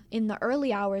in the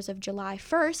early hours of July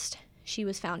 1st, she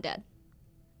was found dead.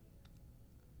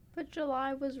 But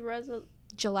July was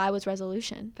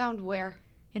resolution. Found where?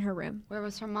 In her room. Where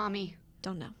was her mommy?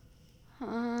 Don't know.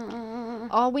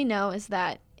 All we know is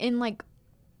that in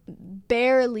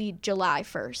barely July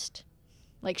 1st,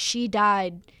 she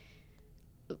died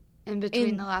in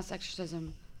between the last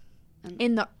exorcism.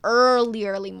 In the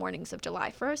early mornings of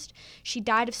July 1st. She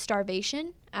died of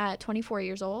starvation at 24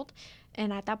 years old.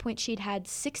 And at that point, she'd had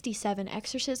 67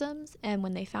 exorcisms. And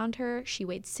when they found her, she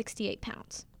weighed 68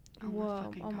 pounds.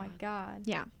 Whoa. Oh, my God.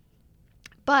 Yeah.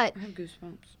 But I have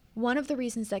goosebumps. One of the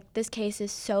reasons that this case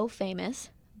is so famous,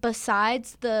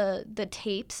 besides the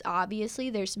tapes, obviously,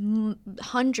 there's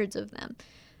hundreds of them,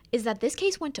 is that this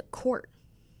case went to court.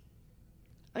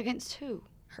 Against who?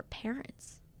 Her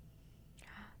parents.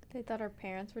 They thought her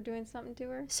parents were doing something to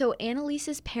her? So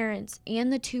Annalise's parents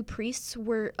and the two priests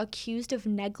were accused of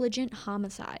negligent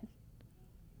homicide.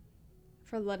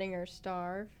 For letting her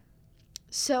starve?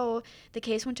 So the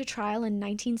case went to trial in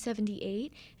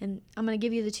 1978, and I'm going to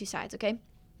give you the two sides, okay?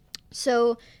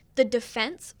 So the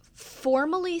defense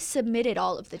formally submitted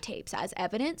all of the tapes as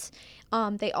evidence.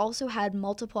 They also had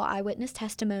multiple eyewitness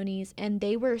testimonies, and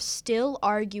they were still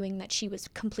arguing that she was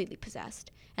completely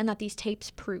possessed and that these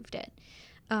tapes proved it.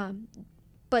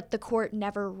 But the court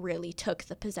never really took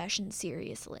the possession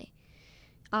seriously.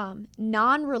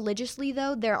 Non-religiously,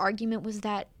 though, their argument was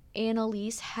that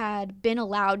Annalise had been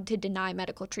allowed to deny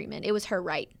medical treatment. It was her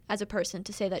right as a person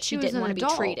to say that she didn't want to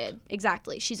be treated.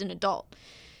 Exactly. She's an adult.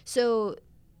 So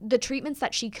the treatments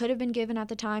that she could have been given at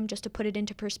the time, just to put it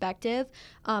into perspective,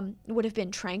 would have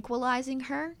been tranquilizing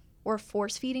her or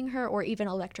force feeding her or even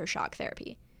electroshock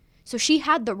therapy. So she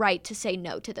had the right to say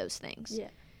no to those things. Yeah.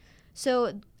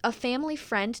 So a family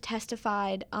friend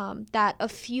testified that a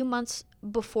few months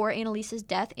before Annalise's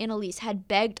death, Annalise had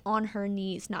begged on her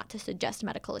knees not to suggest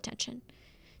medical attention.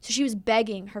 So she was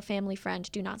begging her family friend,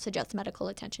 do not suggest medical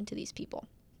attention to these people.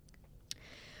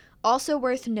 Also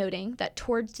worth noting that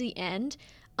towards the end,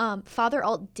 Father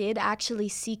Alt did actually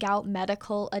seek out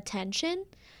medical attention.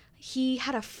 He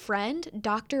had a friend,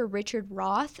 Dr. Richard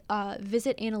Roth,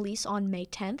 visit Annalise on May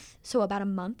 10th, so about a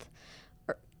month,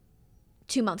 or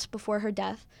 2 months before her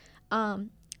death.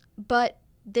 But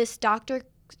this doctor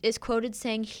is quoted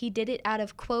saying he did it out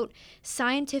of, quote,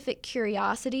 scientific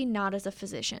curiosity, not as a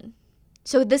physician.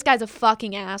 So this guy's a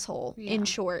fucking asshole, in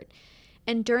short.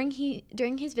 And during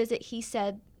his visit, he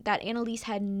said that Annalise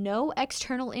had no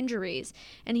external injuries,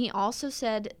 and he also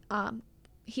said,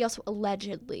 he also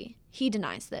allegedly, he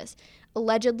denies this,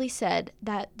 allegedly said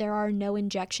that there are no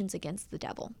injections against the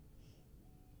devil,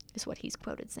 is what he's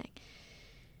quoted saying.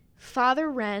 Father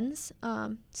Renz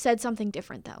said something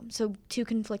different, though. So two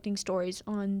conflicting stories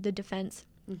on the defense.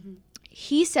 Mm-hmm.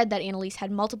 He said that Annalise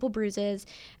had multiple bruises,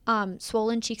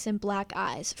 swollen cheeks, and black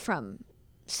eyes from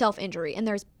self-injury, and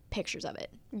there's pictures of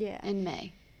it. Yeah. In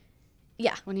May.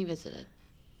 Yeah. When he visited.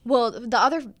 Well,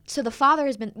 the father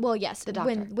has been, well, yes, the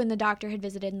doctor. When the doctor had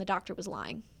visited and the doctor was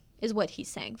lying, is what he's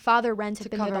saying. Father Renz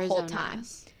had been there the whole time.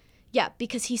 Ass. Yeah,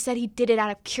 because he said he did it out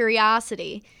of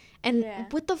curiosity. And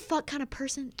what the fuck kind of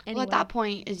person? Anyway. Well, at that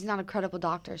point, he's not a credible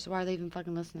doctor, so why are they even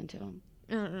fucking listening to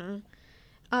him?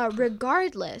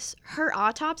 Regardless, her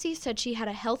autopsy said she had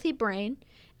a healthy brain,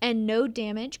 and no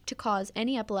damage to cause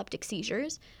any epileptic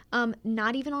seizures,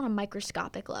 not even on a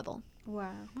microscopic level.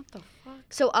 Wow. What the fuck?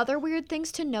 So other weird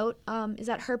things to note is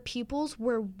that her pupils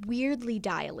were weirdly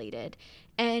dilated,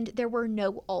 and there were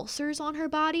no ulcers on her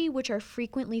body, which are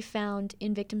frequently found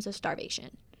in victims of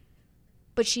starvation.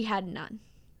 But she had none.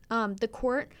 The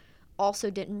court also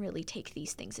didn't really take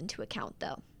these things into account,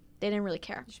 though. They didn't really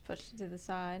care. Just pushed it to the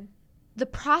side. The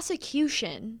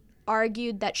prosecution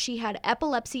argued that she had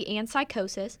epilepsy and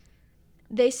psychosis.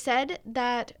 They said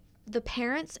that the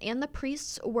parents and the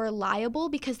priests were liable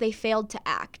because they failed to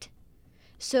act.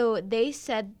 So they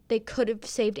said they could have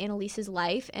saved Annalise's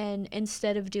life, and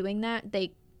instead of doing that,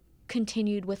 they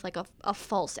continued with like a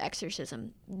false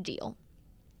exorcism deal.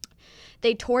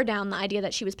 They tore down the idea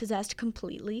that she was possessed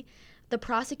completely. The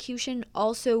prosecution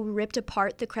also ripped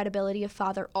apart the credibility of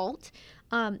Father Alt.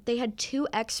 They had 2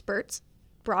 experts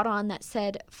brought on that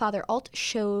said Father Alt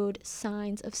showed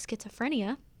signs of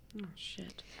schizophrenia. Oh,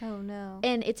 shit. Oh, no.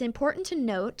 And it's important to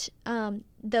note,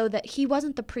 though, that he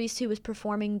wasn't the priest who was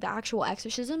performing the actual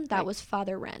exorcism. That Right. was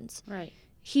Father Renz. Right.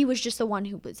 He was just the one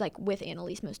who was, like, with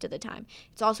Annalise most of the time.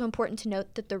 It's also important to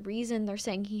note that the reason they're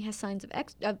saying he has signs of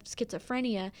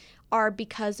schizophrenia are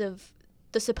because of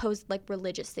the supposed, like,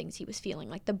 religious things he was feeling,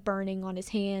 like the burning on his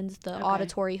hands, the Okay.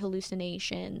 auditory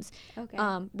hallucinations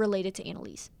Okay. related to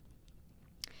Annalise.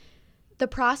 The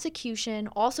prosecution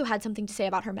also had something to say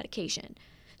about her medication.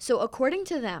 So according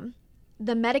to them,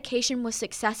 the medication was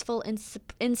successful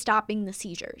in stopping the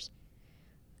seizures.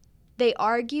 They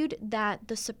argued that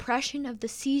the suppression of the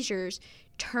seizures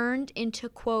turned into,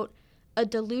 quote, a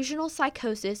delusional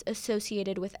psychosis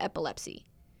associated with epilepsy.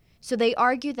 So they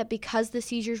argued that because the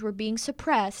seizures were being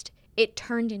suppressed, it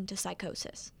turned into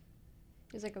psychosis.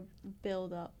 There's like a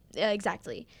build-up.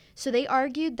 Exactly. So they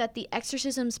argued that the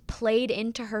exorcisms played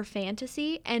into her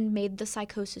fantasy and made the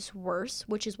psychosis worse,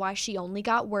 which is why she only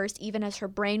got worse even as her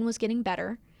brain was getting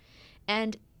better.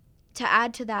 And to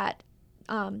add to that,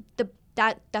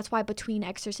 that's why between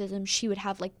exorcisms she would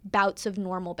have like bouts of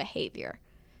normal behavior,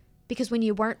 because when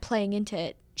you weren't playing into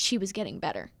it, she was getting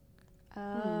better.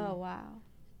 Oh, wow.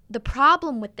 The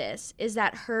problem with this is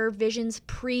that her visions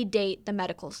predate the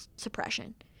medical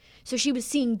suppression. So she was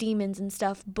seeing demons and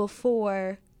stuff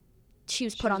before she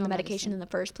was put was on the on medication medicine. in the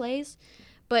first place.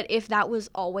 But if that was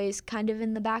always kind of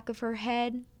in the back of her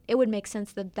head, it would make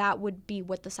sense that that would be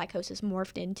what the psychosis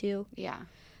morphed into, Yeah.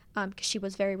 because she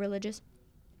was very religious.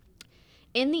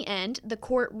 In the end, the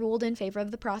court ruled in favor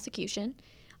of the prosecution.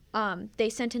 They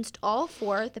sentenced all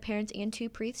 4, the parents and 2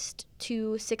 priests,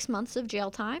 to 6 months of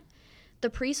jail time. The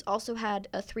priests also had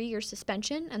a 3-year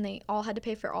suspension, and they all had to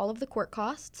pay for all of the court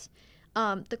costs.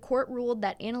 The court ruled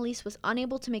that Annalise was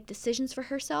unable to make decisions for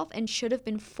herself and should have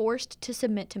been forced to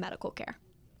submit to medical care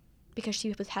because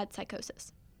she had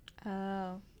psychosis.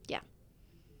 Oh.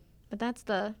 But that's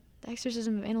the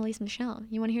exorcism of Annalise Michel.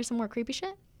 You want to hear some more creepy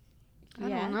shit? I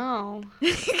Yeah. don't know.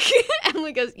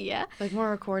 Emily goes, yeah. Like more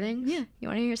recordings? Yeah. You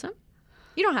want to hear some?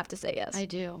 You don't have to say yes. I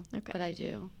do. Okay. But I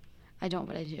do. I don't,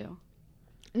 but I do.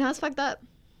 No, it's fucked up.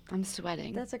 I'm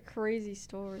sweating. That's a crazy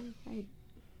story.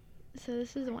 So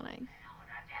this is the one I...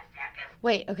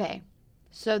 Wait, okay.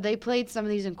 So they played some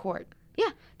of these in court.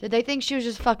 Yeah. Did they think she was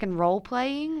just fucking role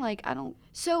playing? Like, I don't.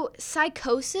 So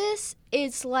psychosis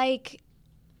is like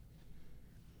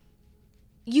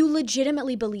you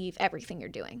legitimately believe everything you're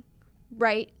doing,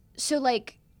 right? So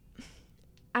like,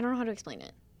 I don't know how to explain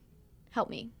it. Help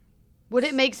me. Would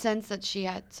it make sense that she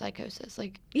had psychosis?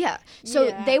 Like, Yeah. So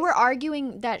Yes. they were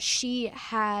arguing that she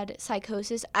had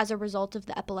psychosis as a result of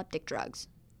the epileptic drugs.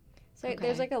 So Okay.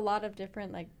 there's like a lot of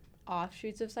different like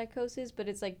offshoots of psychosis, but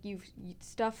it's like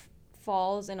stuff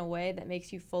falls in a way that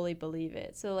makes you fully believe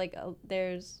it. So like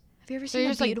there's Have you ever so seen you're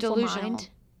A just like Beautiful delusional. Mind?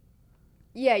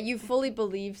 yeah, you fully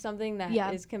believe something that is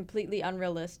Yeah. completely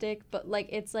unrealistic, but like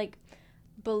it's like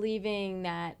believing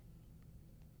that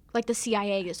Like the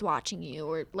CIA is watching you,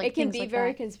 or like it can things be like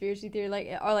very that. conspiracy theory, like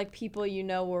or like people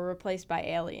were replaced by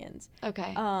aliens.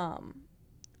 Okay.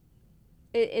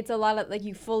 It's a lot of like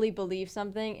you fully believe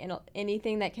something, and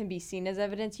anything that can be seen as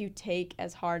evidence you take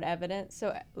as hard evidence.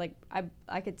 So like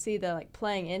I could see the like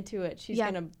playing into it. She's Yeah.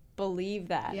 gonna believe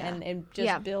that Yeah. and just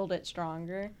Yeah. build it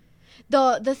stronger.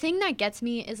 The thing that gets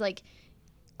me is like,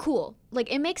 cool,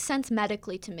 like it makes sense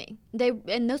medically to me.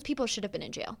 Those people should have been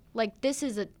in jail. Like this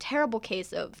is a terrible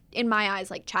case of, in my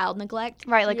eyes, like child neglect.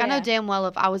 Right. Like, I know Yeah. damn well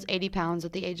if I was 80 pounds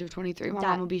at the age of 23, my That-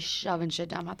 mom would be shoving shit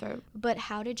down my throat. But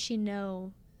how did she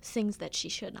know things that she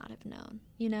should not have known?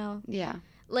 You know, Yeah.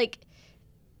 like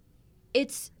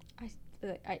it's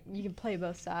you can play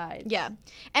both sides. Yeah.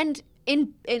 And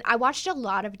I watched a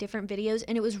lot of different videos,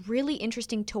 and it was really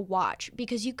interesting to watch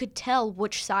because you could tell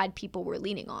which side people were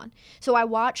leaning on. So I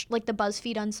watched, like, the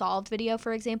BuzzFeed Unsolved video,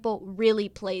 for example, really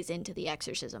plays into the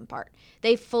exorcism part.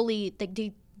 They fully,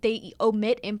 they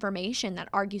omit information that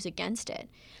argues against it.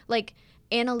 Like,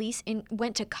 Annalise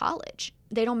went to college.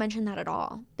 They don't mention that at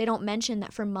all. They don't mention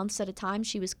that for months at a time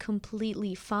she was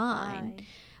completely fine.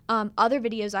 Other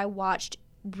videos I watched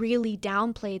really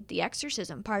downplayed the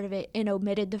exorcism part of it and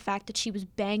omitted the fact that she was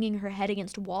banging her head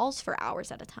against walls for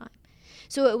hours at a time.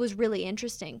 So it was really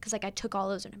interesting because, like, I took all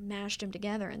those and mashed them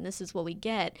together, and this is what we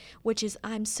get, which is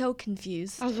I'm so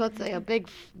confused. I was about to say a big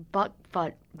butt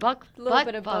bit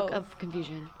of both. of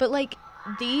confusion. But, like,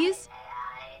 these,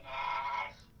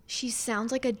 she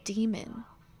sounds like a demon.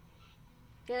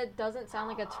 Yeah, it doesn't sound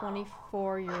like a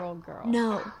 24-year-old girl.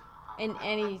 No. In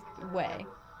any way.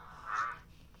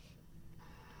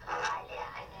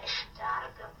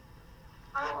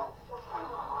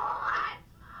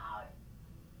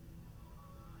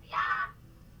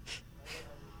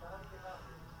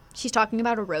 She's talking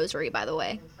about a rosary, by the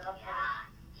way.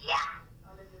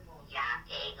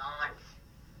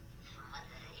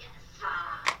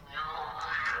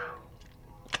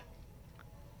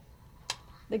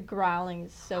 The growling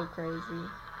is so crazy.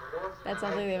 That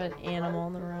sounds like they have an animal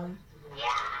in the room.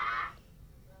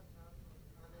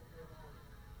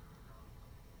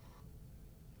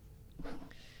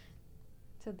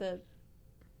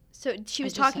 So she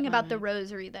was talking about the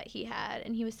rosary that he had,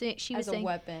 and he was saying she was as a saying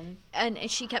weapon, and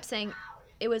she kept saying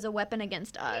it was a weapon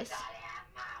against us.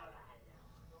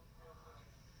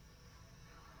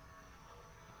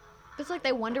 It's like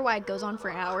they wonder why it goes on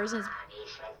for hours. And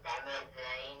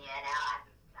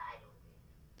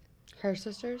Her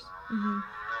sisters? mm-hmm.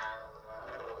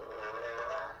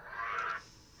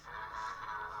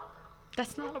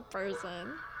 That's not a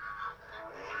person.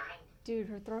 dude,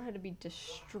 her throat had to be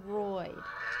destroyed.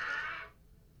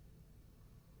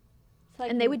 It's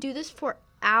like, And they would do this for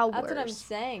hours. That's what I'm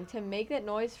saying. To make that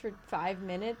noise for 5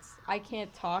 minutes, I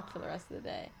can't talk for the rest of the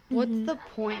day. What's the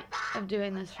point of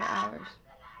doing this for hours?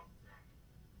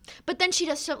 But then she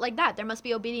does stuff like that. There must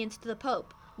be obedience to the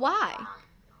Pope. Why?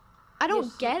 I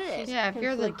don't get it. Yeah, if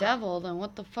you're the devil, then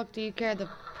what the fuck do you care the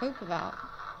Pope about?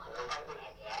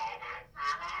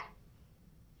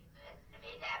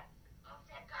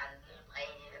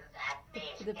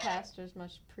 The pastors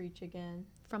must preach again.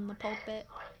 From the pulpit.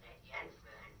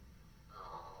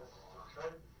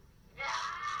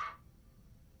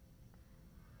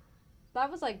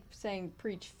 That was like saying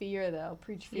preach fear, though.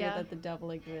 Preach fear Yeah. that the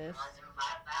devil exists.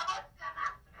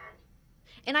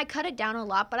 And I cut it down a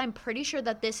lot, but I'm pretty sure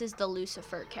that this is the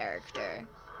Lucifer character.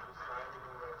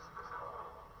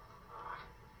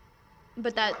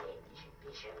 But that...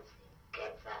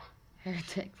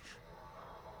 Heretics.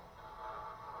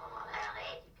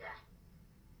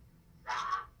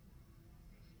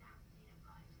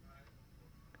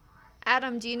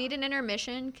 Adam, do you need an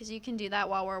intermission? Because you can do that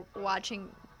while we're watching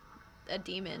a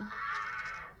demon.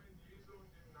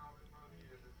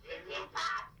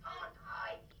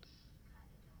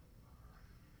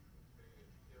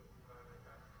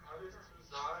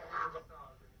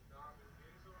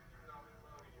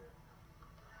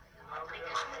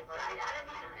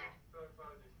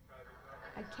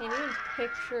 I can't even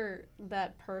picture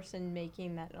that person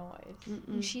making that noise.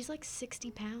 And she's like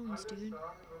 60 pounds, dude.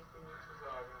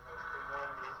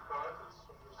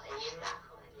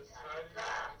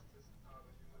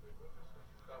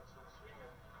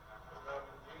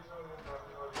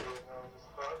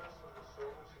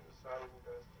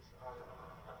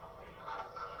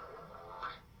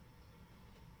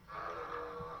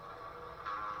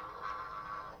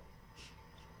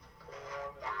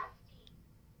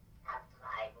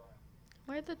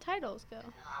 Where'd the titles go?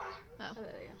 Oh, there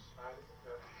you go.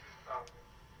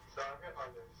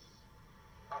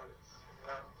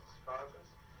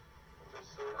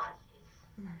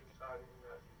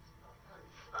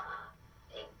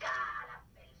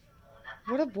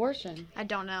 What abortion? I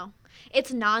don't know.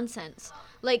 It's nonsense.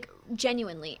 Like,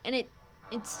 genuinely. And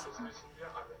it's...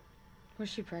 Was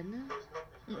she pregnant?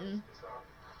 Mm-mm.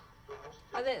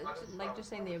 Are they just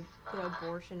saying the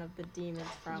abortion of the demons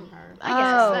from her? I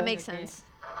guess. Oh. That makes Okay. sense.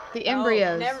 The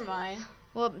embryos. Oh, never mind.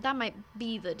 Well, that might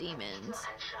be the demons.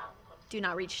 Do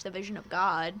not reach the vision of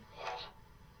God.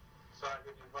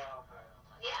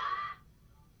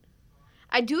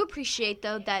 I do appreciate,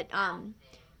 though, that,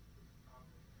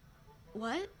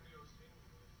 what?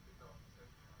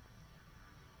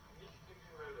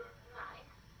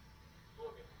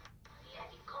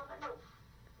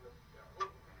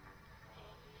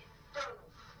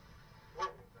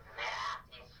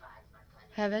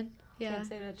 Heaven? Yeah. Can't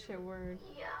say that shit word.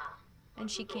 And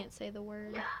she can't say the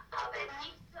word.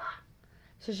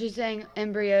 So she's saying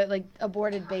embryo, like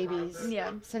aborted babies.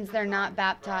 Yeah. Since they're not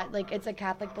baptized, like it's a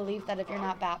Catholic belief that if you're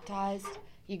not baptized,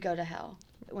 you go to hell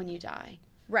when you die.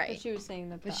 But Right. she was saying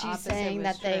that But the she's opposite saying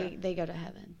was that true. they go to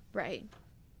heaven. Right.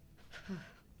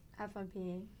 Have fun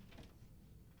peeing.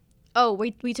 Oh,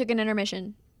 we took an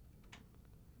intermission.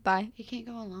 Bye. You can't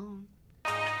go alone.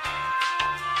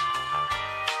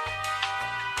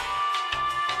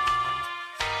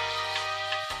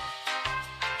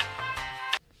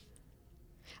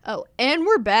 Oh, and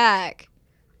we're back.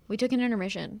 We took an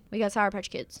intermission. We got Sour Patch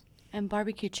Kids. And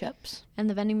barbecue chips. And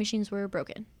the vending machines were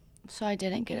broken. So I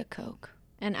didn't get a Coke.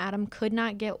 And Adam could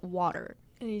not get water.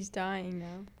 And he's dying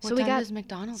now. What So we time got does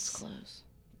McDonald's close?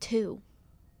 2.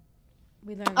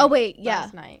 We learned Oh, that wait, yeah.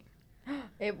 last night.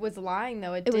 It was lying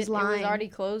though. was It was lying. already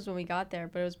closed when we got there,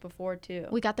 but it was before 2.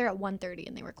 We got there at 1:30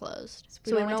 and they were closed. So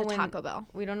So we we don't went know to when- Taco Bell.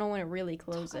 We don't know when it really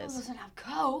Taco closes. doesn't have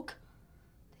Coke.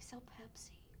 They sell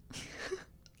Pepsi.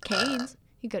 Canes.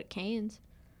 You go to Cane's.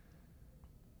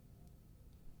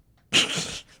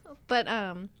 But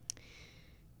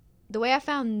the way I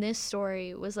found this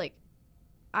story was like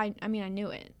I mean I knew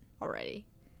it already.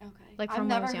 Okay. Like, I've from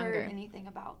when I never was younger. heard anything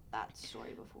about that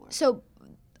story before. So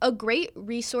a great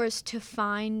resource to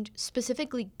find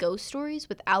specifically ghost stories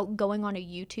without going on a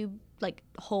YouTube like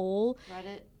hole,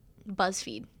 Reddit.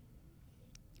 BuzzFeed.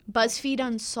 BuzzFeed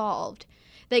Unsolved.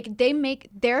 Like they make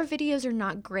their videos are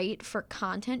not great for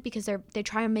content because they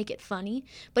try and make it funny,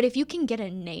 but if you can get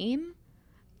a name,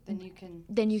 Then you can.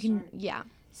 then you can start. yeah.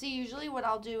 See, usually what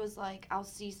I'll do is like I'll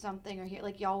see something or hear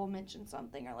like y'all will mention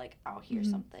something or like I'll hear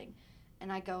something,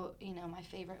 and I go, my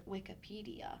favorite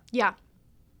Wikipedia. Yeah.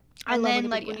 I And love then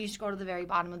like Wikipedia. when you scroll to the very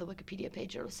bottom of the Wikipedia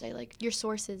page, it'll say like Your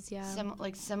sources, yeah.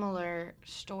 similar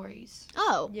stories.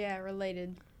 Oh, Yeah,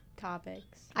 related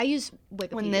topics. I use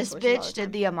Wikipedia. When this sources all bitch the did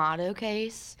time. the Amato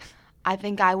case, I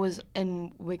think I was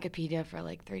in Wikipedia for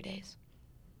like 3 days.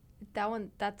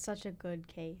 That's such a good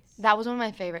case. That was one of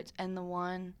my favorites, and the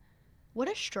one, What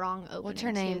a strong opening. what's her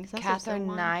too, name? 'cause that's Catherine episode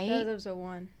one. That Knight. was episode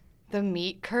 1. The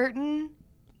meat curtain.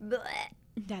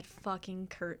 That fucking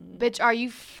curtain. Bitch, are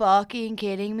you fucking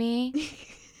kidding me?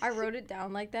 I wrote it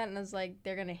down like that and I was like,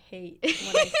 they're gonna hate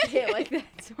when I say it like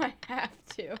that, so I have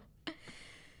to.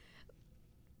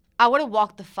 I would have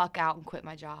walked the fuck out and quit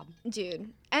my job.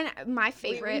 Dude. And my We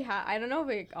favorite. I don't know if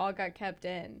it all got kept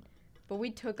in, but we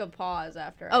took a pause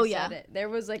after Oh, I yeah. said it. There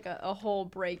was like a whole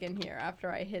break in here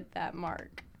after I hit that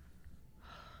mark.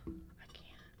 I can't.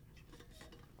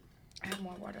 I have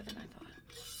more water than I thought.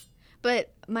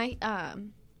 But my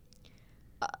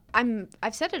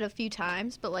I've said it a few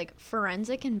times, but like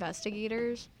forensic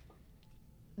investigators,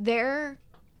 their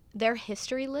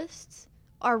history lists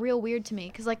are real weird to me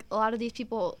because like a lot of these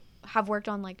people have worked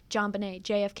on like John Bonet,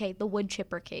 JFK, the wood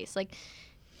chipper case. Like,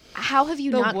 how have you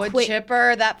The not wood quit?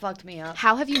 chipper, that fucked me up.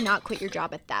 How have you not quit your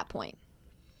job at that point?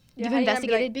 Yeah, You've how you gonna be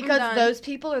like, investigated Because done. those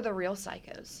people are the real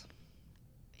psychos.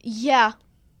 Yeah,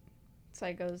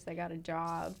 Psychos, they got a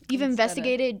job. you've instead of-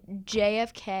 investigated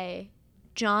JFK,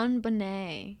 John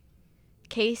Bonet,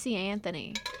 Casey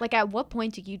Anthony. Like, at what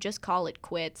point do you just call it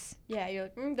quits? Yeah, you're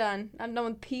like, I'm done. I'm done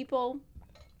with people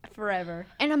forever.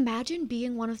 And imagine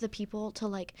being one of the people to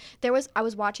like I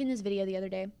was watching this video the other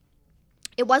day.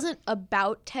 It wasn't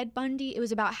about Ted Bundy, it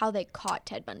was about how they caught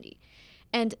Ted Bundy.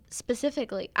 And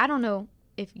specifically, I don't know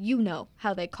if you know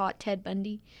how they caught Ted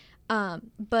Bundy,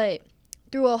 but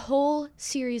through a whole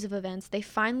series of events, they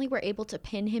finally were able to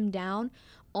pin him down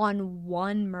on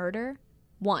one murder,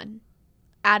 one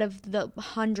out of the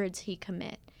hundreds he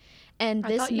commit. And I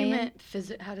this thought man, you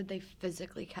meant how did they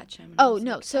physically catch him? oh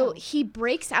no, so he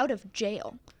breaks out of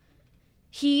jail.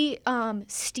 He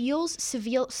steals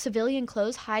civilian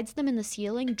clothes, hides them in the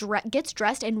ceiling, gets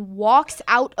dressed, and walks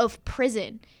out of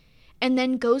prison, and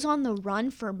then goes on the run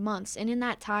for months. And in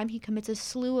that time, he commits a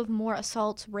slew of more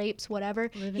assaults, rapes, whatever.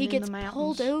 Living He in gets the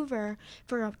pulled mountains. over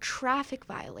for a traffic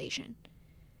violation.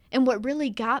 And what really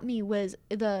got me was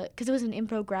because it was an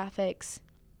infographics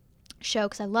show,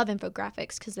 because I love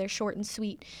infographics because they're short and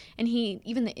sweet. And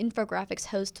even the infographics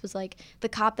host was like, the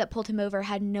cop that pulled him over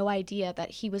had no idea that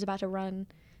he was about to run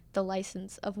the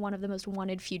license of one of the most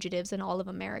wanted fugitives in all of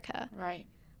America. Right.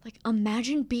 Like,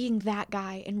 imagine being that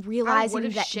guy and realizing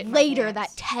would've that shit my later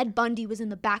pants. that Ted Bundy was in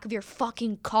the back of your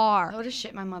fucking car. I would have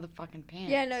shit my motherfucking pants.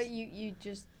 Yeah, no, you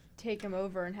just take him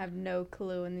over and have no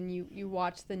clue, and then you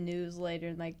watch the news later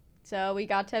and like, so we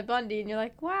got Ted Bundy, and you're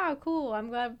like, wow, cool, I'm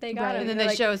glad they got Right. him. And then They're they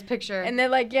like, show his picture. and they're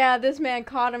like, yeah, this man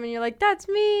caught him, and you're like, that's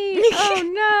me.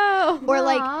 Oh no. Or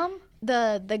like Mom?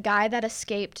 the guy that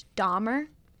escaped Dahmer,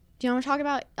 Do you want to talk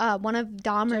about one of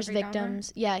Dahmer's Jeffrey Dahmer?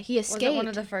 victims? Yeah, he Was escaped. it one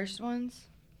of the first ones?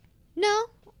 No.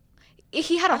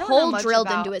 He had a I don't know hole much drilled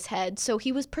about- into his head, so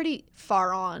he was pretty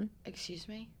far on. Excuse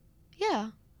me?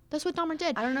 Yeah, that's what Dahmer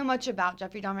did. I don't know much about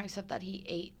Jeffrey Dahmer except that he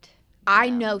ate. I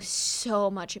them. know so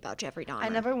much about Jeffrey Dahmer. I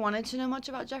never wanted to know much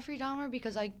about Jeffrey Dahmer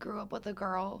because I grew up with a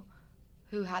girl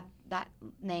who had that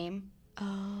name,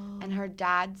 Oh. and her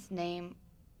dad's name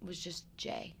was just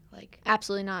Jay, like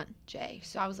Absolutely not. Jay.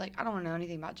 So I was like, I don't want to know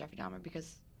anything about Jeffrey Dahmer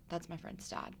because that's my friend's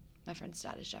dad. My friend's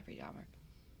dad is Jeffrey Dahmer.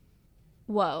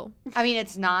 Whoa. I mean,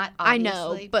 it's not, I know,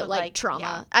 obviously, but like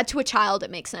trauma. To a child,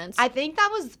 it makes sense. I think that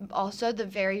was also the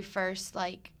very first,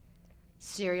 like,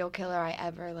 serial killer I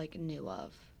ever, like, knew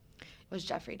of was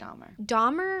Jeffrey Dahmer.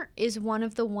 Dahmer is one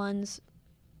of the ones,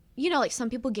 you know, like some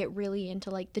people get really into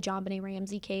like the JonBenet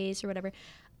Ramsey case or whatever.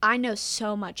 I know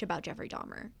so much about Jeffrey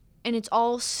Dahmer, and it's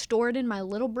all stored in my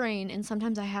little brain, and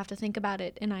sometimes I have to think about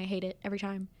it, and I hate it every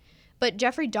time. But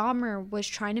Jeffrey Dahmer was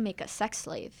trying to make a sex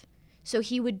slave. So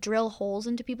he would drill holes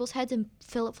into people's heads and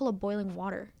fill it full of boiling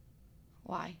water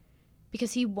Why?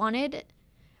 because he wanted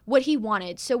what he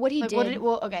wanted. So what he Like, did,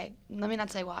 well, okay, let me not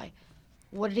say why.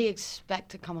 What did he expect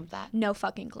to come of that? no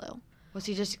fucking clue. Was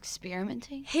he just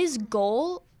experimenting? His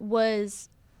goal was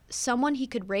someone he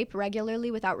could rape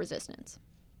regularly without resistance.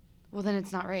 Well, then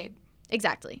it's not rape.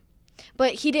 Exactly.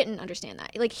 But he didn't understand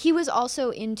that. Like, he was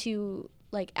also into,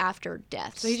 like, after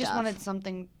death So he just stuff. wanted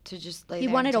something to just lay He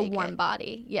there wanted a and take warm it.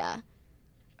 body. Yeah.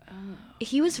 Oh.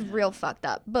 He was real fucked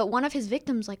up. But one of his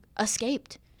victims, like,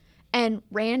 escaped and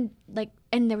ran, like,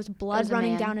 and there was blood As a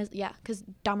running man? down his, yeah, because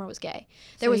Dahmer was gay.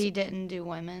 So he didn't do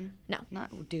women? No.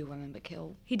 Not do women, but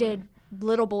kill. He did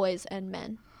little boys and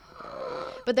men.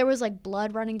 But there was like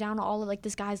blood running down all of like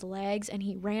this guy's legs, and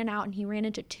he ran out and he ran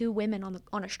into two women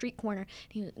on a street corner.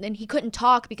 And he couldn't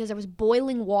talk because there was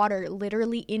boiling water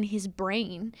literally in his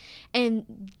brain.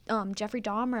 And Jeffrey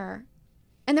Dahmer,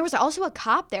 and there was also a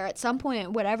cop there at some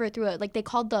point, whatever, they were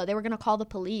gonna call the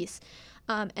police.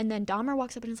 And then Dahmer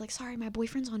walks up and is like, "Sorry, my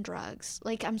boyfriend's on drugs.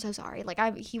 Like, I'm so sorry.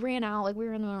 Like, he ran out. Like, we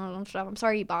were in the middle of stuff. I'm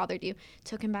sorry he bothered you."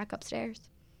 Took him back upstairs.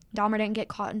 Dahmer didn't get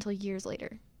caught until years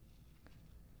later.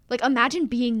 Like, imagine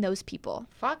being those people.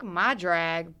 Fuck my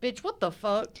drag. Bitch, what the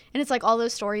fuck? And it's like all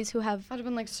those stories who have, I'd have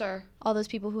been like, sir. all those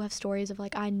people who have stories of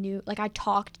like, I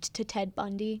talked to Ted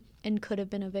Bundy and could have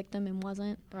been a victim and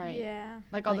wasn't. Right. Yeah.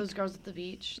 Like all Like- those girls at the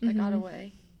beach that got Mhm.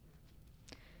 away.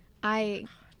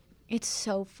 It's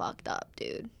so fucked up,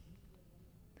 dude.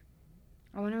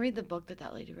 I want to read the book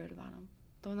that lady wrote about him.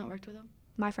 The one that worked with him.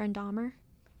 My friend Dahmer.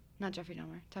 Not Jeffrey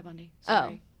Dahmer. Ted Bundy. Oh.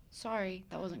 Sorry. Sorry,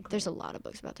 that wasn't clear. There's a lot of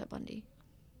books about Ted Bundy.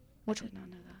 I did not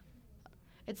know that.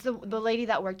 It's the lady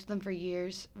that worked with him for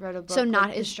years wrote a book. So not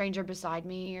like, The his- Stranger Beside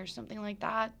Me or something like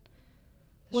that.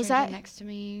 The Was Stranger that- Next to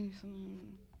Me?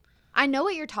 Something. I know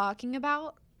what you're talking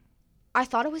about. I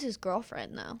thought it was his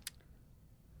girlfriend though.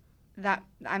 That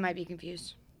I might be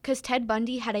confused. Because Ted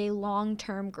Bundy had a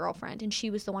long-term girlfriend, and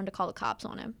she was the one to call the cops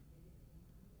on him.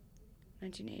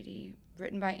 1980,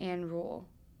 written by Anne Rule.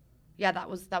 Yeah, that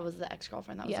was the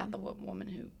ex-girlfriend. That was Yeah. not the woman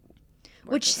who worked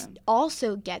Which with him.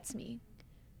 also gets me.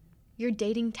 You're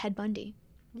dating Ted Bundy,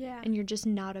 Yeah. and you're just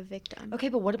not a victim. Okay,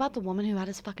 but what about the woman who had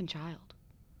his fucking child?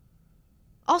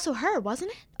 Also her,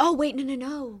 wasn't it? Oh, wait, no.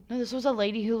 No, this was a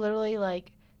lady who literally,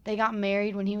 like, they got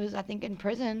married when he was, I think, in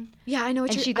prison. Yeah, I know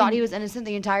what And you're... she thought he was innocent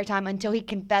the entire time until he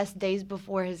confessed days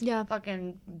before his Yeah.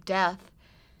 fucking death.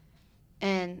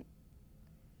 And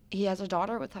he has a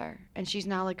daughter with her. And she's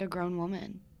now, like, a grown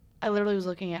woman. I literally was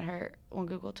looking at her on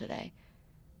Google today.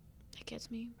 It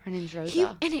gets me. Her name's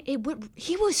Rosa.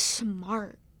 He was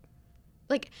smart.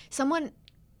 Like, someone...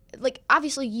 Like,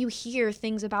 obviously you hear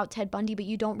things about Ted Bundy, but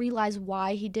you don't realize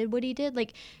why he did what he did.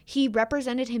 Like, he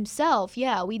represented himself.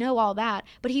 Yeah, we know all that.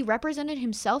 But he represented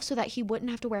himself so that he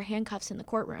wouldn't have to wear handcuffs in the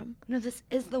courtroom. No, this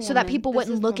is the woman. So that people This is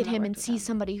wouldn't the look at woman that him and worked with see him.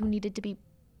 somebody who needed to be...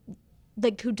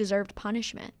 Like, who deserved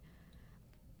punishment.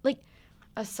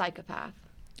 A psychopath.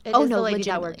 It Oh, is no, the lady that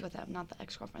legitimately. worked with him, not the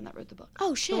ex-girlfriend that wrote the book.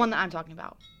 Oh, shit. The one that I'm talking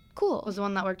about Cool. was the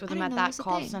one that worked with I him didn't at know that that was a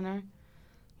call thing. center.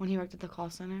 When he worked at the call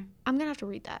center. I'm going to have to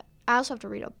read that. I also have to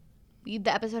read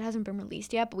the episode hasn't been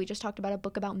released yet, but we just talked about a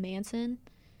book about Manson.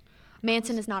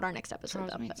 Manson is not our next episode,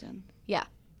 Charles though. Manson.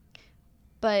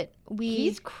 But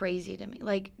He's crazy to me.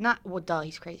 Like, not, well, duh,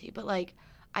 he's crazy. But, like,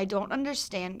 I don't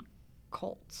understand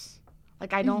cults.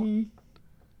 Like, I don't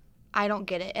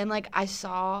get it. And, like, I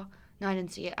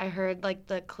didn't see it. I heard, like,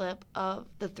 the clip of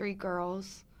the 3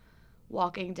 girls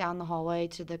walking down the hallway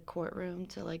to the courtroom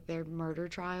to, like, their murder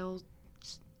trial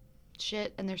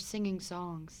shit. And they're singing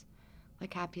songs.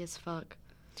 Like, happy as fuck.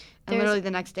 And There's- literally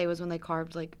the next day was when they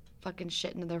carved, like, fucking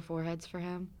shit into their foreheads for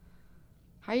him.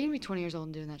 How are you gonna be 20 years old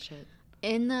and doing that shit?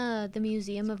 In the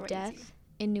Museum It's of crazy. Death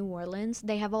in New Orleans,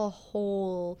 they have a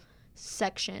whole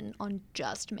section on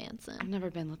just Manson. I've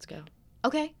never been. Let's go.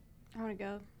 Okay, I want to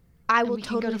go. I And will we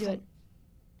can go totally to do it.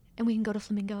 And we can go to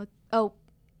Flamingo. Oh,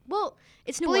 well,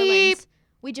 it's New Bleep. Orleans.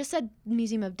 We just said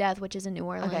Museum of Death, which is in New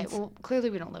Orleans. Okay, well, clearly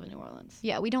we don't live in New Orleans.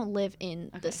 Yeah, we don't live in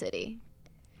Okay. the city.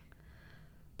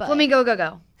 But Flamingo,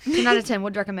 go. 10 out of 10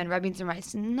 would recommend red beans and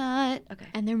rice. Nut. Okay.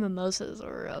 and their mimosas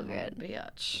are real good.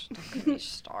 Bitch. Don't get me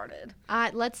started.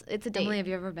 It's a date. Emily, have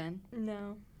you ever been?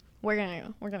 No. We're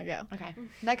gonna go. Okay.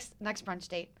 Next brunch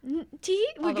date. Tea?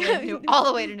 All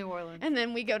the way to New Orleans. And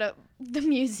then we go to the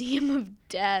Museum of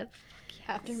Death.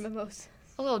 After mimosa.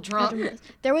 A little drunk.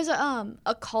 There was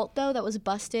a cult though that was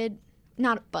busted,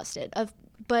 not busted,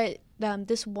 but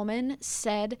this woman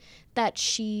said that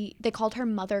they called her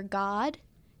Mother God.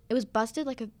 It was busted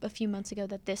like a few months ago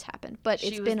that this happened, but She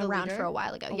it's was been the around leader? for a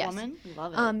while ago. A Yes. woman?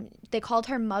 Love it. They called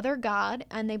her Mother God,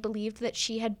 and they believed that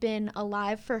she had been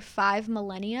alive for 5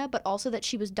 millennia, but also that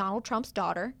she was Donald Trump's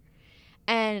daughter.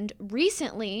 And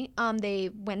recently, they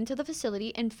went into the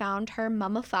facility and found her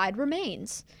mummified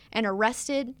remains and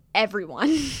arrested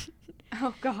everyone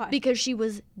Oh, God. because she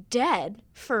was dead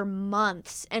for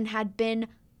months and had been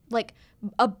like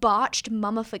a botched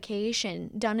mummification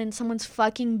done in someone's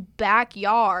fucking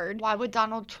backyard. Why would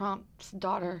Donald Trump's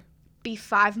daughter? Be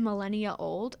 5 millennia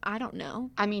old? I don't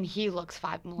know. I mean, he looks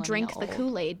 5 millennia Drink the old,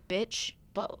 Kool-Aid, bitch.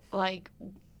 But, like,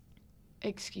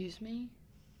 excuse me?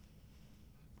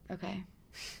 Okay.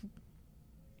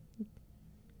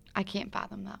 I can't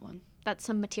fathom that one. That's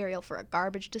some material for a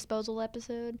garbage disposal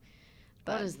episode.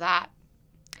 But What is that?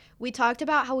 we talked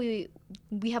about how we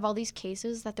have all these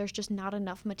cases that there's just not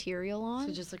enough material So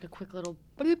on. just like a quick little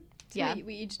bloop. Yeah.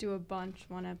 We each do a bunch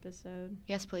one episode.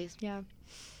 Yes, please. Yeah.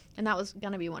 And that was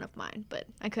going to be one of mine, but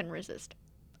I couldn't resist.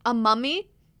 A mummy?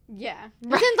 Yeah. It's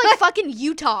in like fucking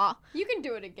Utah. You can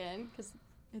do it again because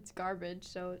it's garbage.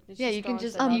 So it's Yeah, just you can throwing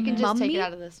just stuff a you can in there. just take mummy? it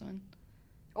out of this one.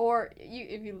 Or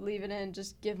if you leave it in,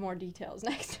 just give more details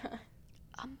next time.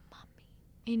 A mummy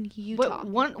in Utah.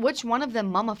 Which one of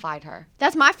them mummified her?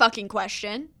 That's my fucking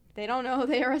question. They don't know.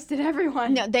 They arrested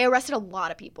everyone. No, they arrested a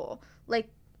lot of people. Like,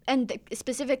 and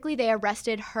specifically, they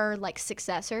arrested her like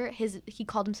successor. He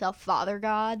called himself Father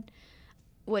God,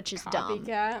 which is dumb.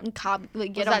 Copycat. And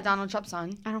like, Was that Donald Trump's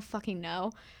son? I don't fucking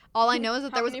know. All I know is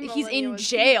that How he's many millennia in was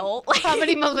he? jail. How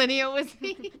many millennia was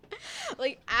he?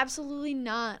 Like, absolutely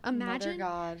not. Mother Imagine.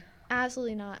 God.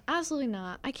 Absolutely not. Absolutely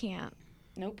not. I can't.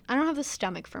 Nope. I don't have the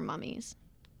stomach for mummies.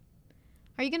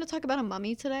 Are you going to talk about a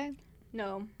mummy today?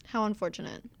 No. How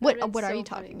unfortunate. But What it's are so you funny.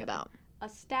 talking about? A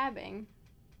stabbing.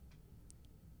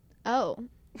 Oh.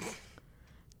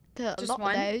 A Just lot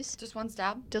one? of those. Just one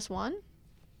stab? Just one?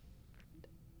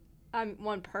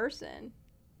 One person.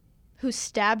 Who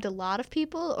stabbed a lot of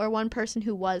people, or one person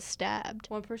who was stabbed?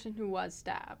 One person who was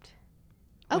stabbed.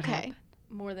 What Okay. happened?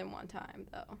 More than one time,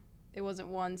 though. It wasn't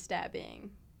one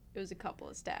stabbing. It was a couple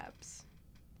of stabs.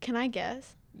 Can I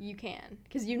guess? You can.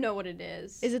 Because you know what it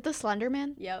is. Is it the Slender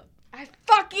Man? Yep. I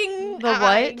fucking The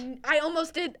what? I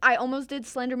almost did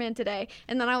Slender Man today,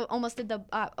 and then I almost did the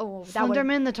that would,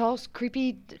 Slenderman, the tall,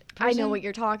 creepy I know person? what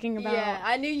you're talking about. Yeah,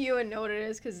 I knew you would know what it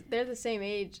is because they're the same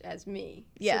age as me.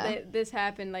 Yeah. So this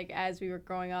happened like as we were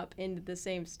growing up into the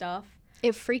same stuff.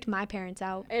 It freaked my parents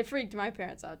out It freaked my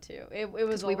parents out too. It was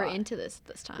because a we were lot. into this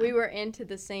time. We were into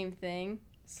the same thing,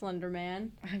 Slender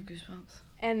Man, I have goosebumps.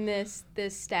 and this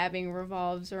stabbing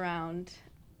revolves around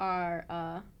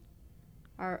our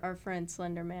friend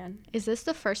Slender Man. Is this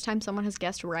the first time someone has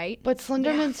guessed right? But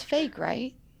Slenderman's fake,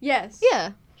 right? Yes.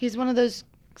 Yeah. He's one of those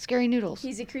scary noodles.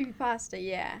 He's a creepypasta,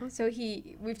 yeah. So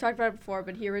we've talked about it before,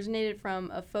 but he originated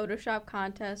from a Photoshop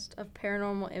contest of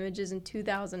paranormal images in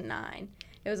 2009.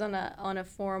 It was on a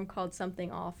forum called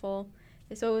Something Awful.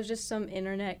 So it was just some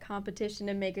internet competition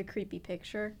to make a creepy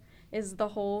picture. Is the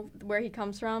whole where he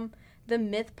comes from. The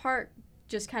myth part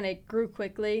just kind of grew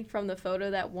quickly from the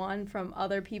photo that won, from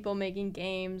other people making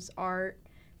games, art,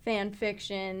 fan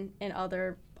fiction, and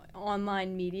other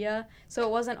online media. So it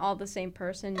wasn't all the same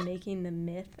person making the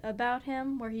myth about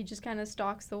him, where he just kind of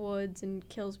stalks the woods and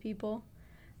kills people.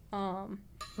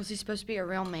 Was he supposed to be a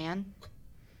real man?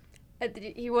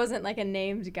 He wasn't like a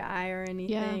named guy or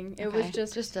anything. It was Okay.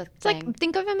 just a It's thing. like,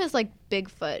 think of him as like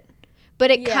Bigfoot,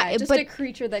 but it just but a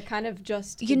creature that kind of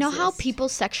just you know how exists. people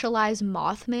sexualize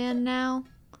Mothman now?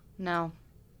 No.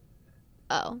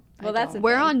 Oh, Well, that's don't. a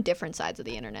we're thing. on different sides of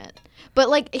the internet. But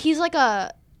like he's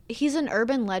an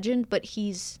urban legend, but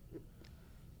he's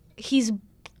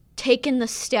taken the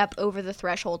step over the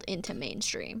threshold into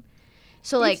mainstream.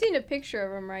 So You've like seen a picture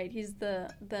of him, right? He's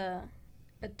a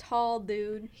tall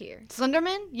dude. here.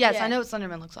 Slenderman? Yes, Yeah. I know what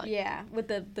Slenderman looks like. Yeah, with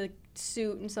the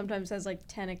suit and sometimes has like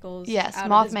tentacles. Yes,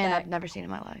 out of his Mothman. back. I've never seen in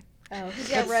my life. Oh, he's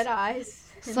got red eyes.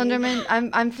 Slenderman.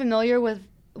 I'm familiar with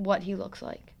what he looks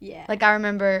like. Yeah. Like I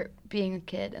remember being a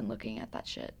kid and looking at that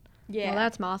shit. Yeah. Well,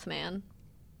 that's Mothman.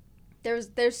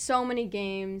 There's so many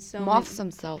games. So Moths many.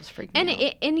 themselves freak And me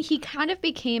out. and he kind of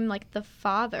became like the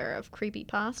father of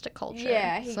creepypasta culture.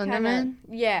 Yeah, he Slenderman?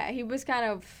 he was kind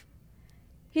of.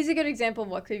 He's a good example of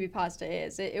what creepypasta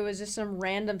is. It was just some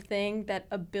random thing that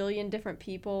a billion different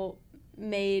people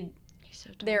made He's so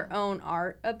tall. their own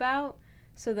art about.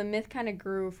 So the myth kind of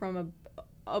grew from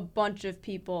a bunch of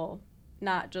people,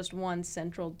 not just one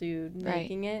central dude Right.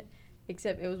 making it.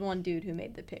 Except it was one dude who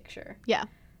made the picture. Yeah.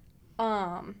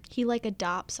 Um. He like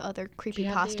adopts other Do you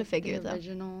have creepypasta the figures though.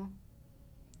 original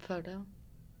photo.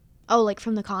 Oh, like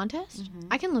from the contest? Mhm.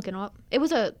 I can look it up. It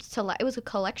was a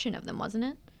collection of them, wasn't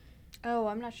it? Oh,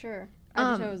 I'm not sure. I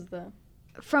just know it was the.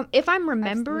 From if I'm I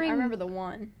remembering remember the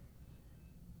one.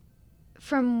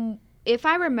 from if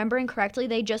I'm remembering correctly,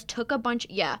 they just took a bunch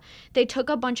they took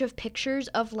a bunch of pictures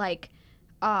of like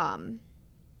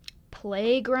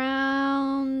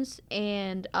playgrounds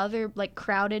and other like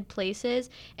crowded places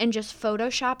and just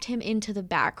photoshopped him into the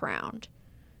background.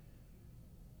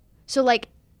 So like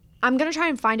I'm going to try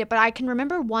and find it, but I can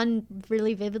remember one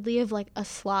really vividly of like a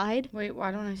slide. Wait,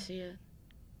 why don't I see it?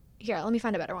 Here, let me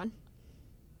find a better one.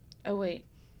 Oh wait,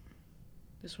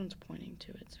 this one's pointing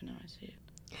to it, so now I see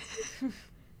it.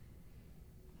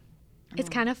 It's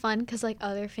kind of fun because like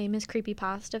other famous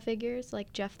creepypasta figures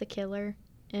like Jeff the Killer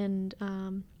and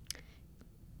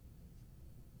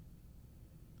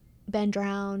Ben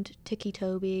Drowned, Tiki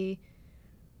Toby,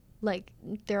 like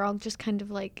they're all just kind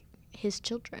of like his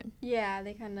children. Yeah,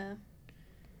 they kind of.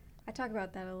 I talk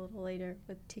about that a little later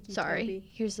with Tiki Sorry, Toby.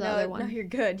 here's the No, other one. No, you're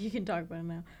good. You can talk about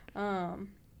it now.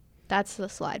 That's the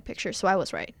slide picture, so I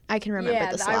was right. I can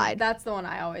remember the slide. That's the one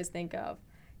I always think of.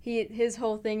 His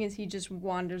whole thing is he just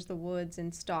wanders the woods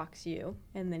and stalks you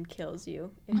and then kills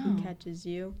you if he catches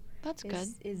you. That's good.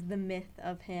 Is the myth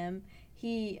of him.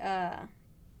 He,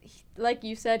 like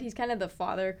you said, he's kind of the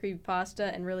father of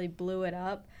creepypasta and really blew it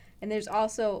up. And there's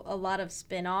also a lot of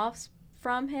spin-offs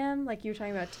from him. Like you were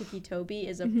talking about, Tiki Toby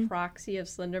is a proxy of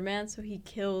Slenderman, so he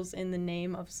kills in the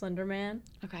name of Slenderman.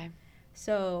 Okay.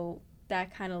 So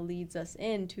that kind of leads us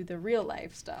into the real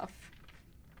life stuff.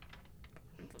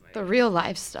 The real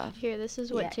life stuff. Here, this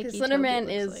is what Tiki because Toby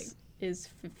Slenderman looks like. is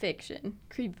fiction,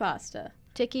 creepypasta.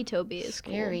 Tiki Toby is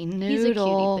Scary cool. He's a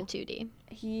noodle. cutie patootie.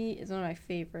 He is one of my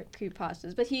favorite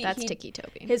creepypastas. But That's he Tiki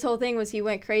Toby. his whole thing was he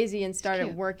went crazy and started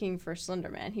cute. working for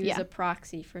Slenderman. He was Yeah. a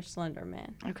proxy for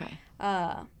Slenderman. Okay.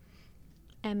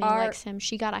 Emmy Our- likes him.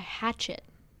 She got a hatchet.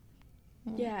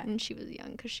 Yeah. And she was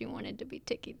young because she wanted to be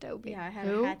Tiki Toby. Yeah, I had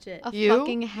Who? a hatchet. A You?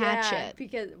 fucking Yeah, hatchet.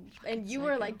 because you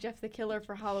were like Jeff the Killer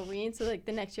for Halloween, so like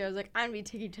the next year I was like, I'm gonna be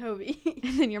Tiki Toby.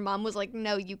 And then your mom was like,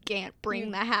 no, you can't bring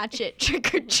the hatchet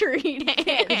trick or treating. Could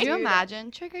you do that.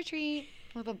 imagine trick or treat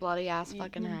with a bloody ass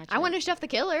fucking hatchet? I want to Jeff the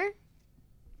Killer.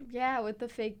 Yeah, with the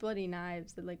fake bloody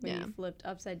knives that like when Yeah. you flipped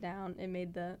upside down, it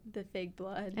made the fake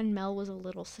blood. And Mel was a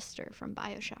little sister from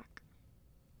Bioshock.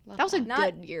 Love That was a Not-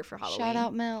 good year for Halloween. Shout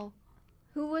out Mel.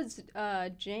 Who was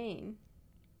Jane?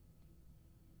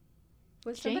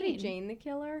 Was somebody Jane. Jane the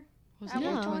killer? Was At it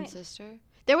your one twin point- sister?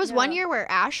 There was one No. year where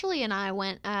Ashley and I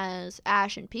went as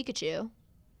Ash and Pikachu.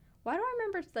 Why do I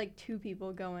remember like two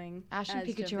people going? Ash and as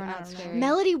Pikachu Jeff- are I not don't know. scary.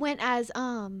 Melody went as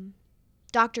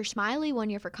Dr. Smiley one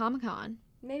year for Comic-Con.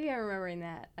 Maybe I'm remembering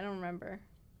that. I don't remember.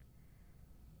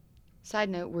 Side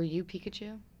note, were you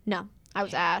Pikachu? No, I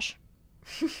was Ash.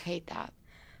 Hate that.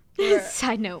 We're-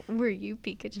 Side note, were you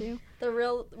Pikachu? The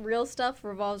real stuff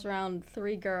revolves around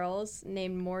three girls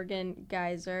named Morgan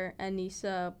Geyser,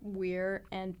 Anissa Weir,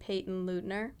 and Peyton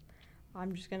Lutner.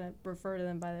 I'm just going to refer to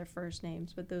them by their first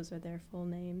names, but those are their full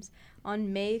names.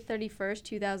 On May 31st,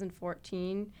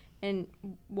 2014, in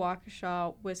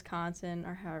Waukesha, Wisconsin,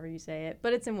 or however you say it,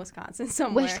 but it's in Wisconsin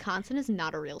somewhere. Wisconsin is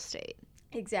not a real state.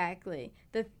 Exactly.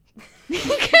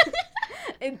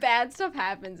 Bad stuff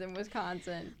happens in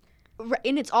Wisconsin.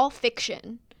 And it's all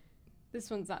fiction. This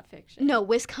one's not fiction. No,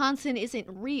 Wisconsin isn't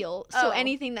real, so Oh.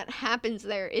 anything that happens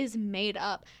there is made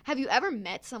up. Have you ever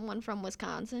met someone from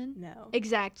Wisconsin? No.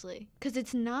 Exactly, because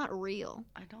it's not real.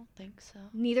 I don't think so.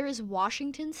 Neither is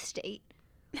Washington State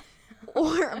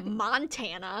or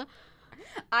Montana.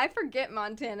 I forget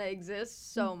Montana exists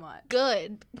so much.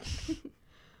 Good.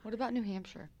 What about New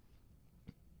Hampshire?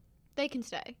 They can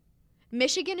stay.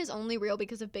 Michigan is only real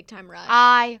because of Big Time Rush.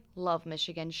 I love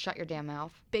Michigan. Shut your damn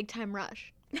mouth. Big Time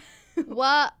Rush.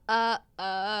 What?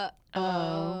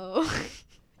 Oh.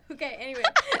 Okay, anyway.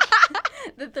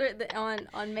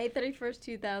 On May 31st,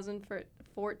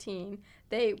 2014,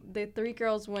 the three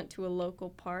girls went to a local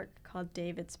park called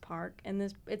David's Park, and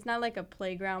it's not like a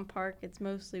playground park, it's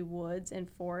mostly woods and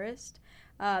forest.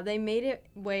 They made it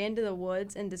way into the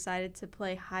woods and decided to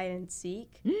play hide and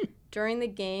seek. During the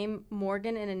game,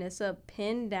 Morgan and Anissa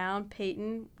pin down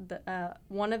Peyton.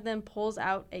 One of them pulls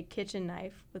out a kitchen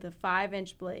knife with a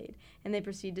 5-inch blade, and they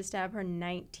proceed to stab her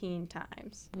 19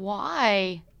 times.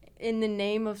 Why? In the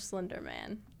name of Slender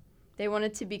Man. They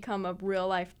wanted to become a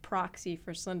real-life proxy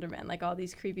for Slender Man, like all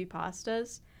these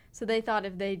creepypastas. So they thought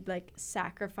if they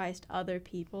sacrificed other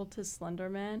people to Slender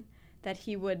Man, that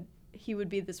he would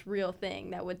be this real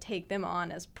thing that would take them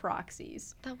on as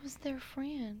proxies. That was their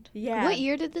friend. Yeah. What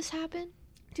year did this happen?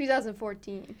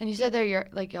 2014. And you said they're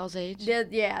y'all's age?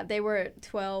 They were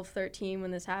 12, 13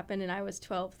 when this happened, and I was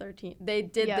 12, 13. They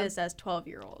did this as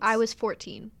 12-year-olds. I was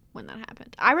 14 when that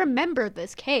happened. I remember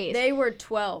this case. They were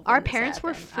 12. Our when this parents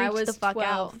were happened. freaked the fuck out.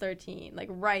 I was 12, 13,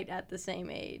 right at the same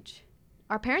age.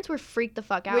 Our parents were freaked the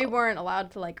fuck out. We weren't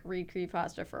allowed to read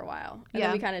creepypasta for a while, and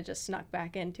then we kind of just snuck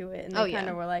back into it, and they kind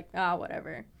of were like,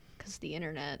 whatever. Because the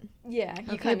internet. Yeah.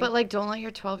 Okay, but don't let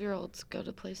your 12-year-olds go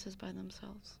to places by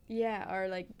themselves. Yeah,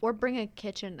 or bring a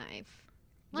kitchen knife.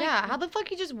 Yeah, how the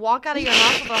fuck you just walk out of your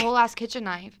house with a whole ass kitchen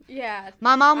knife? Yeah.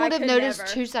 My mom would have noticed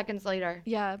 2 seconds later.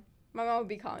 Yeah. My mom would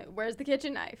be calling, "Where's the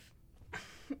kitchen knife?"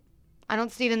 I don't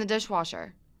see it in the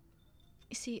dishwasher.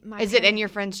 See, Is it in your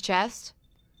friend's chest?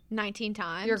 19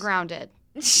 times. You're grounded.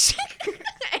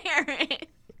 Aaron.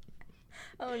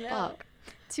 Oh no. Fuck.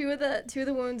 Two of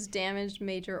the wounds damaged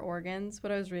major organs.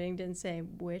 What I was reading didn't say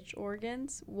which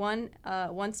organs. One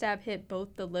stab hit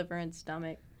both the liver and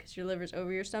stomach, because your liver's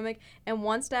over your stomach, and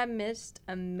one stab missed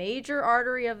a major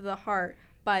artery of the heart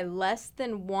by less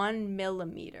than 1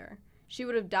 millimeter. She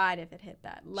would have died if it hit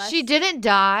that. She didn't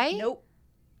die? Nope.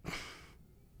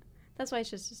 That's why it's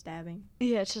just a stabbing.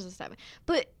 Yeah, it's just a stabbing.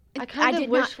 But I kind of did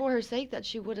wish not... for her sake that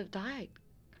she would have died.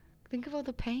 Think of all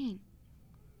the pain.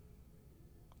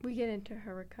 We get into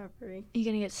her recovery. You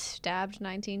gonna get stabbed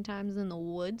 19 times in the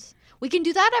woods? We can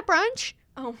do that at brunch.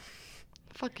 Oh.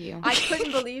 Fuck you. I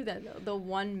couldn't believe that, though. The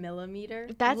 1 millimeter.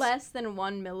 That's less than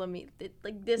 1 millimeter.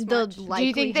 This the much. Do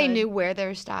you think they knew where they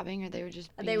were stabbing, or they were just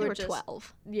They They were were just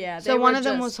 12. Yeah. So one of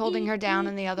them was holding her down,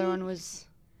 and the other one was...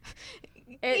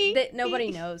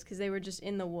 Nobody knows, because they were just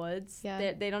in the woods.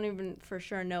 Yeah. They don't even for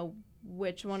sure know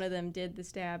which one of them did the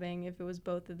stabbing, if it was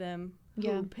both of them,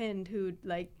 who pinned who,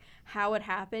 how it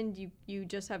happened. You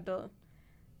just have to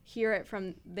hear it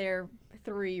from their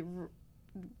three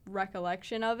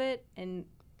recollection of it, and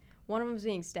one of them's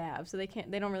being stabbed, so they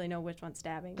don't really know which one's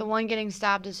stabbing. The one getting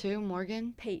stabbed is who?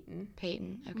 Morgan? Peyton.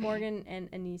 Peyton. Okay. Morgan and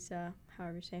Anissa,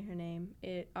 however you say her name,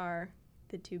 are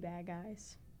the two bad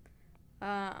guys.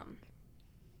 The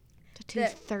two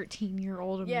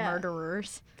 13-year-old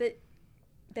murderers.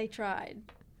 They tried.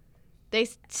 They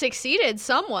succeeded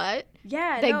somewhat.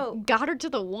 Yeah, They got her to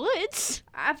the woods.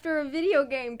 after a video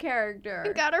game character.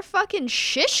 And got her fucking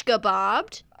shish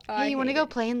kebabbed. Hey, you want to go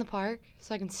play in the park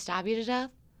so I can stab you to death?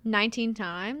 19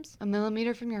 times. 1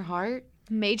 millimeter from your heart?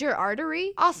 Major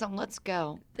artery. Awesome, let's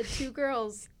go. The two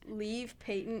girls leave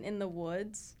Peyton in the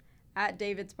woods at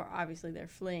David's bar. Obviously, they're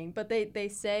fleeing, but they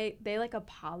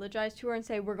apologize to her and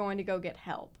say, "We're going to go get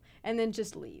help," and then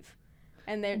just leave.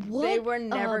 And they were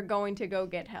never going to go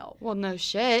get help. Well, no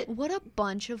shit. What a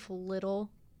bunch of little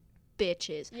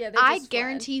bitches. Yeah, they I just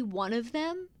guarantee one of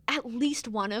them, at least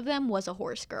one of them, was a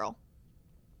horse girl.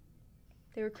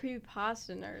 They were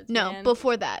creepypasta nerds. No, man.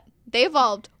 before that. They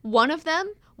evolved. One of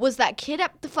them was that kid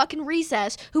at the fucking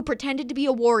recess who pretended to be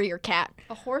a warrior cat.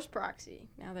 A horse proxy.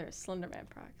 Now they're a Slenderman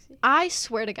proxy. I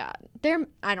swear to God.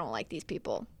 I don't like these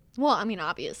people. Well, I mean,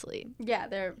 obviously. Yeah,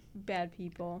 they're bad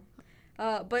people.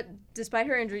 But despite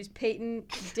her injuries, Peyton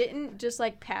didn't just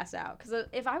pass out. Because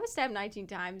if I was stabbed 19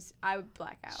 times, I would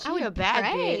black out. She a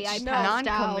bad pray bitch. I No, passed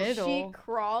out. Non-committal. She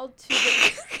crawled to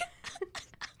the...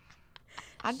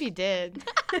 I'd be dead.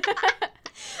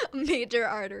 Major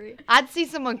artery. I'd see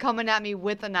someone coming at me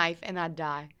with a knife and I'd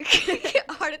die.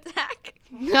 Heart attack.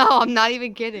 No, I'm not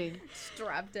even kidding.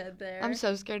 Strap dead there. I'm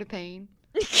so scared of pain.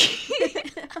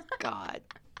 God.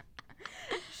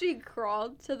 She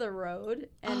crawled to the road,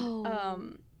 and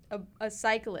a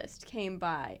cyclist came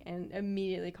by and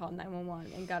immediately called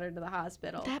 911 and got her to the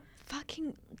hospital.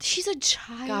 She's a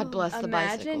child. God bless the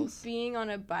Imagine bicycles. being on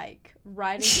a bike,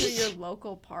 riding through your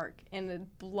local park, and a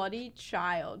bloody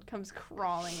child comes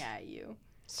crawling at you.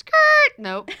 Skirt!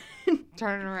 Nope.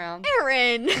 Turning around.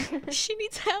 Erin. She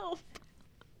needs help.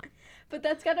 But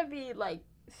that's gotta be,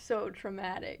 so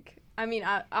traumatic. I mean,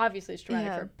 obviously it's traumatic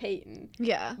Yeah. for Peyton,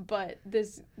 Yeah. but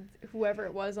whoever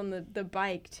it was on the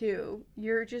bike too.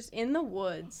 You're just in the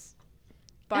woods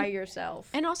by yourself.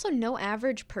 And also, no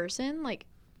average person, like,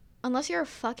 unless you're a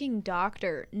fucking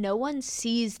doctor, no one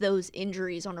sees those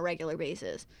injuries on a regular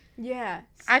basis. Yeah.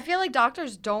 I feel like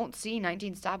doctors don't see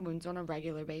 19 stab wounds on a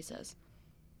regular basis.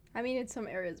 I mean, in some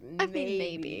areas, I mean,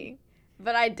 maybe.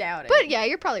 But I doubt it. But yeah,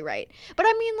 you're probably right. But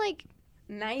I mean, like,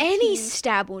 19. any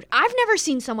stab wound. I've never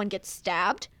seen someone get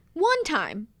stabbed. One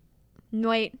time.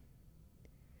 Wait.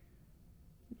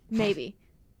 Maybe.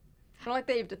 I don't like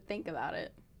that you have to think about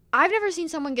it. I've never seen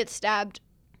someone get stabbed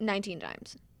 19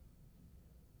 times.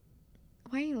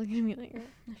 Why are you looking at me like that?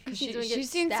 Because She's gonna get she's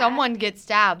seen stabbed. someone get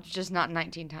stabbed, just not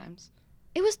 19 times.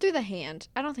 It was through the hand.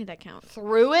 I don't think that counts.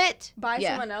 Through it? By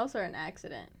Yeah. someone else or an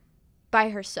accident? By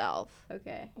herself.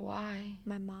 Okay. Why?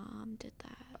 My mom did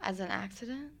that. As an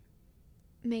accident?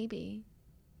 Maybe.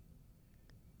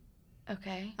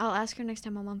 Okay. I'll ask her next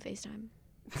time I'm on FaceTime.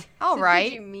 All right.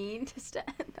 Did you mean to stab?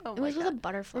 Oh It my was with God. a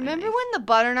butterfly Remember knife. when the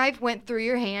butter knife went through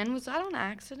your hand? Was that on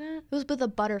accident? It was with a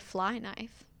butterfly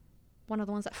knife. One of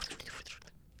the ones that...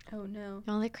 Oh no.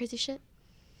 All that crazy shit.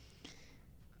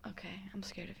 Okay, I'm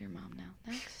scared of your mom now.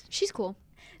 Next. She's cool.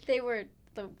 They were,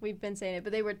 we've been saying it,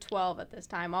 but they were 12 at this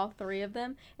time, all three of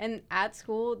them. And at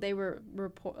school, they were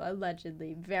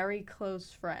allegedly very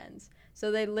close friends. So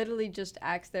they literally just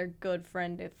asked their good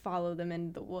friend to follow them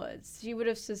into the woods. She would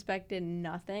have suspected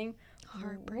nothing.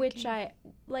 Heartbreaking. Which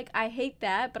I hate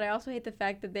that, but I also hate the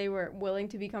fact that they were willing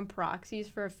to become proxies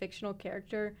for a fictional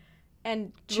character.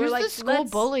 And She were was like, the school "Let's-"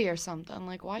 bully or something.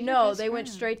 Like, why? No, your they best went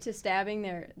friend? straight to stabbing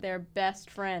their best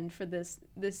friend for this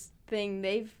thing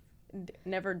they've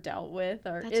never dealt with,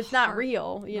 or That's it's not hard.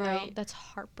 real, you know. Right. That's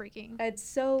heartbreaking. It's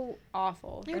so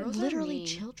awful. They're Girls are literally mean.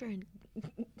 children.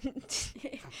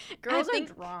 Girls I think-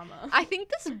 are drama. I think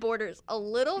this borders a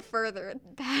little further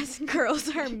past girls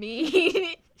are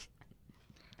mean.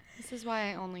 This is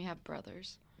why I only have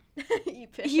brothers. you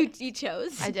picked. you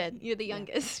chose. I did. You're the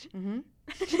youngest. Mm-hmm.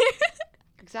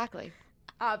 Exactly.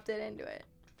 opted into it.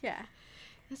 Yeah.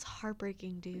 That's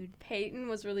heartbreaking, dude. Peyton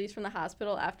was released from the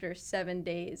hospital after 7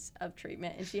 days of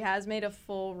treatment, and she has made a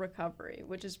full recovery,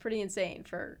 which is pretty insane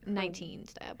for 19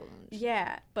 stab wounds.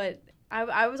 Yeah, but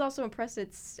I was also impressed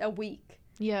it's a week.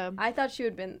 Yeah. I thought she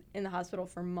would have been in the hospital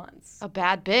for months. A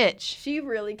bad bitch. She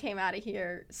really came out of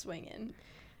here swinging.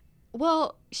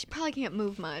 Well, she probably can't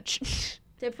move much.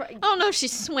 They I don't know if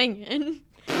she's swinging.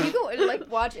 You go like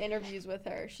watch interviews with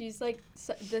her. She's like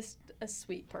a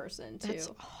sweet person too. That's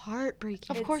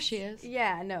heartbreaking. Of course she is.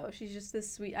 Yeah, no, she's just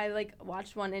this sweet. I like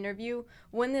watched one interview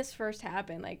when this first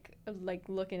happened, like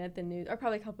looking at the news, or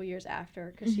probably a couple years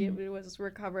after, because she was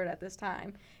recovered at this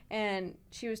time, and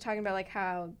she was talking about like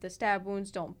how the stab wounds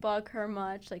don't bug her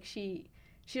much. Like she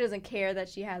doesn't care that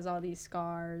she has all these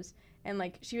scars, and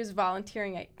like she was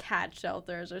volunteering at cat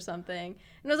shelters or something,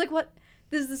 and I was like, what?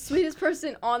 This is the sweetest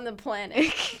person on the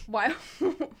planet. Why?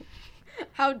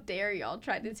 How dare y'all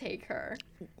try to take her?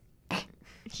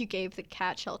 You gave the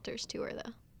cat shelters to her,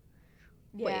 though.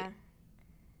 Yeah.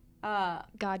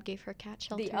 God gave her cat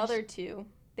shelters. The other two,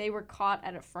 they were caught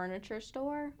at a furniture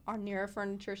store or near a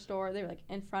furniture store. They were like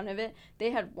in front of it.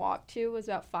 They had walked to, was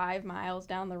about 5 miles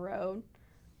down the road.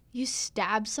 You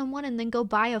stab someone and then go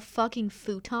buy a fucking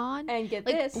futon? And get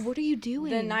Like, this, what are you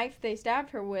doing? the knife they stabbed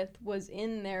her with was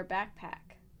in their backpack.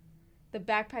 The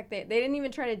backpack, they didn't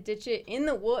even try to ditch it in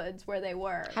the woods where they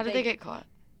were. How did they get caught?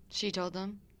 She told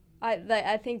them.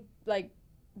 I think, like,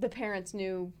 the parents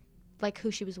knew. Like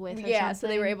who she was with or Yeah, so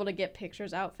they were something? able to get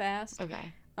pictures out fast.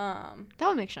 Okay. That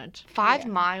would make sense. 5 Yeah.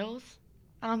 miles?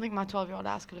 I don't think my 12-year-old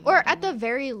ass could have. Or done at the that.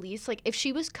 very least, like, if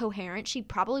she was coherent, she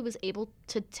probably was able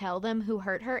to tell them who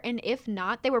hurt her. And if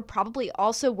not, they were probably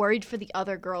also worried for the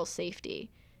other girl's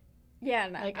safety. Yeah,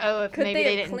 and Like, oh, if could maybe they they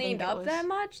have didn't cleaned think it up was- that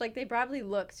much? Like, they probably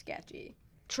look sketchy.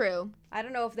 True. I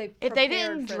don't know if they If they prepared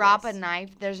didn't for drop this. a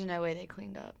knife, there's no way they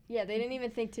cleaned up. Yeah, they didn't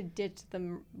even think to ditch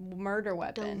the murder The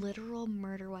weapon. literal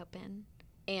murder weapon.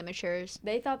 Amateurs.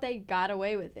 They thought they got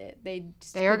away with it. They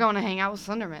They are going to hang out with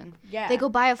Slenderman. Yeah. They go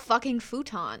buy a fucking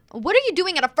futon. What are you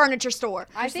doing at a furniture store?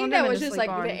 I For think that Slenderman was to just sleep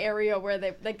like on. the area where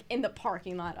they like in the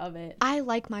parking lot of it. I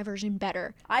like my version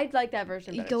better. I'd like that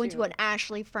version. You better, go too. into an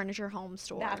Ashley Furniture Home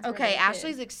store. That's- where Okay, they did.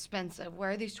 Ashley's expensive.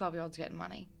 Where are these 12-year-olds getting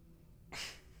money?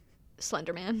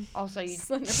 Slenderman. Also, you,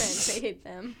 Slenderman paid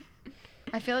them.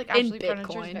 I feel like In Ashley Furniture is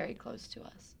Bitcoin. very close to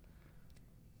us.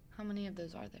 How many of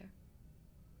those are there?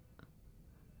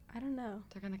 I don't know.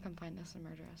 They're going to come find us and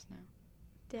murder us now.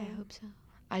 I Damn. hope so.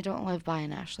 I don't live by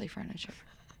an Ashley Furniture.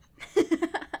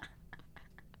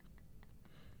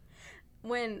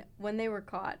 when they were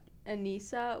caught,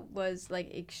 Anissa was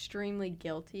like extremely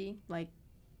guilty, like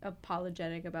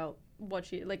apologetic about what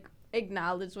she like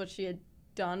acknowledged what she had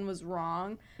done was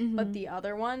wrong, Mm-hmm. but the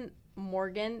other one,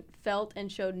 Morgan, felt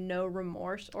and showed no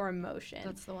remorse or emotion.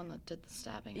 That's the one that did the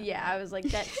stabbing. I Yeah, think. I was like,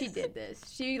 that she did this.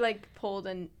 She, like, pulled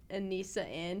Anissa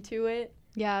into it,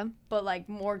 Yeah. but, like,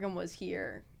 Morgan was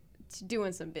here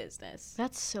doing some business.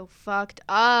 That's so fucked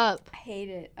up. I hate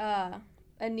it.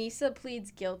 Anissa pleads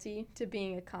guilty to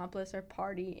being accomplice or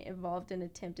party involved in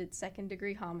attempted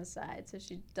second-degree homicide. So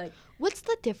she, like, What's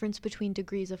the difference between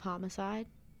degrees of homicide?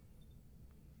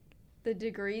 the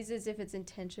degrees is if it's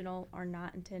intentional or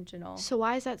not intentional. So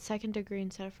why is that second degree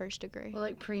instead of first degree? Well,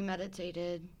 like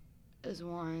premeditated is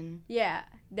one. Yeah,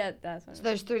 that's what So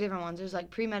there's 3 different ones. There's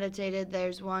like premeditated.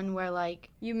 There's one where like,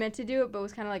 you meant to do it, but it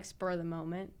was kind of like spur of the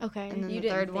moment. Okay. and then You the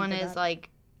didn't third think one about is it. like,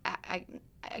 I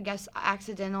guess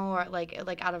accidental or like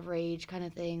out of rage kind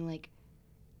of thing. Like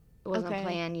it wasn't Okay.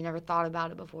 planned. You never thought about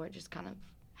it before. It just kind of.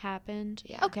 Happened.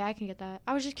 Yeah. Okay, I can get that.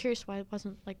 I was just curious why it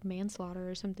wasn't like manslaughter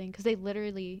or something, because they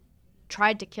literally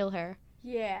tried to kill her.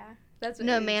 Yeah, that's what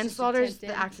No, it was, just manslaughter is the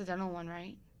attempted. accidental one,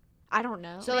 right? I don't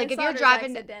know. So like if you're Manslaughter's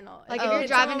driving. accidental. Like Oh, if you're okay.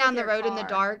 driving down the Someone road with in the your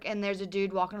dark and there's a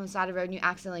dude walking on the side of the road and you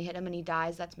accidentally hit him and he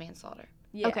dies, that's manslaughter.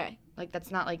 Yeah. Okay. Like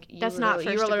that's not like you That's were not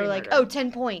literally- you were first-degree literally like, murder. oh,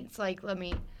 10 points. Like let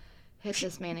me hit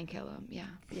this man and kill him. Yeah.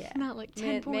 Yeah. Not like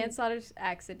 10 points. Manslaughter's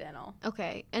accidental.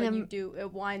 Okay, And and you then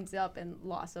it winds up in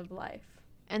loss of life.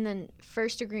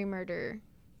 first degree murder.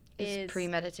 Is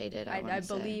premeditated. I, I wanna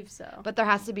say. believe so. But there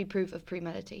has to be proof of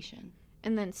premeditation.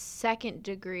 And then second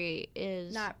degree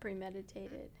is Not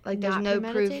premeditated. Like there's Not no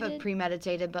proof premeditated? of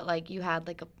premeditated, but like you had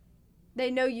like a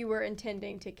They know you were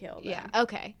intending to kill them. yeah.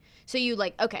 Okay. So you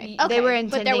like okay. They Okay. were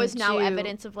but there was intending no to-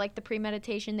 evidence of like the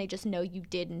premeditation. They just know you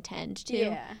did intend to.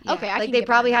 Yeah. Okay, I like can they get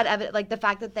probably behind had evidence. Like the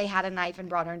fact that they had a knife and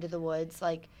brought her into the woods,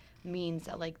 like means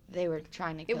that like they were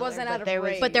trying to kill her. wasn't but out of there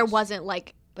was, rage. But there wasn't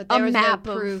like but a there was map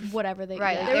no proof. of whatever they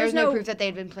Right. yeah. Like, There there was was no no proof that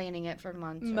they'd been planning it for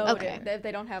months. or- Motive. Okay.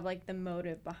 They don't have like the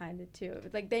motive behind it too.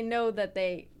 Like they know that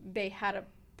they had a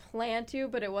plan to,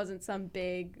 but it wasn't some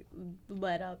big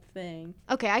let up thing.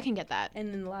 Okay, I can get that.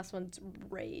 And then the last one's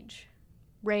rage.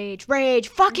 Rage,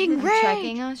 fucking You're rage.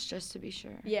 checking us just to be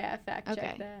sure. Yeah, fact check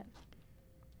Okay. that.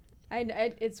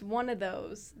 It's one of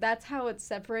those. That's how it's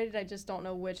separated. I just don't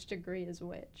know which degree is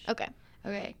which. Okay.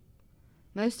 Okay.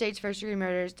 Most states' first-degree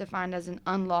murder is defined as an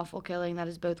unlawful killing that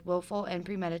is both willful and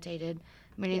premeditated,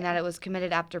 meaning that it was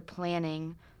committed after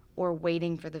planning or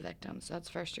waiting for the victim. So that's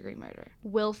first-degree murder.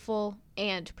 Willful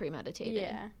and premeditated.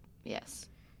 Yeah. Yes.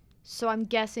 So I'm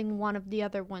guessing one of the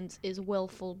other ones is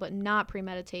willful but not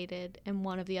premeditated, and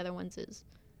one of the other ones is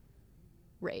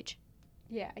rage.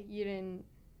 Yeah, you didn't.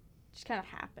 Just kind of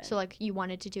happened. So like you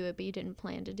wanted to do it but you didn't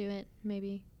plan to do it.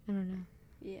 Maybe I don't know.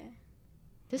 yeah.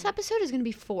 This episode is gonna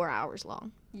be 4 hours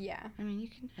long. Yeah. I mean, you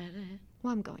can edit.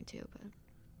 Well, I'm going to,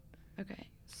 but Okay.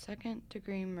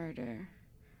 Second-degree murder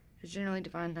is generally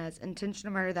defined as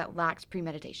intentional murder that lacks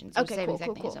premeditation. So Okay, same cool, exact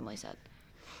cool, thing cool. as Emily said.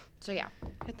 So yeah,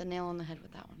 hit the nail on the head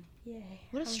with that one. Yay.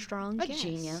 what a strong A guess.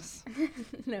 genius.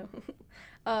 No.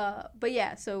 But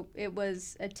yeah, so it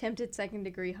was attempted second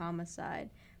degree homicide,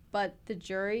 but the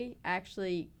jury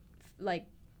actually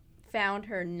found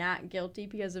her not guilty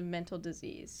because of mental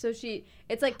disease. So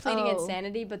it's like pleading Oh.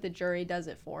 insanity, but the jury does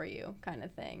it for you kind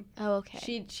of thing. Oh,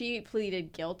 okay. She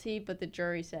pleaded guilty, but the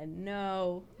jury said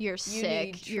no You're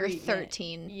sick. need You're treatment.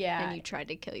 13. Yeah. And you tried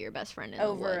to kill your best friend in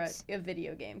over the woods. a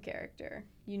video game character.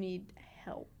 You need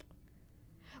help.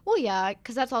 Well, yeah,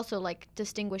 because that's also like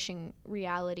distinguishing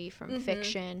reality from Mhm.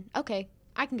 fiction. Okay,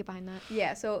 I can get behind that.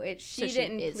 Yeah, so So she she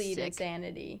didn't is plead sick.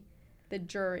 insanity. The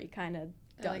jury kind of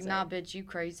They're does like, nah, bitch, you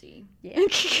crazy. Yeah.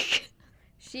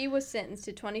 She was sentenced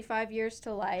to 25 years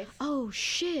to life, Oh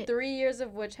shit. 3 years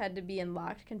of which had to be in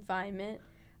locked confinement,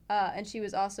 and she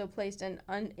was also placed in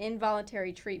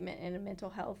involuntary treatment in a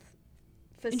mental health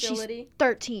And she's facility.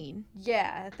 13.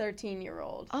 Yeah, a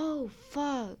 13-year-old. Oh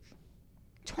fuck.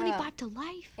 25 to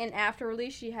life. And after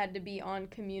release, she had to be on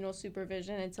communal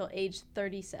supervision until age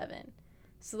 37.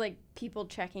 So, like, people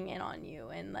checking in on you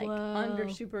and, like, Whoa. under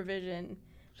supervision.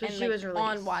 So and, she like, was released.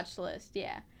 on watch list,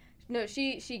 yeah. No,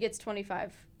 she gets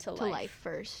 25 to To life. life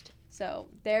first. So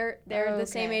they're the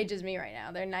same Okay. age as me right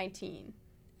now. They're 19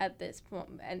 at this point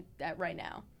and right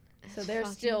now. So That's they're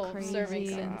fucking still crazy. serving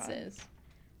God. sentences.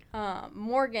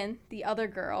 Morgan, the other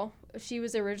girl, she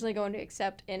was originally going to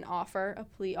accept a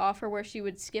plea offer where she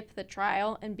would skip the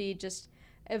trial and be just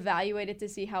evaluated to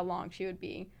see how long she would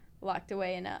be locked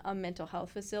away in a mental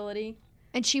health facility.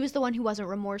 And she was the one who wasn't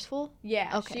remorseful?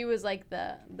 Yeah, Okay. she was like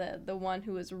the one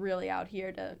who was really out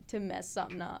here to mess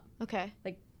something up. Okay.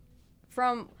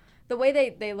 From the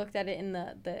way they looked at it in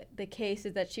the case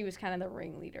is that she was kind of the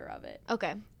ringleader of it.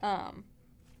 Okay.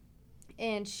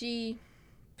 And she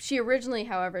She originally,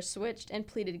 however, switched and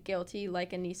pleaded guilty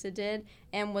like Anissa did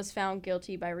and was found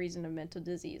guilty by reason of mental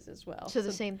disease as well. So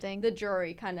the same thing. The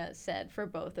jury kind of said for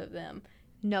both of them,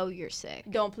 No, you're sick.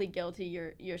 don't plead guilty,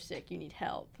 you're sick, you need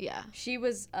help. Yeah. She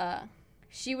was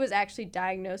actually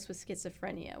diagnosed with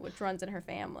schizophrenia, which runs in her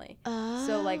family.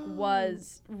 So like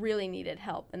really needed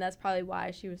help, and that's probably why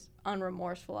she was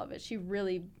unremorseful of it. She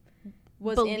really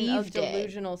was in a Believed it.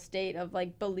 delusional state of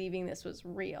like believing this was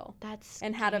real, That's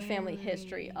and had a family scary.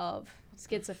 history of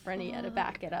schizophrenia to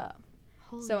back it up.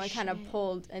 Holy So it kind of shit.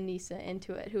 pulled Anissa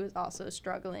into it, who was also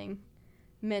struggling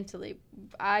mentally.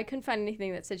 I couldn't find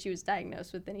anything that said she was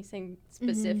diagnosed with anything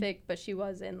specific, but she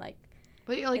was in like,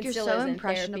 But you're like And you're still so is in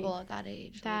impressionable therapy. at that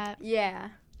age. That, yeah.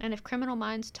 and if Criminal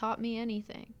Minds taught me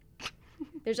anything.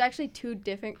 There's actually 2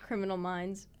 different Criminal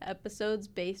Minds episodes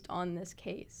based on this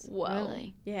case. Whoa.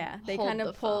 Really? Yeah, they Hold kind the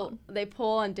of pull. phone. They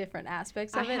pull on different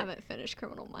aspects I of it. haven't finished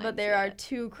Criminal Minds But there are yet,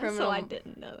 2 criminal. so I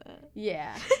didn't know that.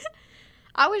 Yeah,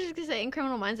 I was just gonna say, in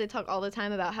Criminal Minds, they talk all the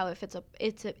time about how if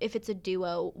it's a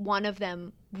duo, one of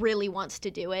them really wants to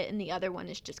do it, and the other one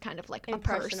is just kind of like a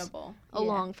purse impressionable.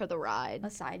 along for the ride. A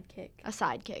sidekick. A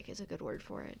sidekick is a good word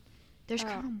for it. There's Oh.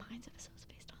 Criminal Minds episodes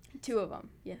based on this. 2 of them.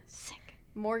 Yes. Sick.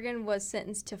 Morgan was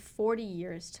sentenced to 40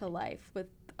 years to life, with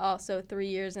also 3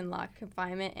 years in locked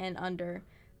confinement and under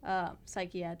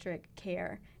psychiatric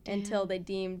care until they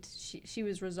deemed she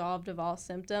was resolved of all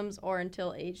symptoms, or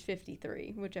until age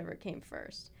 53, whichever came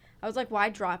first. I was like, why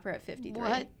drop her at 53?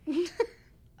 What?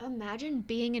 Imagine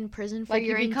being in prison for Like you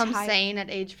your become entire sane at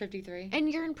age 53? and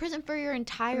you're in prison for your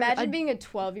entire Imagine being a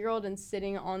 12-year-old and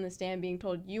sitting on the stand being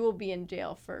told you will be in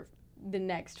jail for the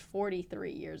next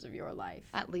 43 years of your life.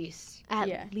 At least. at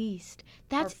yeah. least.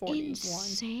 That's 41.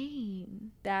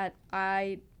 insane.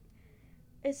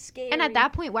 It's scary. And at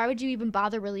that point, why would you even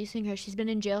bother releasing her? She's been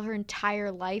in jail her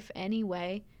entire life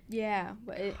anyway. Yeah,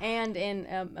 and in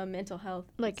a mental health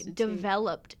Like, institute.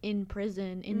 developed in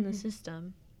prison, in the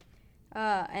system.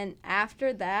 And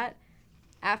after that,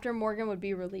 after Morgan would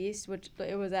be released, which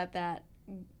it was at that,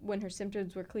 when her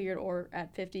symptoms were cleared, or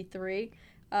at 53,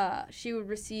 she would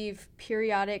receive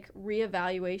periodic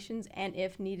reevaluations and,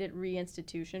 if needed,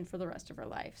 reinstitution for the rest of her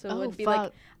life. So it would be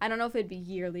like, I don't know if it'd be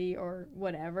yearly or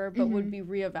whatever, but would be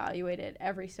reevaluated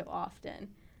every so often.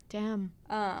 Damn.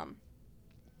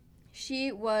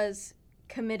 She was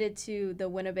committed to the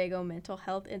Winnebago Mental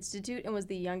Health Institute and was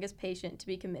the youngest patient to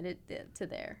be committed to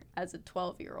there as a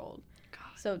 12-year-old.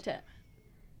 So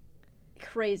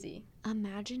crazy.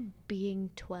 Imagine being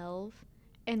 12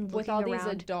 and looking With all these around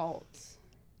adults.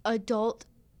 adult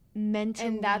mentally.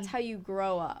 And that's how you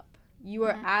grow up. You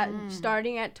are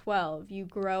starting at 12, you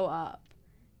grow up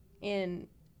in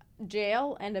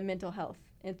jail and a mental health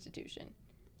institution.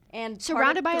 And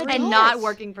Surrounded by adults. And not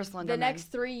working for Slenderman. the next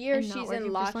 3 years, And not she's working in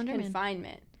for locked Slenderman.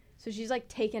 confinement. So she's like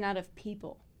taken out of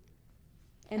people.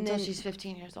 And Until then she's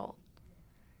 15 years old.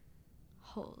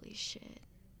 Holy shit.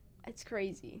 it's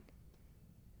crazy.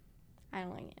 I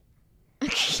don't like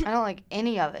it. I don't like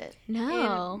any of it.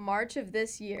 No. In March of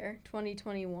this year,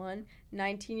 2021,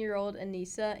 19-year-old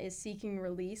Anissa is seeking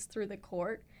release through the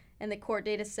court, and the court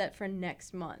date is set for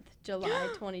next month, July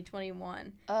 2021,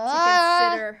 to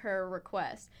consider her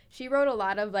request. She wrote a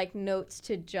lot of like notes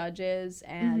to judges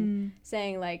and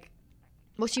saying like,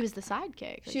 Well, she was the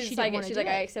sidekick. she's I like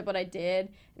I accept what I did,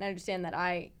 and I understand that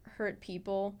I hurt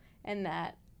people and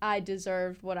that I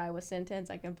deserved what I was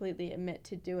sentenced. I completely admit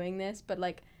to doing this, but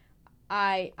like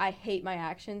I hate my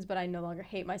actions, but I no longer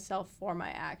hate myself for my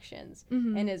actions,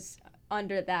 and is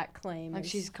under that claim. Like is-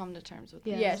 she's come to terms with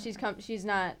Yeah. it. yeah, she's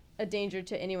not a danger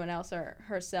to anyone else or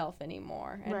herself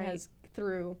anymore, and Right. has,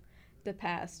 through the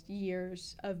past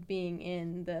years of being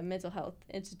in the mental health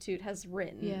institute, has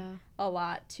written a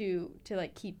lot to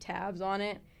like keep tabs on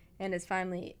it, and is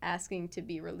finally asking to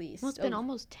be released. Well, it's been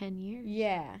almost 10 years.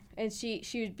 Yeah, and she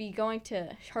would be going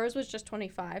to, hers was just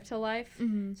 25 to life,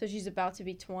 so she's about to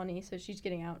be 20, so she's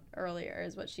getting out earlier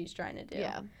is what she's trying to do.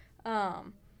 Yeah.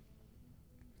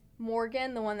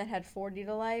 Morgan, the one that had 40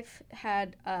 to life,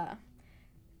 had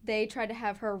they tried to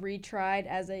have her retried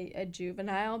as a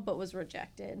juvenile, but was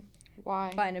rejected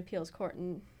Why? by an appeals court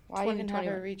in Why even have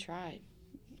 2021. her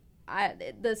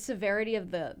retried? The severity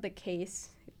of the case,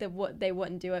 they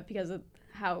wouldn't do it because of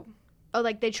how. Oh,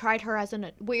 like they tried her as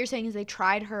what you're saying is they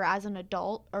tried her as an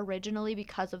adult originally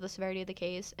because of the severity of the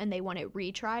case, and they want it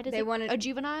retried as a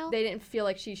juvenile? They didn't feel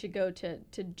like she should go to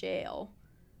jail.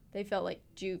 They felt like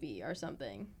juvie or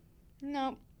something.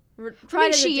 No. I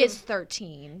mean, she is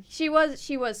 13. She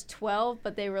was 12,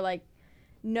 but they were like,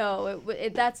 no,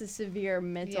 that's a severe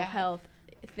mental health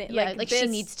Yeah, like she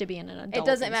needs to be in an adult It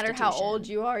doesn't matter how institution. old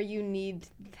you are, you need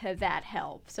that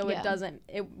help. So Yeah.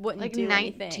 it wouldn't Like do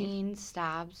 19 anything.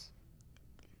 stabs.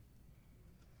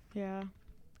 Yeah.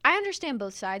 I understand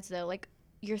both sides though. Like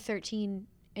you're 13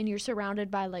 and you're surrounded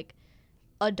by like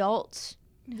adults.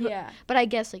 Yeah. But I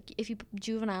guess like if you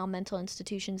juvenile mental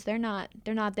institutions, they're not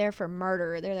there for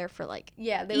murder. They're there for like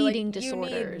Yeah, they're eating like,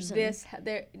 disorders You need this.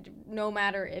 No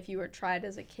matter if you were tried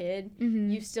as a kid,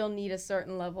 Mhm. you still need a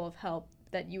certain level of help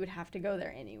that you would have to go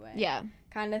there anyway. yeah.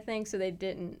 Kind of thing. So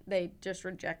they just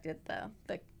rejected the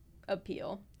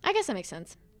appeal. I guess that makes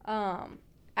sense.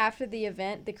 After the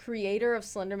event, the creator of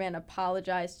Slenderman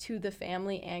apologized to the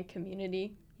family and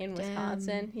community in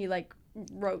Wisconsin. He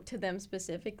wrote to them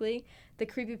specifically. The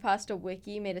Creepypasta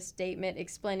Wiki made a statement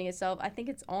explaining itself. I think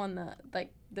it's on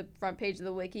the front page of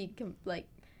the wiki.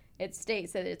 It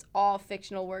states that it's all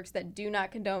fictional works that do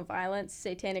not condone violence,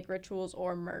 satanic rituals,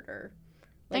 or murder.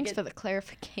 Thanks for the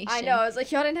clarification. I know. I was like,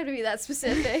 y'all didn't have to be that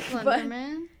specific. but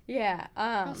Slenderman? yeah.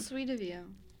 How sweet of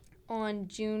you. On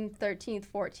June 13th,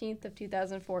 14th of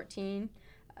 2014,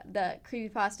 the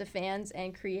Creepypasta fans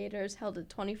and creators held a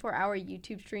 24-hour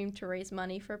YouTube stream to raise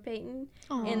money for Peyton.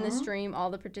 In the stream, all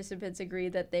the participants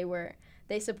agreed that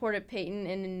they supported Peyton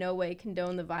and in no way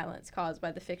condone the violence caused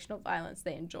by the fictional violence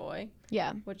they enjoy.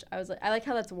 Yeah. Which I was like, I like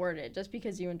how that's worded. Just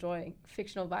because you enjoy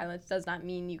fictional violence does not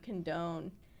mean you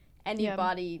condone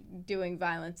anybody doing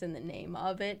violence in the name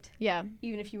of it. Yeah.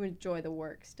 Even if you enjoy the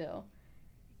work still.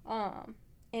 On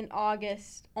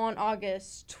August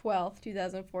 12th,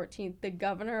 2014, the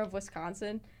governor of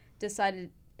Wisconsin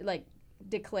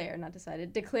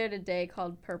declared a day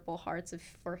called Purple Hearts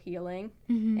for Healing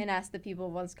and asked the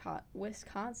people of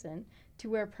Wisconsin to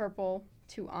wear purple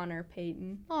to honor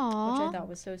Peyton, which I thought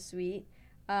was so sweet.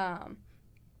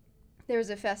 There was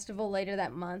a festival later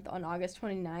that month on August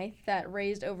 29th that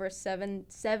raised over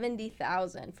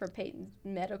 $70,000 for Peyton's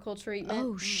medical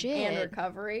treatment and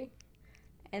recovery.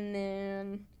 And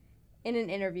then in an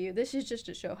interview, this is just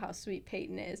to show how sweet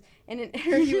Peyton is. In an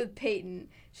interview with Peyton,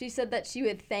 she said that she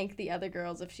would thank the other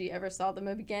girls if she ever saw them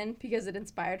again because it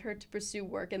inspired her to pursue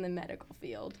work in the medical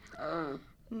field.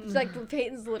 It's like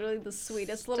Peyton's literally the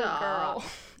sweetest little girl.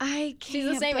 I She's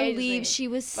the can't same age as believe me, she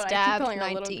was but I keep stabbed calling her a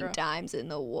little 19 girl. times in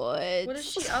the woods. What is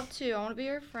she up to? I want to be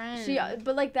her friend.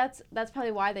 But that's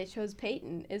probably why they chose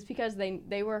Peyton is because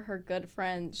they were her good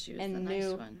friends She was and the knew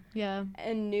nice one. Yeah.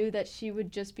 and knew that she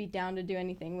would just be down to do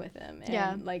anything with him and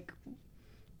Yeah.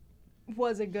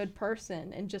 was a good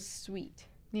person and just sweet.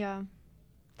 Yeah.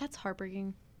 That's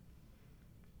heartbreaking.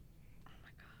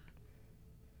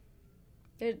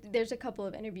 There's a couple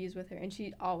of interviews with her and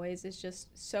she always is just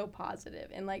so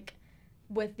positive and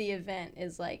with the event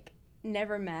is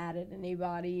never mad at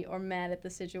anybody or mad at the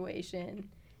situation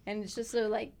and it's just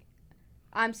so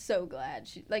I'm so glad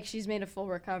she's made a full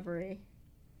recovery.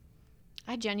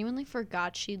 I genuinely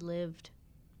forgot she lived.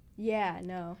 Yeah,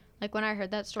 no. Like when I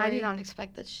heard that story. I did not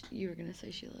expect that you were going to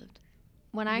say she lived.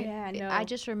 When I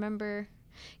just remember,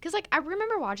 because I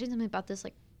remember watching something about this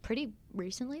pretty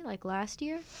recently, last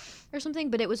year or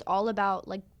something, but it was all about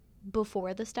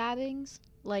before the stabbings,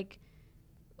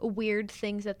 weird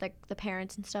things that the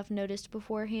parents and stuff noticed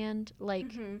beforehand.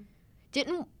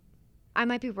 I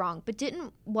might be wrong, but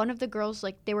didn't one of the girls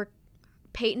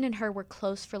Peyton and her were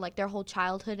close for their whole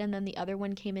childhood, and then the other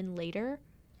one came in later?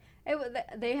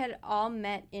 They had all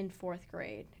met in 4th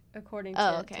grade, according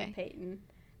Oh, to okay. Peyton.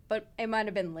 But it might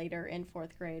have been later in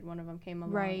 4th grade. One of them came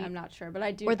along. Right. I'm not sure, but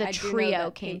I do. Or the I do know trio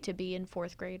that came to be in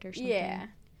 4th grade or something. Yeah,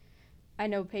 I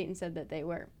know Peyton said that they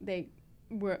were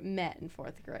met in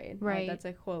 4th grade. Right. That's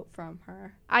a quote from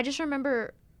her. I just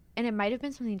remember, and it might have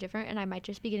been something different, and I might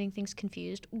just be getting things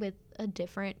confused with a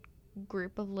different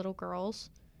group of little girls.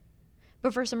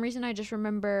 But for some reason, I just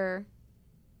remember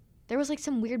there was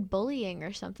some weird bullying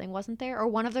or something, wasn't there? Or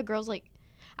one of the girls,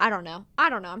 I don't know.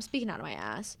 I'm speaking out of my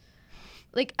ass.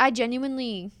 I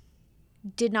genuinely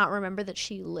did not remember that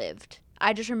she lived.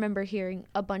 I just remember hearing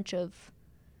a bunch of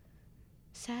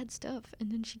sad stuff,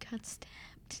 and then she got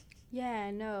stabbed.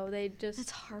 Yeah, no, That's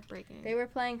heartbreaking. they were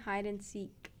playing hide and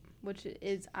seek, which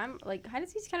is hide and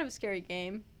seek's kind of a scary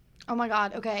game. Oh my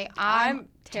god, okay. I'm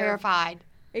terrified.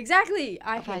 Exactly,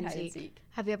 I hate hide hide and and seek. seek.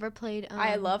 Have you ever played?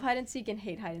 I love hide and seek and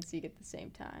hate hide and seek at the same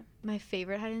time. My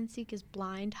favorite hide and seek is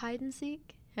blind hide and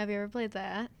seek. Have you ever played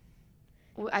that?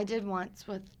 I did once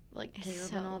with It's Caleb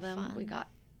so and all them. fun.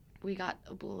 We got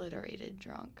obliterated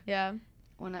drunk Yeah.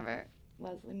 whenever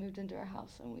Leslie moved into our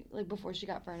house and we before she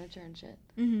got furniture and shit.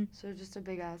 Mhm. So just a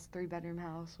big ass 3-bedroom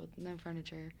house with no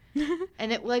furniture.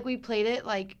 And it we played it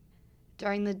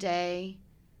during the day.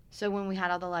 So when we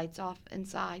had all the lights off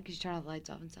inside, because you turn all the lights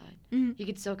off inside, Mhm. you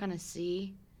could still kind of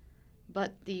see.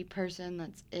 but the person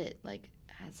that's it, like,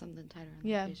 has something tied around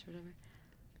Yeah. their face or whatever.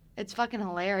 It's fucking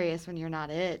hilarious when you're not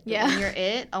it. But Yeah. when you're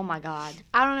it, oh my god.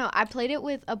 I don't know. I played it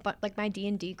with like my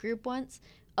D&D group once,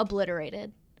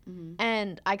 Obliterated. Mhm.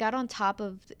 And I got on top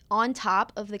of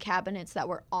the cabinets that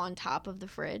were on top of the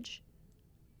fridge.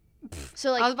 So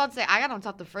I was like about to say, I got on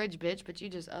top of the fridge, bitch, but you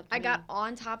just upped I me. got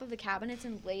on top of the cabinets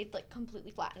and laid like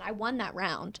completely flat, and I won that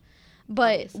round.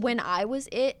 But Obviously. when I was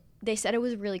it, they said it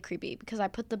was really creepy because I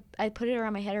put it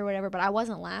around my head or whatever, but I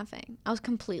wasn't laughing. I was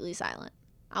completely silent.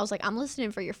 I was like, I'm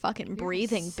listening for your fucking You're a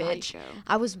breathing, bitch. psycho.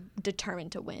 I was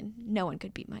determined to win. No one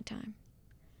could beat my time.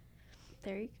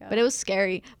 There you go. But it was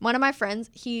scary. One of my friends,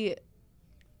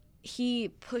 he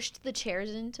pushed the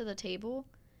chairs into the table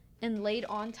and laid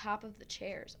on top of the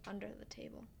chairs under the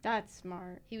table. That's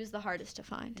smart. He was the hardest to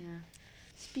find. Yeah.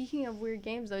 Speaking of weird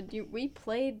games, though, we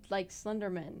played like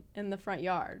Slenderman in the front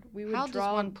yard. We would How does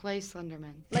draw one play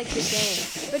Slenderman? like the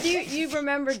game. But do you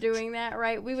remember doing that,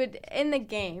 right? We would in the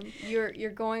game. You're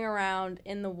going around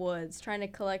in the woods trying to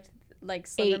collect like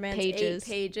Slenderman's 8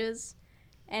 pages.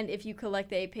 And if you collect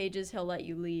the 8 pages, he'll let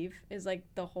you leave. Is like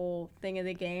the whole thing of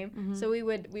the game. Mhm. So we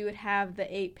would have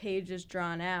the 8 pages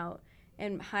drawn out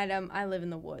and hide them. I live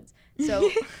in the woods, so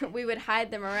we would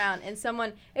hide them around. And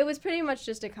it was pretty much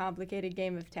just a complicated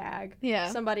game of tag. Yeah.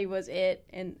 Somebody was it,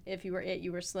 and if you were it,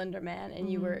 you were Slenderman, and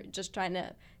you were just trying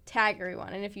to tag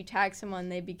everyone. And if you tag someone,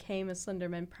 they became a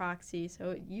Slenderman proxy.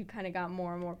 So you kind of got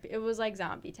more and more. It was like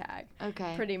zombie tag,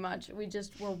 Okay. pretty much. We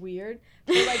just were weird.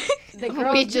 But like the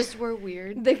girls, We just were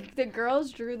weird. the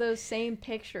girls drew those same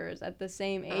pictures at the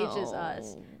same age as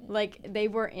us. Oh. Like they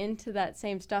were into that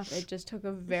same stuff. It just took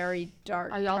a very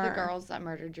dark. Are y'all the turn. girls that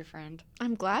murdered your friend?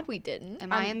 I'm glad we didn't.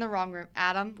 Am I in the wrong room?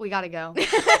 Adam, we gotta go.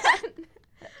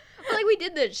 Like we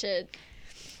did that shit.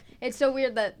 It's so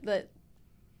weird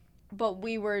but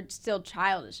we were still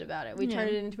childish about it. We Yeah. turned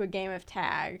it into a game of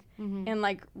tag Mhm. and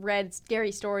like read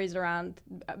scary stories around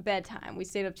bedtime. We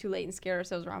stayed up too late and scared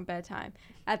ourselves around bedtime.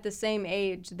 At the same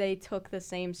age, they took the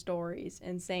same stories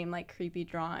and same like creepy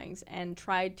drawings and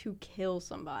tried to kill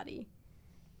somebody.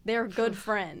 Their good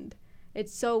friend.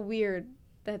 It's so weird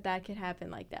that could happen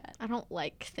like that. I don't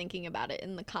like thinking about it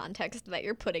in the context that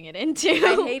you're putting it into.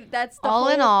 I hate that's the All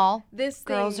in whole- all, This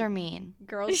thing, girls are mean.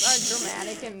 girls are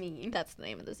dramatic and mean. That's the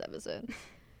name of this episode.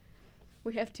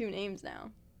 We have 2 names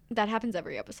now. That happens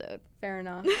every episode. Fair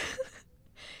enough.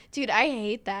 Dude, I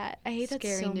hate that. I hate that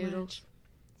Scary so noodles. much.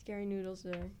 Scary noodles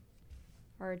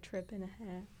are a trip and a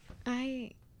half.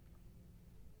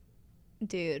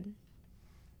 Dude.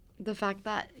 The fact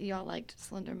that y'all liked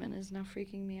Slenderman is now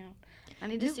freaking me out. I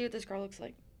need to No. see what this girl looks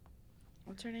like.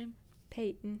 What's her name?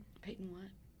 Peyton. Peyton what?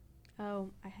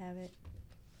 Oh, I have it.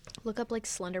 Look up like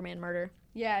Slenderman murder.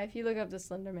 Yeah, if you look up the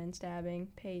Slenderman stabbing,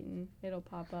 Peyton, it'll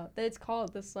pop up. It's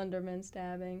called the Slenderman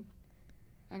stabbing.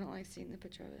 I don't like seeing the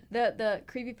picture of it. The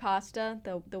creepypasta,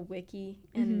 the wiki,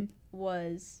 and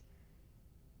was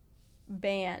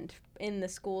banned in the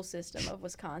school system of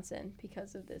Wisconsin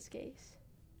because of this case.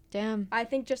 Damn. I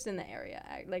think just in the area,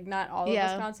 like not all of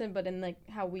Yeah. Wisconsin, but in like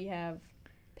how we have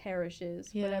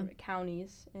parishes, Yeah. whatever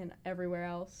counties, and everywhere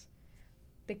else.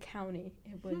 The county,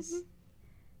 it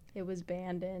was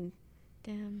banned in.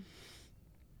 Damn.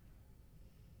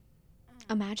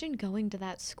 Imagine going to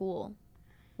that school.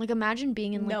 Like, imagine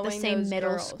being in, like, the Knowing same those middle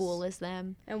girls. school as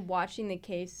them. And watching the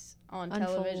case on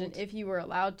television, Unfold. if you were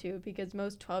allowed to, because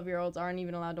most 12-year-olds aren't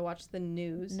even allowed to watch the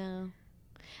news. No.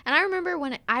 And I remember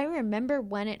when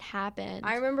it happened.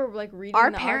 I remember like reading our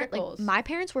the parent, articles. like, my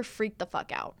parents were freaked the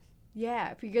fuck out.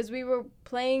 Yeah, because we were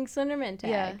playing Slenderman tag.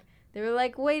 Yeah. They were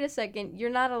like, wait a second, you're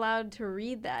not allowed to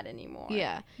read that anymore.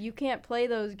 Yeah. You can't play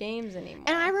those games anymore.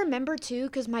 And I remember, too,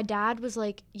 because my dad was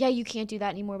like, yeah, you can't do that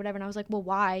anymore, whatever. And I was like, well,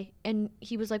 why? And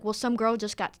he was like, well, some girl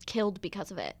just got killed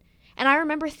because of it. And I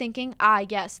remember thinking,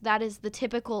 yes, that is the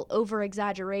typical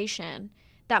over-exaggeration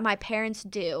that my parents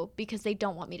do because they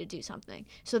don't want me to do something.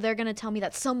 So they're going to tell me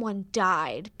that someone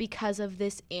died because of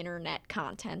this internet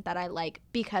content that I like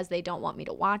because they don't want me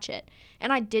to watch it.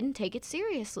 And I didn't take it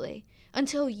seriously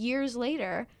until years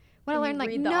later when And I you learned, like,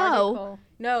 read the no, article.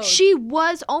 No, she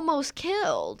was almost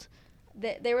killed.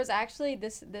 there was actually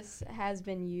this has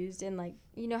been used in like,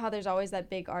 you know how there's always that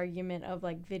big argument of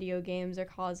like video games are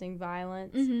causing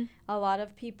violence. Mm-hmm. A lot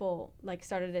of people like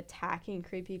started attacking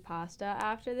creepypasta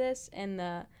after this, and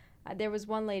there was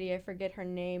one lady, I forget her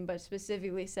name, but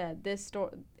specifically said this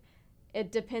story,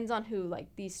 it depends on who like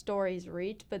these stories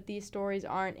reach, but these stories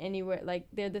aren't anywhere like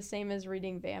they're the same as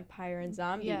reading vampire and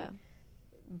zombie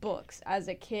books as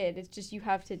a kid. It's just you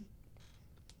have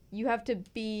to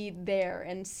be there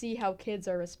and see how kids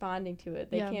are responding to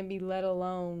it. They Yeah. can't be let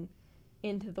alone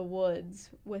into the woods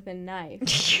with a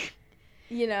knife.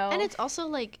 you know. And it's also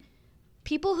like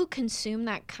people who consume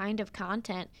that kind of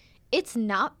content, it's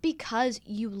not because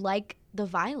you like the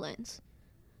violence.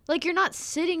 Like, you're not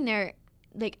sitting there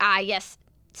like, yes,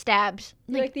 stabs.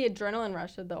 like the adrenaline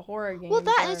rush of the horror games. Well,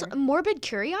 that is morbid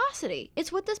curiosity.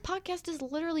 It's what this podcast is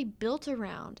literally built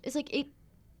around. It's like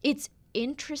it's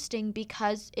interesting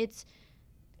because it's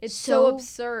so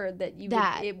absurd that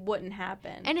it wouldn't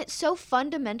happen. and it's so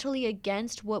fundamentally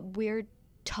against what we're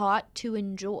taught to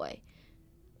enjoy.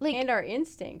 Like, and our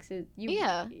instincts.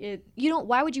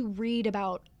 why would you read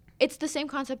about? It's the same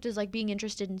concept as like being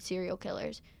interested in serial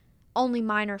killers, only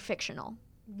mine are fictional.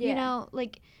 Yeah. You know,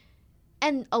 like,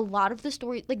 and a lot of the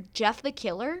story, like Jeff the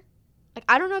Killer, like,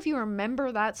 I don't know if you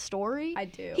remember that story. I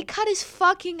do. He cut his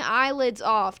fucking eyelids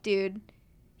off, dude.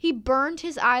 He burned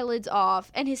his eyelids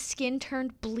off, and his skin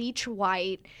turned bleach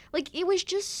white. Like, it was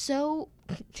just so.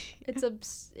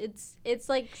 It's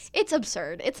like It's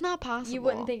absurd. It's not possible. you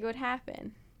wouldn't think it would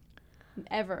happen,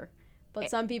 ever. But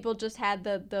some people just had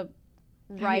the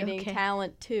writing okay?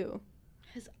 talent too.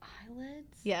 His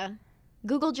eyelids? Yeah.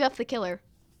 Google Jeff the Killer.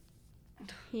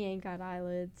 He ain't got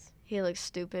eyelids. He looks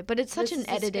stupid, but it's such This an is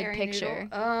a edited scary picture. noodle.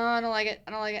 Oh, I don't like it.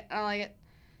 I don't like it. I don't like it.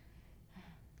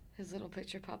 His little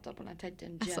picture popped up when I typed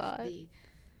in I Jeff saw it. the. He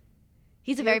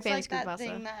He very looks famous like that creepypasta.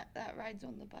 thing that rides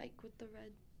on the bike with the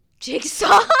red.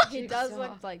 Jigsaw. He does Jigsaw.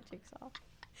 look like Jigsaw.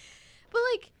 But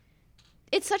like,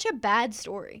 it's such a bad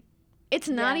story. It's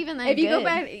not Yeah. even that If you go good.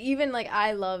 back, even like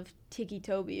I love Tiki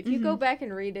Toby. If you go back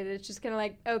and read it, it's just kind of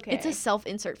like, okay. It's a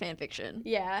self-insert fan fiction.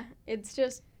 Yeah, it's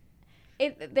just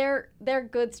they're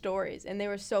good stories, and they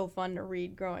were so fun to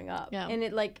read growing up. Yeah. And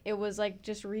it was like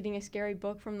just reading a scary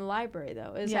book from the library,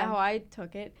 though. Is Yeah. how I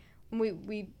took it.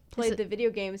 We played the video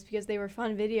games because they were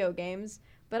fun video games,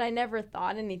 but I never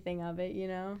thought anything of it, you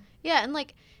know. Yeah, and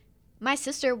like, my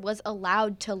sister was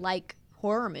allowed to like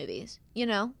horror movies. You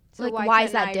know, So like, why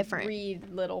is couldn't that I different? Read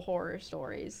little horror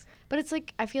stories. But it's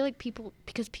like, I feel like people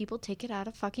take it out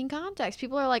of fucking context.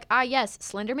 People are like, yes,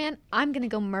 Slender Man, I'm gonna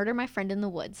go murder my friend in the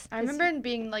woods. I remember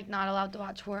being like not allowed to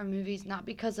watch horror movies, not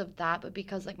because of that, but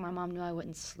because like my mom knew I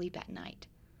wouldn't sleep at night.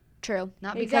 True.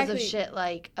 Not because of Exactly. shit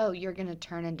like, oh, you're gonna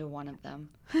turn into one of them,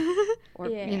 or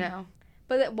Yeah. you know.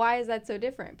 But why is that so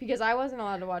different? Because I wasn't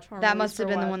allowed to watch horror That movies must have for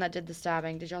been the what? one that did the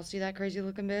stabbing. Did y'all see that crazy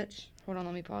looking bitch? Hold on,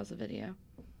 let me pause the video.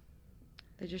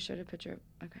 They just showed a picture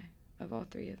of all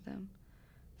three of them.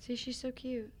 See, she's so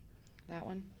cute. That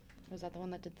one? Was that the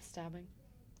one that did the stabbing?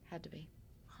 Had to be.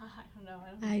 I don't know.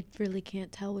 I really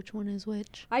can't tell which one is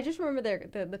which. I just remember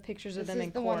the pictures of This them is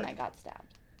in the court. one that got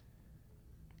stabbed.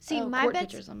 See, Oh, my court bet's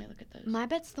pictures. Let me look at those. my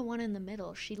bet's the one in the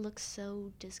middle. She looks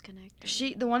so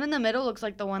disconnected. The one in the middle looks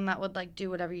like the one that would like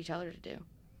do whatever you tell her to do.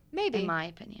 Maybe. In my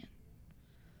opinion.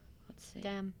 Let's see.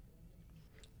 Damn.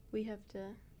 We have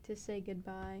to say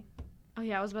goodbye. Oh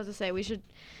yeah, I was about to say we should.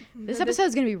 This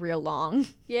episode's gonna be real long.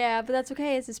 Yeah, but that's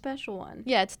okay. It's a special one.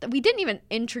 Yeah, we didn't even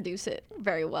introduce it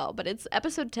very well, but it's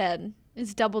episode 10.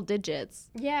 It's double digits.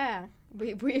 Yeah,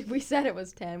 we said it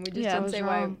was 10. We just Yeah, I didn't was say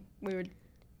wrong. why we were.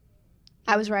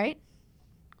 I was right.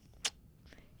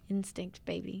 Instinct,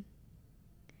 baby.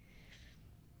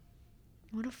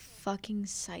 What a fucking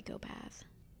psychopath.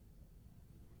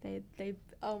 They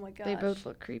oh my gosh. They both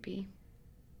look creepy.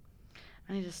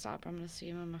 I need to stop. I'm going to see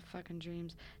them in my fucking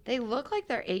dreams. They look like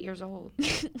they're 8 years old.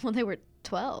 Well, they were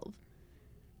 12.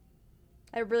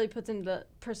 It really puts into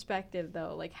perspective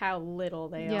though, like how little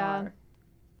they Yeah. are.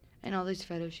 And all these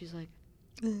photos, she's like,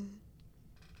 But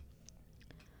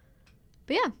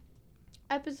yeah,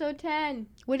 Episode 10.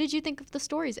 what did you think of the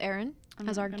stories, Erin, I'm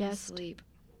as not our gonna guest? sleep.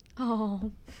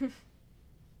 Oh.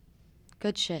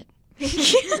 Good shit.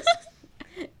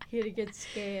 Here to get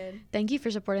scared. Thank you for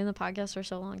supporting the podcast for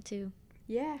so long, too.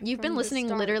 Yeah. You've from been the listening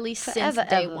start. literally since Forever,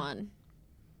 day ever. one.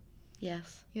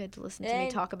 Yes. You had to listen to me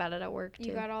And talk about it at work, too.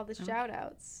 You got all the shout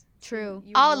outs. True.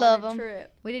 You All were on of a 'em.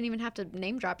 Trip. We didn't even have to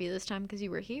name drop you this time because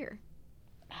you were here.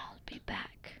 I'll be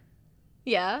back.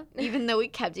 Yeah, even though we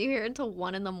kept you here until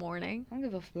 1 in the morning. I don't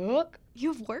give a fuck.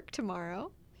 You have work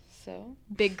tomorrow. So?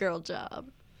 Big girl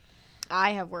job.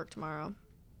 I have work tomorrow.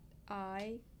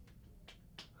 I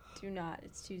do not.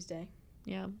 It's Tuesday.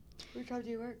 Yeah. What time do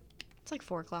you work? It's like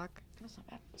 4 o'clock. That's not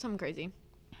bad. Something crazy.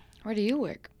 Where do you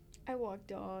work? I walk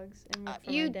dogs and work for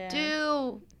my You dad.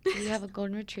 do. Do you have a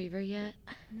golden retriever yet?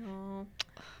 No.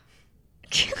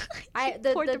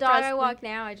 Poor The dog I depressed walk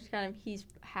now, I just got him. He's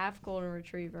half golden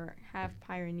retriever, half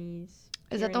Pyrenees.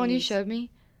 Is that the one you Pyrenees. showed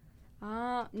me?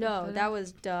 No, photo? that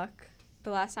was Duck. The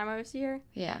last time I was here,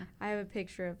 Yeah. I have a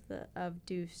picture of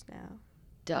Deuce now.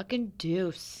 Duck and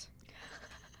Deuce.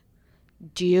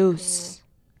 Deuce.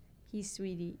 He's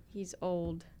sweetie. He's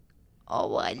old.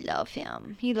 Oh, I love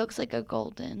him. He looks like a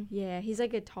golden. Yeah, he's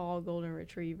like a tall golden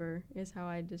retriever, is how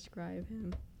I describe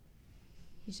him.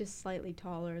 He's just slightly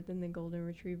taller than the golden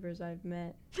retrievers I've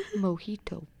met.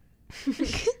 Mojito.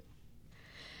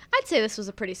 I'd say this was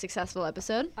a pretty successful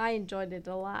episode. I enjoyed it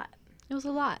a lot. It was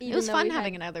a lot. It Even was though fun we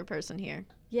having had- another person here.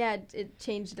 Yeah, it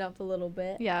changed it up a little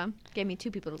bit. Yeah, gave me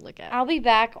 2 people to look at. I'll be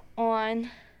back on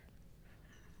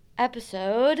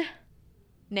episode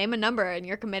Name a number and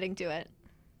you're committing to it.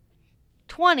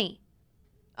 20.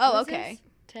 Oh, What's okay. this?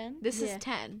 10? This Yeah. is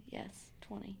 10. Yes,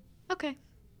 20. Okay.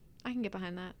 I can get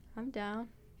behind that. I'm down.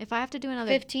 If I have to do another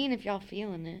 15 if y'all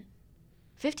feeling it.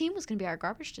 15 was going to be our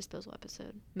garbage disposal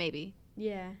episode. Maybe.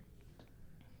 Yeah.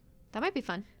 That might be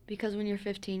fun. Because when you're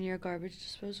 15, you're a garbage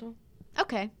disposal.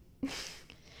 Okay.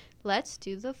 Let's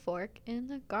do the fork in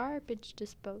the garbage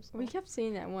disposal. We kept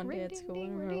seeing that one day at school. I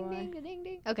don't know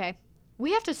why. Okay.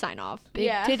 We have to sign off. Big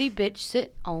Yeah. titty bitch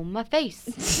sit on my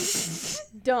face.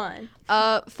 Done.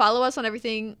 Follow us on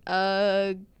everything.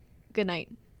 Good night.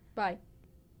 Bye.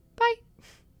 Bye.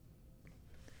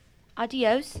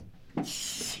 Adios.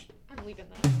 I'm leaving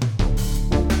that.